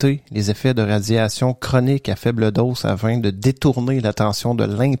d'occulter les effets de radiation chronique à faible dose afin de détourner l'attention de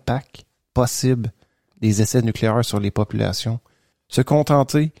l'impact possible des essais nucléaires sur les populations. Se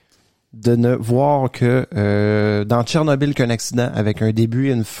contenter de ne voir que dans Tchernobyl qu'un accident avec un début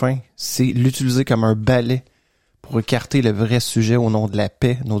et une fin, c'est l'utiliser comme un balai pour écarter le vrai sujet au nom de la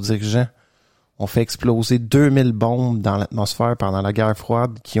paix. Nos dirigeants ont fait exploser 2000 bombes dans l'atmosphère pendant la guerre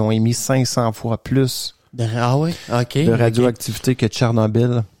froide qui ont émis 500 fois plus de radioactivité que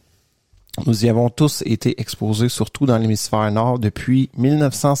Tchernobyl. Nous y avons tous été exposés, surtout dans l'hémisphère nord. Depuis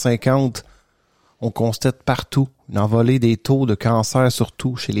 1950, on constate partout une envolée des taux de cancer,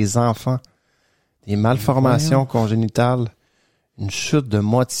 surtout chez les enfants, des malformations congénitales, une chute de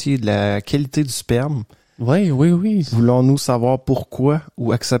moitié de la qualité du sperme. Oui. Voulons-nous savoir pourquoi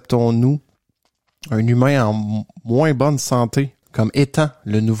ou acceptons-nous un humain en moins bonne santé comme étant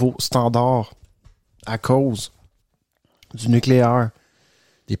le nouveau standard à cause du nucléaire,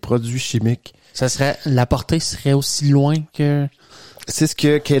 des produits chimiques? La portée serait aussi loin que... C'est ce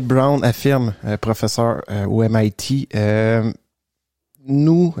que Kate Brown affirme, professeur au MIT.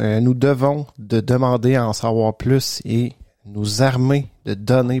 Nous devons de demander à en savoir plus et nous armer de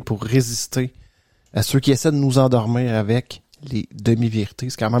données pour résister à ceux qui essaient de nous endormir avec les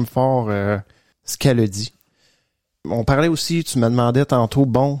demi-vérités. C'est quand même fort ce qu'elle a dit. On parlait aussi, tu me demandais tantôt,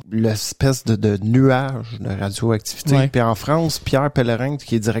 l'espèce de nuage de radioactivité. Ouais. Puis en France, Pierre Pellerin,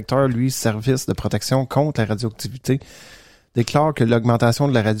 qui est directeur, lui, service de protection contre la radioactivité, déclare que l'augmentation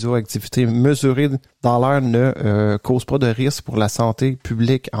de la radioactivité mesurée dans l'air ne cause pas de risque pour la santé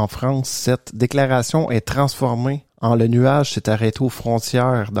publique en France. Cette déclaration est transformée en le nuage s'est arrêté aux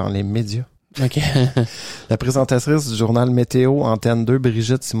frontières dans les médias. OK. La présentatrice du journal Météo Antenne 2,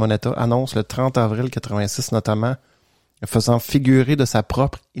 Brigitte Simonetta, annonce le 30 avril 86 notamment, faisant figurer de sa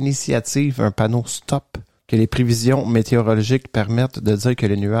propre initiative un panneau stop, que les prévisions météorologiques permettent de dire que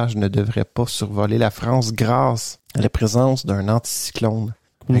le nuage ne devrait pas survoler la France grâce à la présence d'un anticyclone.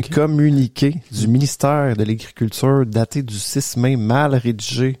 Okay. Un communiqué du ministère de l'Agriculture daté du 6 mai mal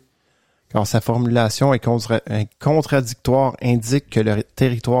rédigé, car sa formulation est contradictoire, indique que le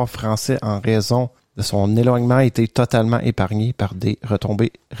territoire français, en raison de son éloignement, a été totalement épargné par des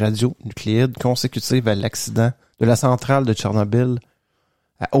retombées radionucléides consécutives à l'accident de la centrale de Tchernobyl.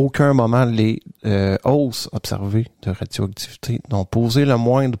 À aucun moment, les hausses observées de radioactivité n'ont posé le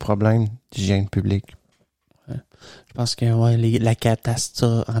moindre problème d'hygiène publique. Je pense que la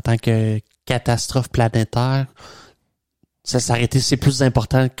catastrophe, en tant que catastrophe planétaire, ça s'arrêter, c'est plus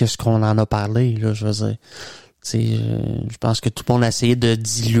important que ce qu'on en a parlé, là, je veux dire. Je pense que tout le monde a essayé de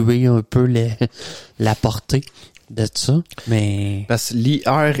diluer un peu la portée de ça, mais... Parce que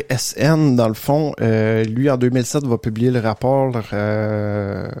l'IRSN, dans le fond, lui, en 2007, va publier le rapport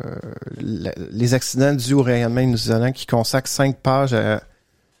les accidents dus au rayonnement ionisant qui consacre 5 pages à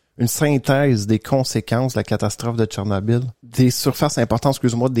une synthèse des conséquences de la catastrophe de Tchernobyl. Des surfaces importantes,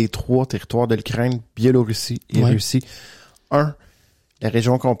 des 3 territoires de l'Ukraine, Biélorussie et Russie. 1, la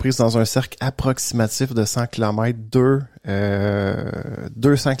région comprise dans un cercle approximatif de 100 km,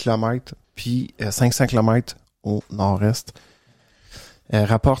 200 km, puis 500 km au nord-est.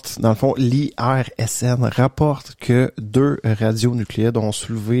 Rapporte, dans le fond, l'IRSN rapporte que 2 radionucléides ont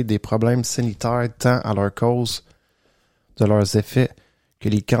soulevé des problèmes sanitaires tant à leur cause de leurs effets que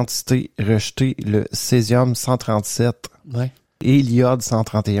les quantités rejetées, le césium-137 et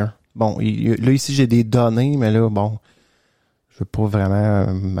l'iode-131. Bon, là, ici, j'ai des données, mais là, je veux pas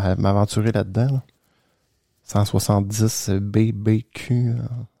vraiment m'aventurer là-dedans. Là. 170 BBQ.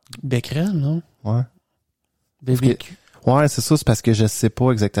 Becquerel, non? Ouais. BBQ. Ouais, c'est ça, c'est parce que je sais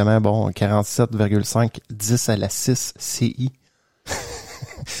pas exactement, 47,5, 10 à la 6 CI.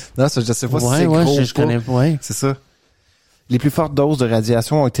 Non, ça, je sais pas si c'est gros je connais pas. Ouais. C'est ça. Les plus fortes doses de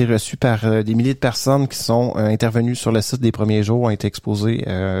radiation ont été reçues par des milliers de personnes qui sont intervenues sur le site des premiers jours, ont été exposées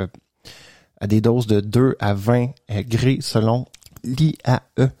à des doses de 2 à 20 degrés selon l'IAE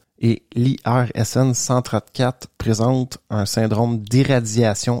et l'IRSN 134 présente un syndrome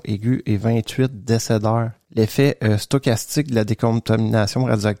d'irradiation aiguë et 28 décès d'heure. L'effet stochastique de la décontamination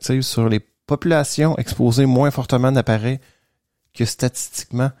radioactive sur les populations exposées moins fortement n'apparaît que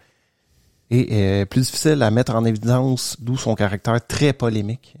statistiquement et est plus difficile à mettre en évidence, d'où son caractère très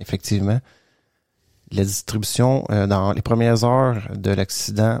polémique, effectivement. La distribution dans les premières heures de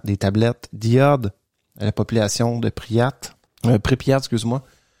l'accident des tablettes d'iode à la population de Pripyat,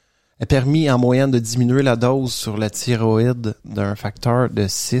 a permis en moyenne de diminuer la dose sur la thyroïde d'un facteur de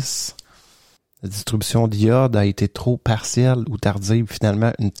 6. La distribution d'iode a été trop partielle ou tardive.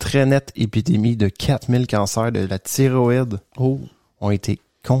 Finalement, une très nette épidémie de 4000 cancers de la thyroïde ont été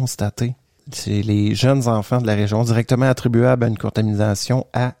constatés. C'est les jeunes enfants de la région directement attribuables à une contamination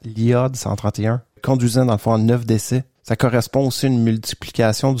à l'iode 131, conduisant dans le fond à 9 décès. Ça correspond aussi à une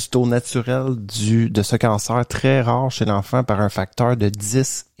multiplication du taux naturel de ce cancer très rare chez l'enfant par un facteur de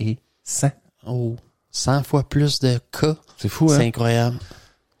 10 et 100. 100 fois plus de cas. C'est fou, hein? C'est incroyable.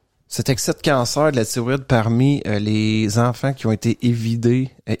 Cet excès de cancer de la thyroïde parmi les enfants qui ont été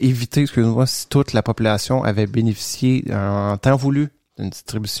évité, si toute la population avait bénéficié en temps voulu d'une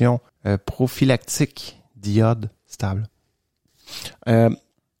distribution prophylactique d'iode stable.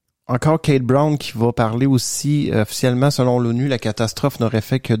 Encore Kate Brown qui va parler aussi, officiellement selon l'ONU, la catastrophe n'aurait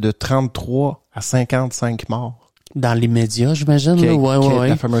fait que de 33 à 55 morts. Dans les médias, j'imagine.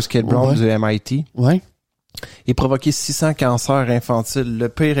 La fameuse Kate Brown du MIT. Ouais. Et provoqué 600 cancers infantiles. Le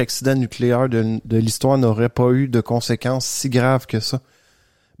pire accident nucléaire de l'histoire n'aurait pas eu de conséquences si graves que ça.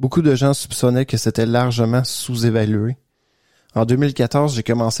 Beaucoup de gens soupçonnaient que c'était largement sous-évalué. En 2014, j'ai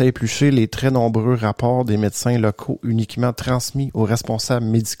commencé à éplucher les très nombreux rapports des médecins locaux uniquement transmis aux responsables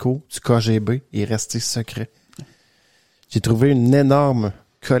médicaux du KGB et restés secrets. J'ai trouvé une énorme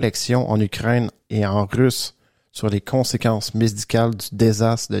collection en Ukraine et en russe sur les conséquences médicales du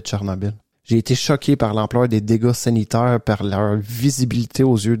désastre de Tchernobyl. J'ai été choqué par l'ampleur des dégâts sanitaires, par leur visibilité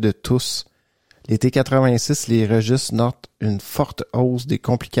aux yeux de tous. L'été 86, les registres notent une forte hausse des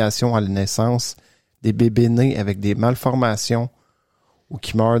complications à la naissance, des bébés nés avec des malformations ou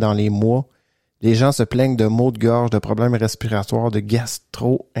qui meurent dans les mois. Les gens se plaignent de maux de gorge, de problèmes respiratoires, de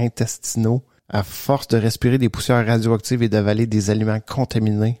gastro-intestinaux, à force de respirer des poussières radioactives et d'avaler des aliments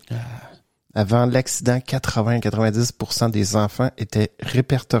contaminés. Avant l'accident, 80-90% des enfants étaient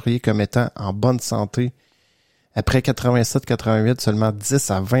répertoriés comme étant en bonne santé. Après 87-88, seulement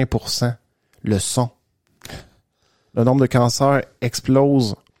 10 à 20% le sont. Le nombre de cancers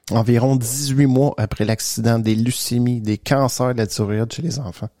explose environ 18 mois après l'accident, des leucémies, des cancers de la thyroïde chez les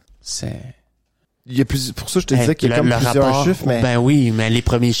enfants. Il y a pour ça, je te disais qu'il y a comme plusieurs rapport, chiffres, mais... Ben oui, mais les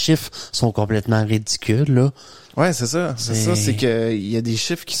premiers chiffres sont complètement ridicules, là. Ouais, c'est ça. C'est que il y a des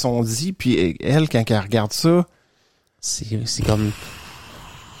chiffres qui sont dits, puis elle, quand elle regarde ça... C'est comme...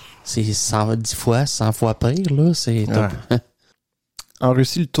 C'est 110 fois, 100 fois pire, là. C'est top. Ouais. En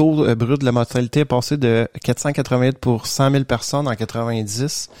Russie, le taux brut de la mortalité est passé de 488 pour 100 000 personnes en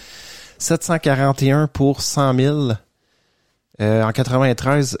 90, 741 pour 100 000 en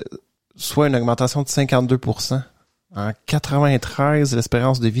 93, soit une augmentation de 52%. En 93,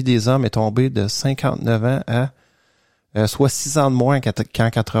 l'espérance de vie des hommes est tombée de 59 ans à soit 6 ans de moins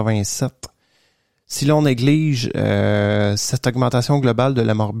qu'en 87. Si l'on néglige cette augmentation globale de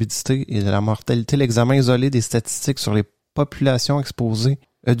la morbidité et de la mortalité, l'examen isolé des statistiques sur les populations exposées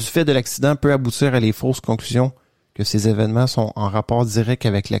du fait de l'accident peut aboutir à les fausses conclusions que ces événements sont en rapport direct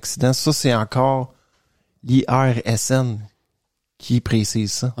avec l'accident. Ça, c'est encore l'IRSN qui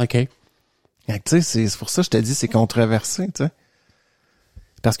précise ça. OK. Tu sais, c'est pour ça que je t'ai dit c'est controversé, tu sais.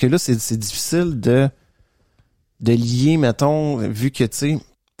 Parce que là, c'est difficile de lier, mettons, vu que, tu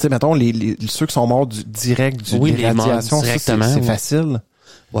sais, mettons, ceux qui sont morts direct des radiations, c'est facile.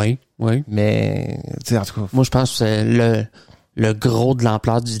 Oui. Mais, tu sais, en tout cas... Moi, je pense que le gros de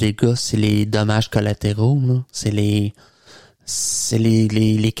l'ampleur du dégât, c'est les dommages collatéraux, là. C'est les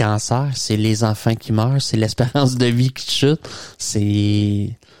cancers, c'est les enfants qui meurent, c'est l'espérance de vie qui chute.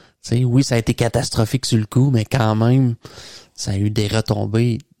 Tu sais, oui, ça a été catastrophique sur le coup, mais quand même, ça a eu des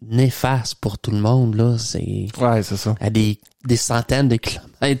retombées néfastes pour tout le monde, là. Ouais, c'est ça. À des centaines de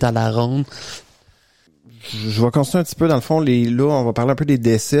kilomètres à la ronde. Je vais continuer un petit peu, dans le fond, là, on va parler un peu des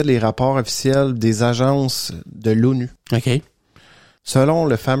décès, les rapports officiels des agences de l'ONU. OK. Selon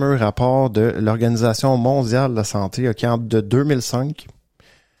le fameux rapport de l'Organisation mondiale de la santé, de 2005,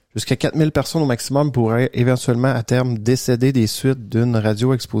 jusqu'à 4000 personnes au maximum pourraient éventuellement à terme décéder des suites d'une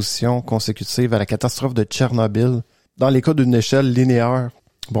radioexposition consécutive à la catastrophe de Tchernobyl, dans les cas d'une échelle linéaire,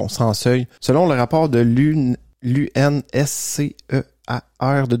 sans seuil. Selon le rapport de l'UNSCEAR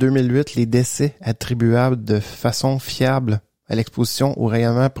de 2008, les décès attribuables de façon fiable à l'exposition au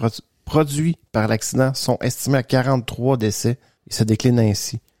rayonnement produit par l'accident sont estimés à 43 décès et se déclinent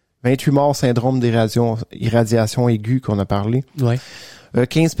ainsi. 28 morts syndrome d'irradiation aiguë qu'on a parlé. Ouais.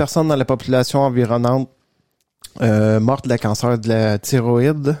 15 personnes dans la population environnante mortes de cancer de la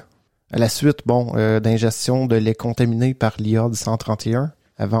thyroïde à la suite d'ingestion de lait contaminé par l'iode 131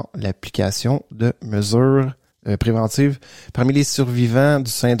 avant l'application de mesures préventives. Parmi les survivants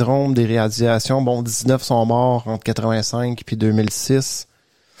du syndrome des radiations, 19 sont morts entre 85 et 2006.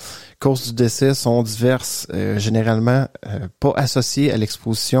 Causes du décès sont diverses, généralement pas associées à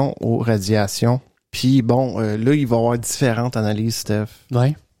l'exposition aux radiations. Puis là, il va y avoir différentes analyses, Steph.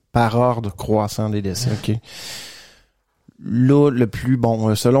 Ouais. Par ordre croissant des décès, OK. Là, le plus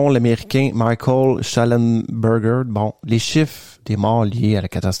selon l'Américain Michael Schallenberger, les chiffres des morts liés à la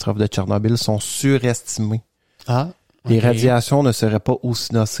catastrophe de Tchernobyl sont surestimés. Ah. Les radiations ne seraient pas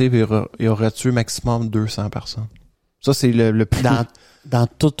aussi nocives et auraient tué maximum 200 personnes. Ça, c'est le plus... Dans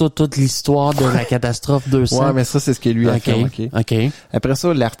toute l'histoire de la catastrophe 200. Ouais, mais ça, c'est ce que lui affirme. OK. Après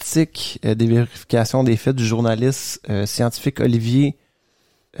ça, l'article des vérifications des faits du journaliste scientifique Olivier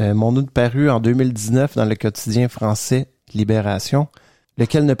Monod paru en 2019 dans le quotidien français Libération,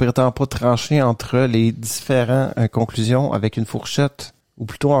 lequel ne prétend pas trancher entre les différentes conclusions avec une fourchette, ou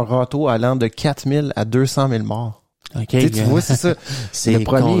plutôt un râteau allant de 4000 à 200 000 morts. OK. Tu vois, c'est ça. Le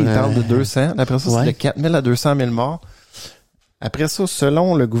premier, il parle de 200. Après ça, c'est de 4000 à 200 000 morts. Après ça,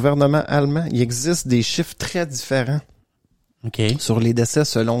 selon le gouvernement allemand, il existe des chiffres très différents sur les décès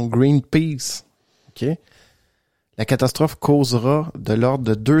selon Greenpeace. OK? La catastrophe causera de l'ordre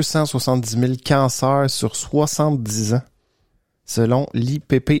de 270 000 cancers sur 70 ans. Selon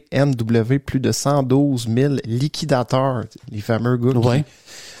l'IPPNW, plus de 112 000 liquidateurs, les fameux gars, qui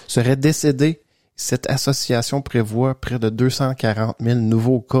seraient décédés. Cette association prévoit près de 240 000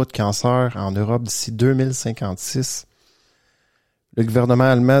 nouveaux cas de cancer en Europe d'ici 2056. Le gouvernement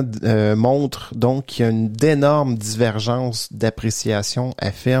allemand montre donc qu'il y a une d'énormes divergences d'appréciation,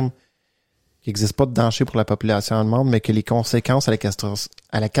 affirme qu'il n'existe pas de danger pour la population allemande, mais que les conséquences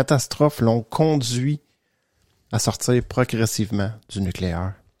à la catastrophe l'ont conduit à sortir progressivement du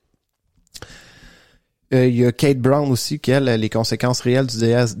nucléaire. Il y a Kate Brown aussi, qu'elle, les conséquences réelles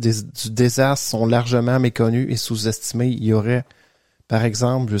du désastre sont largement méconnues et sous-estimées. Il y aurait, par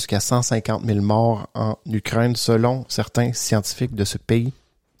exemple, jusqu'à 150 000 morts en Ukraine, selon certains scientifiques de ce pays.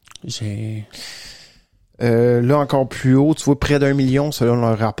 Là, encore plus haut, tu vois, près d'1 million, selon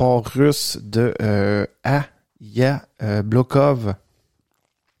un rapport russe de Blokov.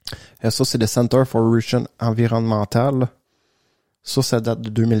 Ça, c'est le Center for Russian Environmental. Ça date de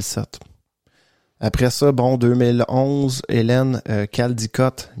 2007. Après ça, 2011, Hélène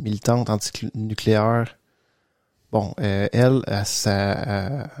Caldicott, militante antinucléaire.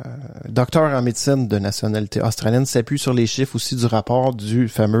 Docteur en médecine de nationalité australienne, s'appuie sur les chiffres aussi du rapport du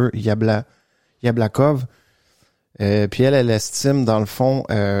fameux Yablakov. Puis elle estime, dans le fond,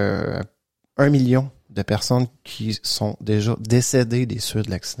 1 million de personnes qui sont déjà décédées des suites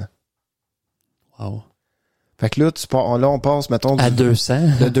de l'accident. Wow. Fait que là, on passe, mettons... À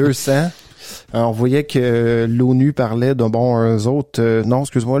 200. De 200. On voyait que l'ONU parlait de,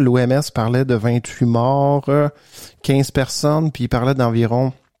 l'OMS parlait de 28 morts, 15 personnes, puis il parlait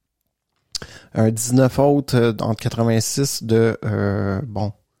d'environ 19 autres entre 86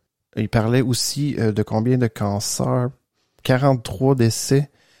 il parlait aussi de combien de cancers? 43 décès.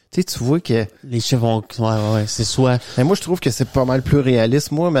 Tu vois que... Les chiffres vont... Ouais, c'est soit... Mais moi, je trouve que c'est pas mal plus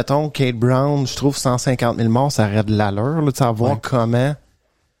réaliste. Moi, mettons, Kate Brown, je trouve 150 000 morts, ça aurait de l'allure, là, de savoir comment...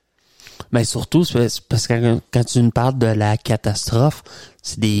 Mais surtout, c'est parce que quand tu nous parles de la catastrophe,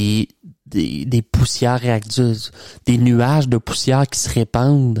 c'est des poussières réactives, des nuages de poussière qui se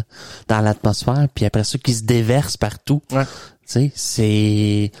répandent dans l'atmosphère, puis après ça, qui se déversent partout. Ouais. Tu sais,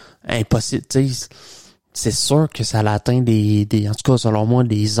 c'est impossible. Tu sais, c'est sûr que ça atteint en tout cas, selon moi,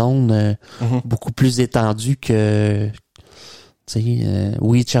 des zones beaucoup plus étendues que...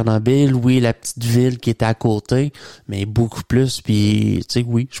 oui, Tchernobyl, oui, la petite ville qui était à côté, mais beaucoup plus. Puis,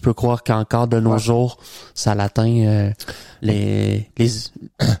 oui, je peux croire qu'encore de nos jours, ça l'atteint les...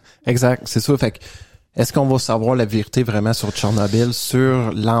 Exact, c'est ça. Fait que, est-ce qu'on va savoir la vérité vraiment sur Tchernobyl,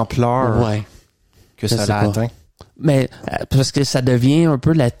 sur l'ampleur que ça l'a atteint? Mais parce que ça devient un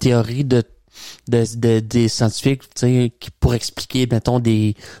peu la théorie des scientifiques, qui pour expliquer, mettons,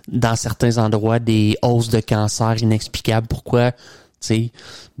 dans certains endroits, des hausses de cancer inexplicables. Pourquoi, Mais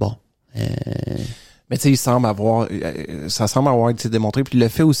il semble ça semble avoir été démontré. Puis le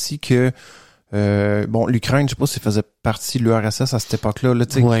fait aussi que, l'Ukraine, je sais pas si faisait partie de l'URSS à cette époque-là. Là,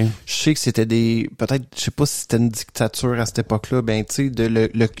 je sais que c'était peut-être, je sais pas si c'était une dictature à cette époque-là.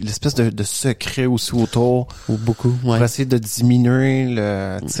 L'espèce de secret aussi autour. Ou beaucoup, pour essayer de diminuer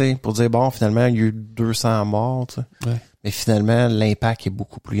pour dire, finalement, il y a eu 200 morts, Mais finalement, l'impact est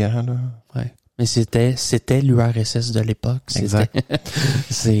beaucoup plus grand, là. Ouais. Mais c'était l'URSS de l'époque. Exact.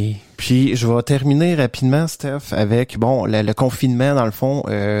 Puis, je vais terminer rapidement, Steph, avec, le confinement, dans le fond,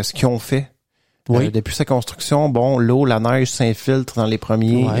 ce qu'ils ont fait. Depuis sa construction, l'eau, la neige s'infiltre dans les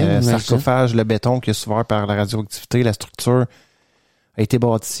premiers sarcophages, le béton qui est souffert par la radioactivité. La structure a été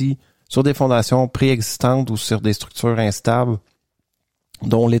bâtie sur des fondations préexistantes ou sur des structures instables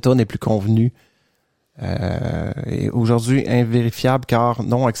dont l'état n'est plus convenu. Et aujourd'hui invérifiable car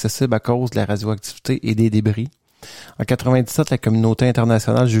non accessible à cause de la radioactivité et des débris. En 97, la communauté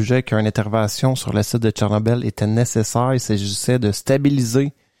internationale jugeait qu'une intervention sur le site de Tchernobyl était nécessaire. Il s'agissait de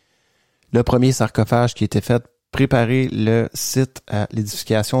stabiliser le premier sarcophage qui était fait, préparer le site à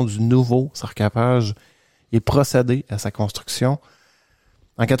l'édification du nouveau sarcophage et procéder à sa construction.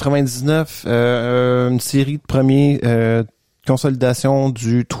 En 99, une série de premiers consolidations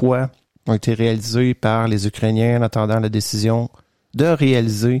du toit ont été réalisées par les Ukrainiens en attendant la décision de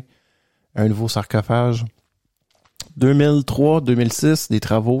réaliser un nouveau sarcophage. 2003-2006, des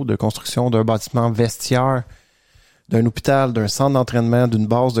travaux de construction d'un bâtiment vestiaire, d'un hôpital, d'un centre d'entraînement, d'une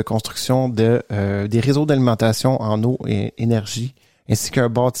base de construction des réseaux d'alimentation en eau et énergie, ainsi qu'un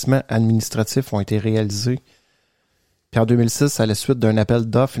bâtiment administratif ont été réalisés. Puis en 2006, à la suite d'un appel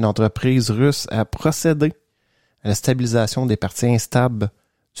d'offres, une entreprise russe a procédé à la stabilisation des parties instables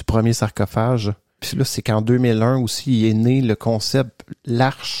du premier sarcophage. Puis là, c'est qu'en 2001 aussi, il est né le concept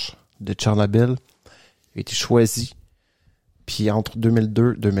l'arche de Tchernobyl. Il a été choisi. Puis entre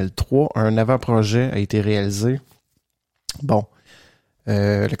 2002 et 2003, un avant-projet a été réalisé. Bon,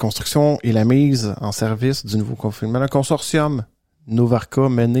 la construction et la mise en service du nouveau confinement. Un consortium Novarka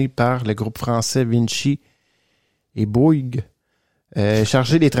mené par le groupe français Vinci et Bouygues,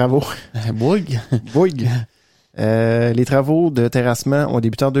 chargé des travaux. Bouygues? Bouygues. Les travaux de terrassement ont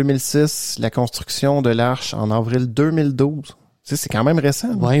débuté en 2006, la construction de l'arche en avril 2012. Tu sais, c'est quand même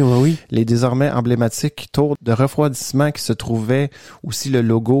récent. Oui. Les désormais emblématiques tours de refroidissement qui se trouvaient aussi le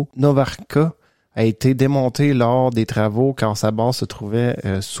logo Novarka a été démonté lors des travaux quand sa base se trouvait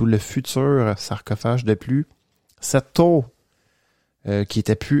sous le futur sarcophage de plus. Cette tour qui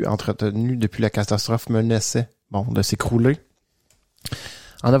était plus entretenue depuis la catastrophe menaçait de s'écrouler.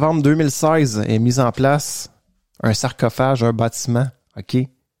 En novembre 2016 est mis en place un sarcophage, un bâtiment, OK,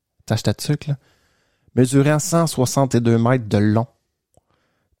 tâche ta tuque, là, mesurant 162 mètres de long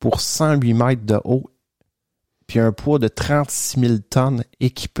pour 108 mètres de haut, puis un poids de 36 000 tonnes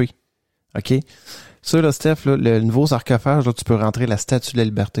équipé. OK? Ça, là, Steph, là, le nouveau sarcophage, là, tu peux rentrer la Statue de la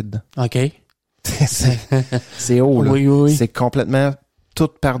Liberté dedans. OK. C'est haut, là. Oui. C'est complètement tout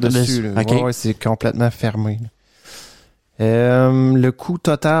par-dessus. Là. Okay. Ouais, c'est complètement fermé. Le coût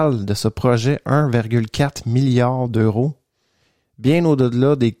total de ce projet, 1,4 milliard d'euros, bien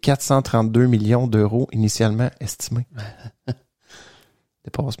au-delà des 432 millions d'euros initialement estimés.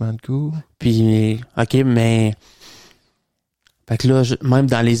 Dépassement de coût. Puis, OK, mais... Fait que là, même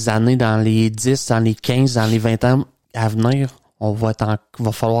dans les années, dans les 10, dans les 15, dans les 20 ans à venir, va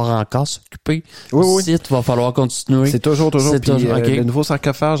falloir encore s'occuper. Oui. Il va falloir continuer. C'est toujours. Puis, okay. Le nouveau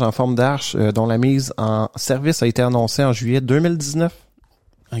sarcophage en forme d'arche dont la mise en service a été annoncée en juillet 2019.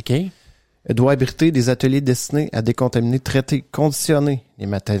 OK. Doit abriter des ateliers destinés à décontaminer, traiter, conditionner les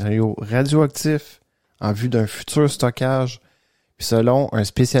matériaux radioactifs en vue d'un futur stockage. Puis selon un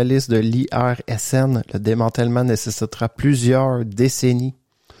spécialiste de l'IRSN, le démantèlement nécessitera plusieurs décennies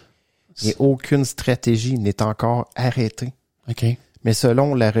et aucune stratégie n'est encore arrêtée. OK. Mais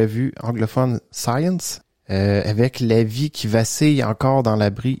selon la revue anglophone Science, avec la vie qui vacille encore dans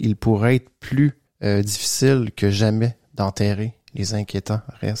l'abri, il pourrait être plus difficile que jamais d'enterrer les inquiétants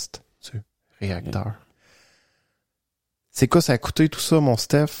restes du réacteur. C'est quoi ça a coûté tout ça, mon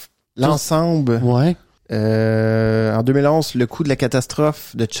Steph? L'ensemble... Ouais. En 2011, le coût de la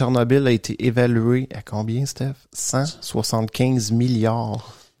catastrophe de Tchernobyl a été évalué à combien, Steph? 175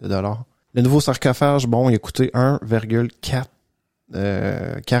 milliards de dollars. Le nouveau sarcophage, il a coûté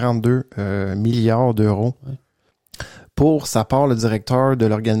 1,42 milliards d'euros. Ouais. Pour sa part, le directeur de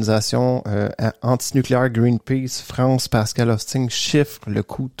l'organisation anti-nucléaire Greenpeace, France Pascal Hosting, chiffre le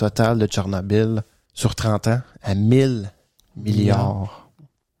coût total de Tchernobyl sur 30 ans à 1000 milliards.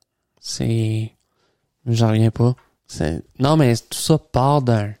 C'est... J'en reviens pas. Non, mais tout ça part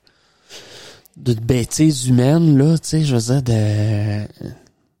de bêtises humaines, là, tu sais, je veux dire,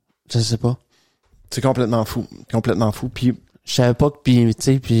 je sais pas. C'est complètement fou. Puis je savais pas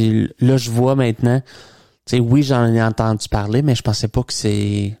que, puis là, je vois maintenant, tu sais, oui, j'en ai entendu parler, mais je pensais pas que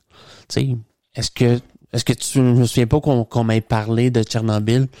c'est, tu sais, est-ce que je me souviens pas qu'on m'ait parlé de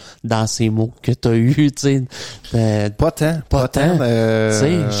Tchernobyl dans ces mots que t'as eu, tu sais. Pas tant. Tu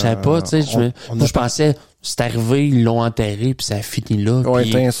sais, je savais pas, tu sais, je pensais, c'est arrivé, ils l'ont enterré, puis ça a fini là. Ouais,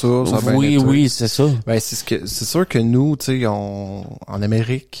 éteint ça a bien été. Oui, c'est ça. Ben, c'est sûr que nous, tu sais, en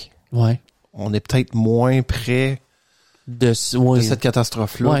Amérique, ouais, on est peut-être moins près de cette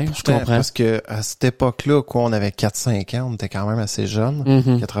catastrophe-là. Ouais, je comprends. Parce que à cette époque-là, on avait 4-5 ans, on était quand même assez jeunes,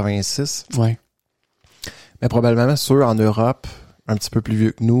 86. Ouais. Mais probablement ceux en Europe, un petit peu plus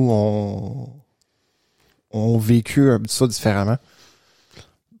vieux que nous, ont vécu ça différemment.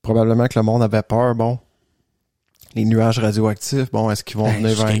 Probablement que le monde avait peur, les nuages radioactifs, est-ce qu'ils vont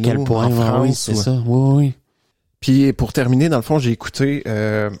venir vers nous quel point, en France? Oui, c'est ça. Oui. Puis pour terminer, dans le fond, j'ai écouté...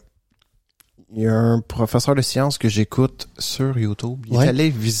 il y a un professeur de sciences que j'écoute sur YouTube. Il est allé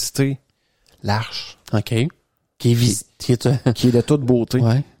visiter l'arche. OK. Qui est de toute beauté.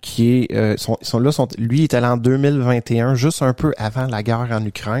 Ouais. Qui est... lui, il est allé en 2021, juste un peu avant la guerre en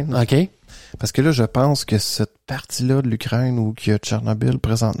Ukraine. OK. Parce que là, je pense que cette partie-là de l'Ukraine où il y a Tchernobyl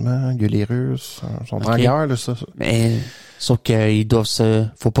présentement, il y a les Russes, sont en guerre, là, ça. Mais, sauf qu'ils doivent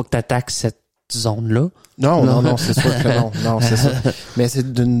faut pas que t'attaques cette zone-là. Non, c'est sûr que non, c'est ça. Mais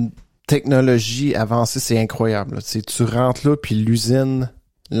c'est d'une technologie avancée, c'est incroyable, là. Tu rentres là, puis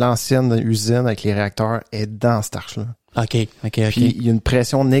l'ancienne usine avec les réacteurs est dans cette arche-là. OK. Puis il y a une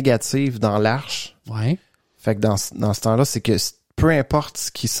pression négative dans l'arche. Ouais. Fait que dans ce temps-là, c'est que peu importe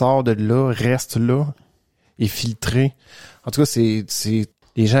ce qui sort de là, reste là, est filtré. En tout cas, c'est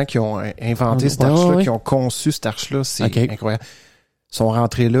les gens qui ont inventé cette arche-là, qui ont conçu cette arche-là, c'est incroyable. Ils sont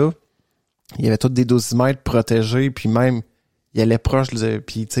rentrés là, il y avait tous des dosimètres protégés, puis même, il allait proche,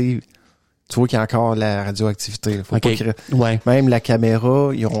 puis tu vois qu'il y a encore la radioactivité. Faut pas même la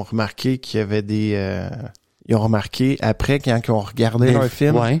caméra, ils ont remarqué qu'il y avait des... ils ont remarqué, après, quand ils ont regardé leur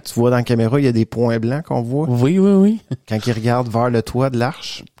film, tu vois dans la caméra, il y a des points blancs qu'on voit. Oui. Quand ils regardent vers le toit de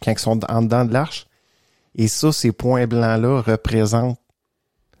l'arche, quand ils sont en dedans de l'arche, et ça, ces points blancs-là représentent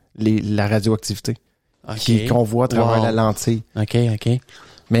la radioactivité qu'on voit à travers la lentille. OK.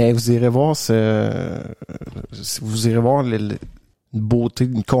 Mais vous irez voir une beauté,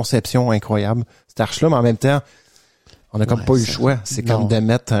 une conception incroyable. Cette arche-là, mais en même temps, on n'a comme pas eu le choix. C'est comme de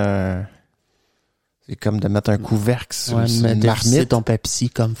mettre un couvercle sur une marmite. Ton papier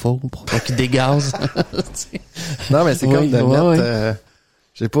comme faut pour pas qu'il dégaze. Non, mais c'est comme de mettre...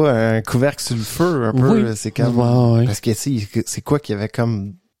 je sais pas, un couvercle sur le feu, un peu. Oui. C'est comme... Parce que, c'est quoi qu'il y avait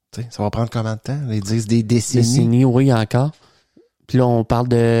comme... ça va prendre combien de temps? Ils disent des décennies. Décennies, oui, encore. Puis là, on parle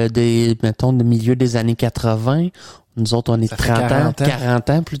mettons, de milieu des années 80. Nous autres, on est 30 ans, 40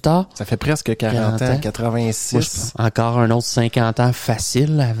 ans plus tard. Ça fait presque 40 ans, 86. Moi, je pense encore un autre 50 ans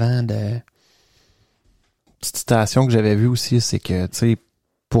facile avant de... Petite citation que j'avais vue aussi, c'est que, tu sais,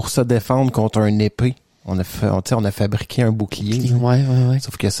 pour se défendre contre un épée, on a fabriqué un bouclier. Ouais.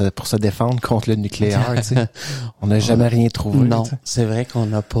 Sauf que pour se défendre contre le nucléaire, tu sais, on n'a jamais rien trouvé. Non, c'est vrai qu'on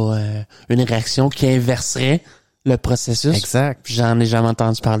n'a pas une réaction qui inverserait le processus. Exact. J'en ai jamais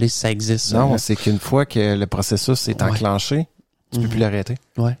entendu parler si ça existe. Non, c'est qu'une fois que le processus est enclenché, tu peux plus l'arrêter.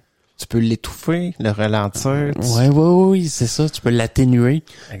 Ouais. Tu peux l'étouffer, le ralentir. Oui, c'est ça. Tu peux l'atténuer,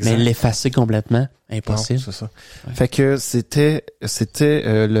 mais l'effacer complètement, impossible. Non, c'est ça. Ouais. Fait que c'était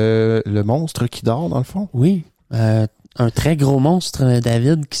le monstre qui dort, dans le fond? Oui. Un très gros monstre,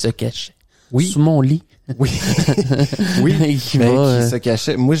 David, qui se cachait sous mon lit. Oui. Oui, qui se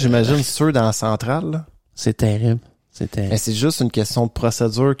cachait. Moi, j'imagine ceux dans la centrale, là. C'est terrible. Mais c'est juste une question de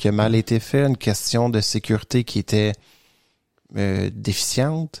procédure qui a mal été faite, une question de sécurité qui était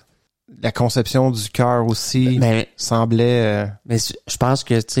déficiente. La conception du cœur aussi semblait... Mais je pense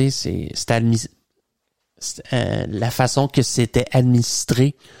que, tu sais, la façon que c'était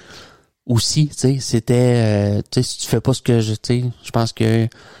administré aussi, tu sais, c'était... tu sais, si tu fais pas ce que tu sais, je pense que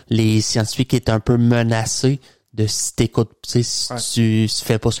les scientifiques étaient un peu menacés de si t'écoutes, tu sais, si tu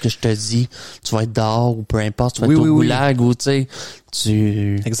fais pas ce que je te dis, tu vas être dehors ou peu importe, tu vas être au goulag ou tu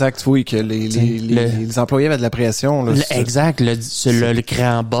sais, Exact, oui, que les employés avaient de la pression. Là, exact, le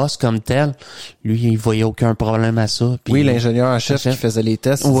grand boss comme tel, lui, il voyait aucun problème à ça. Puis, oui, l'ingénieur en chef qui faisait les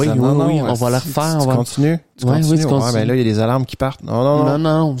tests. Oui, on va le refaire. Tu continues? Tu continues? Ouais, mais là, il y a des alarmes qui partent.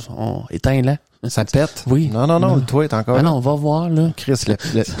 Non, on éteint là. Ça pète? Oui. Non, le toit est encore là. Non, on va voir, là. Chris,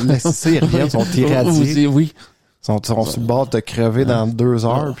 les Syriens sont irradiés. Oui. Ils sont sur le bord de crever dans 2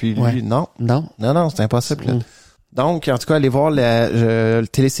 heures, puis lui, non, c'est impossible. Là. Donc, en tout cas, allez voir la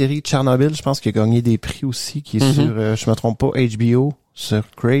télésérie Tchernobyl, je pense qu'il a gagné des prix aussi, qui est sur, je me trompe pas, HBO, sur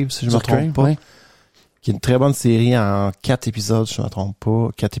Crave, si je me trompe pas. Qui est une très bonne série en 4 épisodes, je me trompe pas,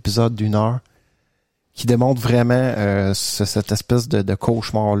 4 épisodes d'1 heure, qui démontre vraiment cette espèce de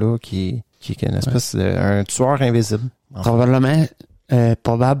cauchemar-là, qui est une espèce un tueur invisible. Probablement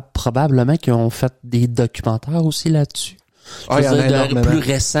qu'ils ont fait des documentaires aussi là-dessus. Il y en a énormément. Plus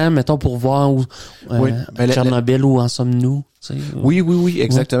récents, mettons, pour voir où Tchernobyl, où en sommes-nous. Tu sais, oui,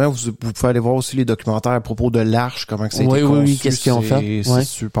 exactement. Vous pouvez aller voir aussi les documentaires à propos de l'arche, comment que ça a été conçu. Oui, qu'est-ce qu'ils ont fait. C'est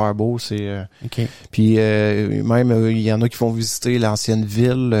super beau. Puis même, il y en a qui font visiter l'ancienne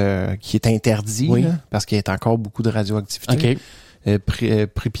ville qui est interdite là, parce qu'il y a encore beaucoup de radioactivité.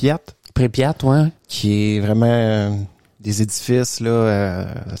 Pripyat. Qui est vraiment... des édifices, là,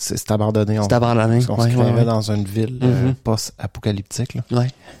 c'est abandonné. C'est abandonné. On se croirait dans une ville post-apocalyptique. Là. Ouais.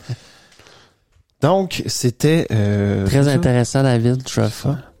 Donc, c'était... très intéressant, David. Je vais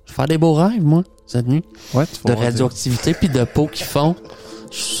faire des beaux rêves, moi, cette nuit. Ouais, de radioactivité puis de peau qui fond.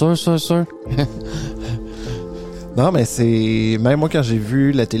 Je suis sûr. Non, mais c'est... Même moi, quand j'ai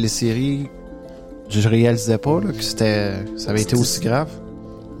vu la télésérie, je réalisais pas là, que ça avait été aussi grave.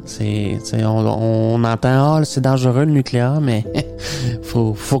 On entend c'est dangereux le nucléaire, mais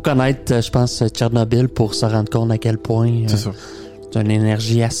faut connaître, je pense, Tchernobyl pour se rendre compte à quel point c'est une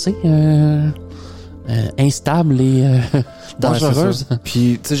énergie assez instable et dangereuse.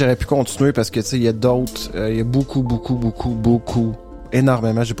 Puis tu sais, j'aurais pu continuer parce que tu sais, il y a d'autres, il y a beaucoup,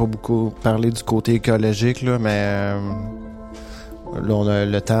 énormément. J'ai pas beaucoup parlé du côté écologique là, mais Là,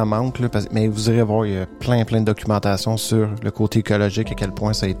 le temps manque, là, mais vous irez voir, il y a plein de documentation sur le côté écologique, à quel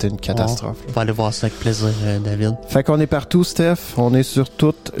point ça a été une catastrophe. On va aller voir ça avec plaisir, David. Fait qu'on est partout, Steph. On est sur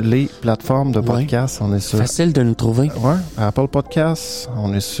toutes les plateformes de podcast. On est sur... Facile de nous trouver. Ouais, Apple Podcasts.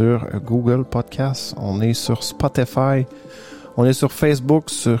 On est sur Google Podcasts. On est sur Spotify. On est sur Facebook,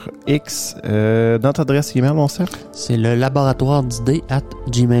 sur X. Notre adresse email, on sait? C'est le laboratoire d'idées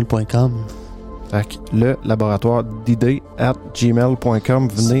 @gmail.com. Fait que le laboratoire d'idées @gmail.com.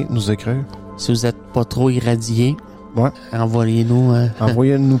 Venez nous écrire. Si vous êtes pas trop irradié, ouais. Envoyez-nous...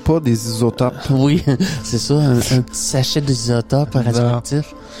 Envoyez-nous pas des isotopes. Oui, c'est ça, un petit sachet d'isotopes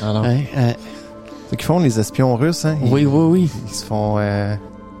radioactifs. Alors. C'est qu'ils font les espions russes, hein? Oui. Ils se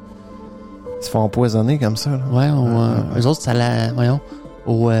font empoisonner comme ça. Là. Ouais, eux autres, ça la... Voyons,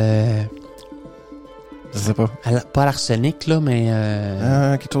 je sais pas. Pas à l'arsenic, là, mais...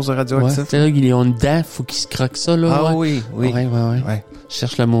 quelque chose de radioactif. Ouais, là, ils ont une dent, faut qu'ils se croquent ça, là. Ah ouais. Oui. Ouais. Je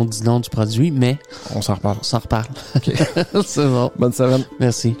cherche le mot du nom du produit, mais... On s'en reparle. Okay. C'est bon. Bonne semaine.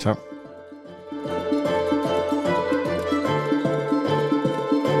 Merci. Ciao.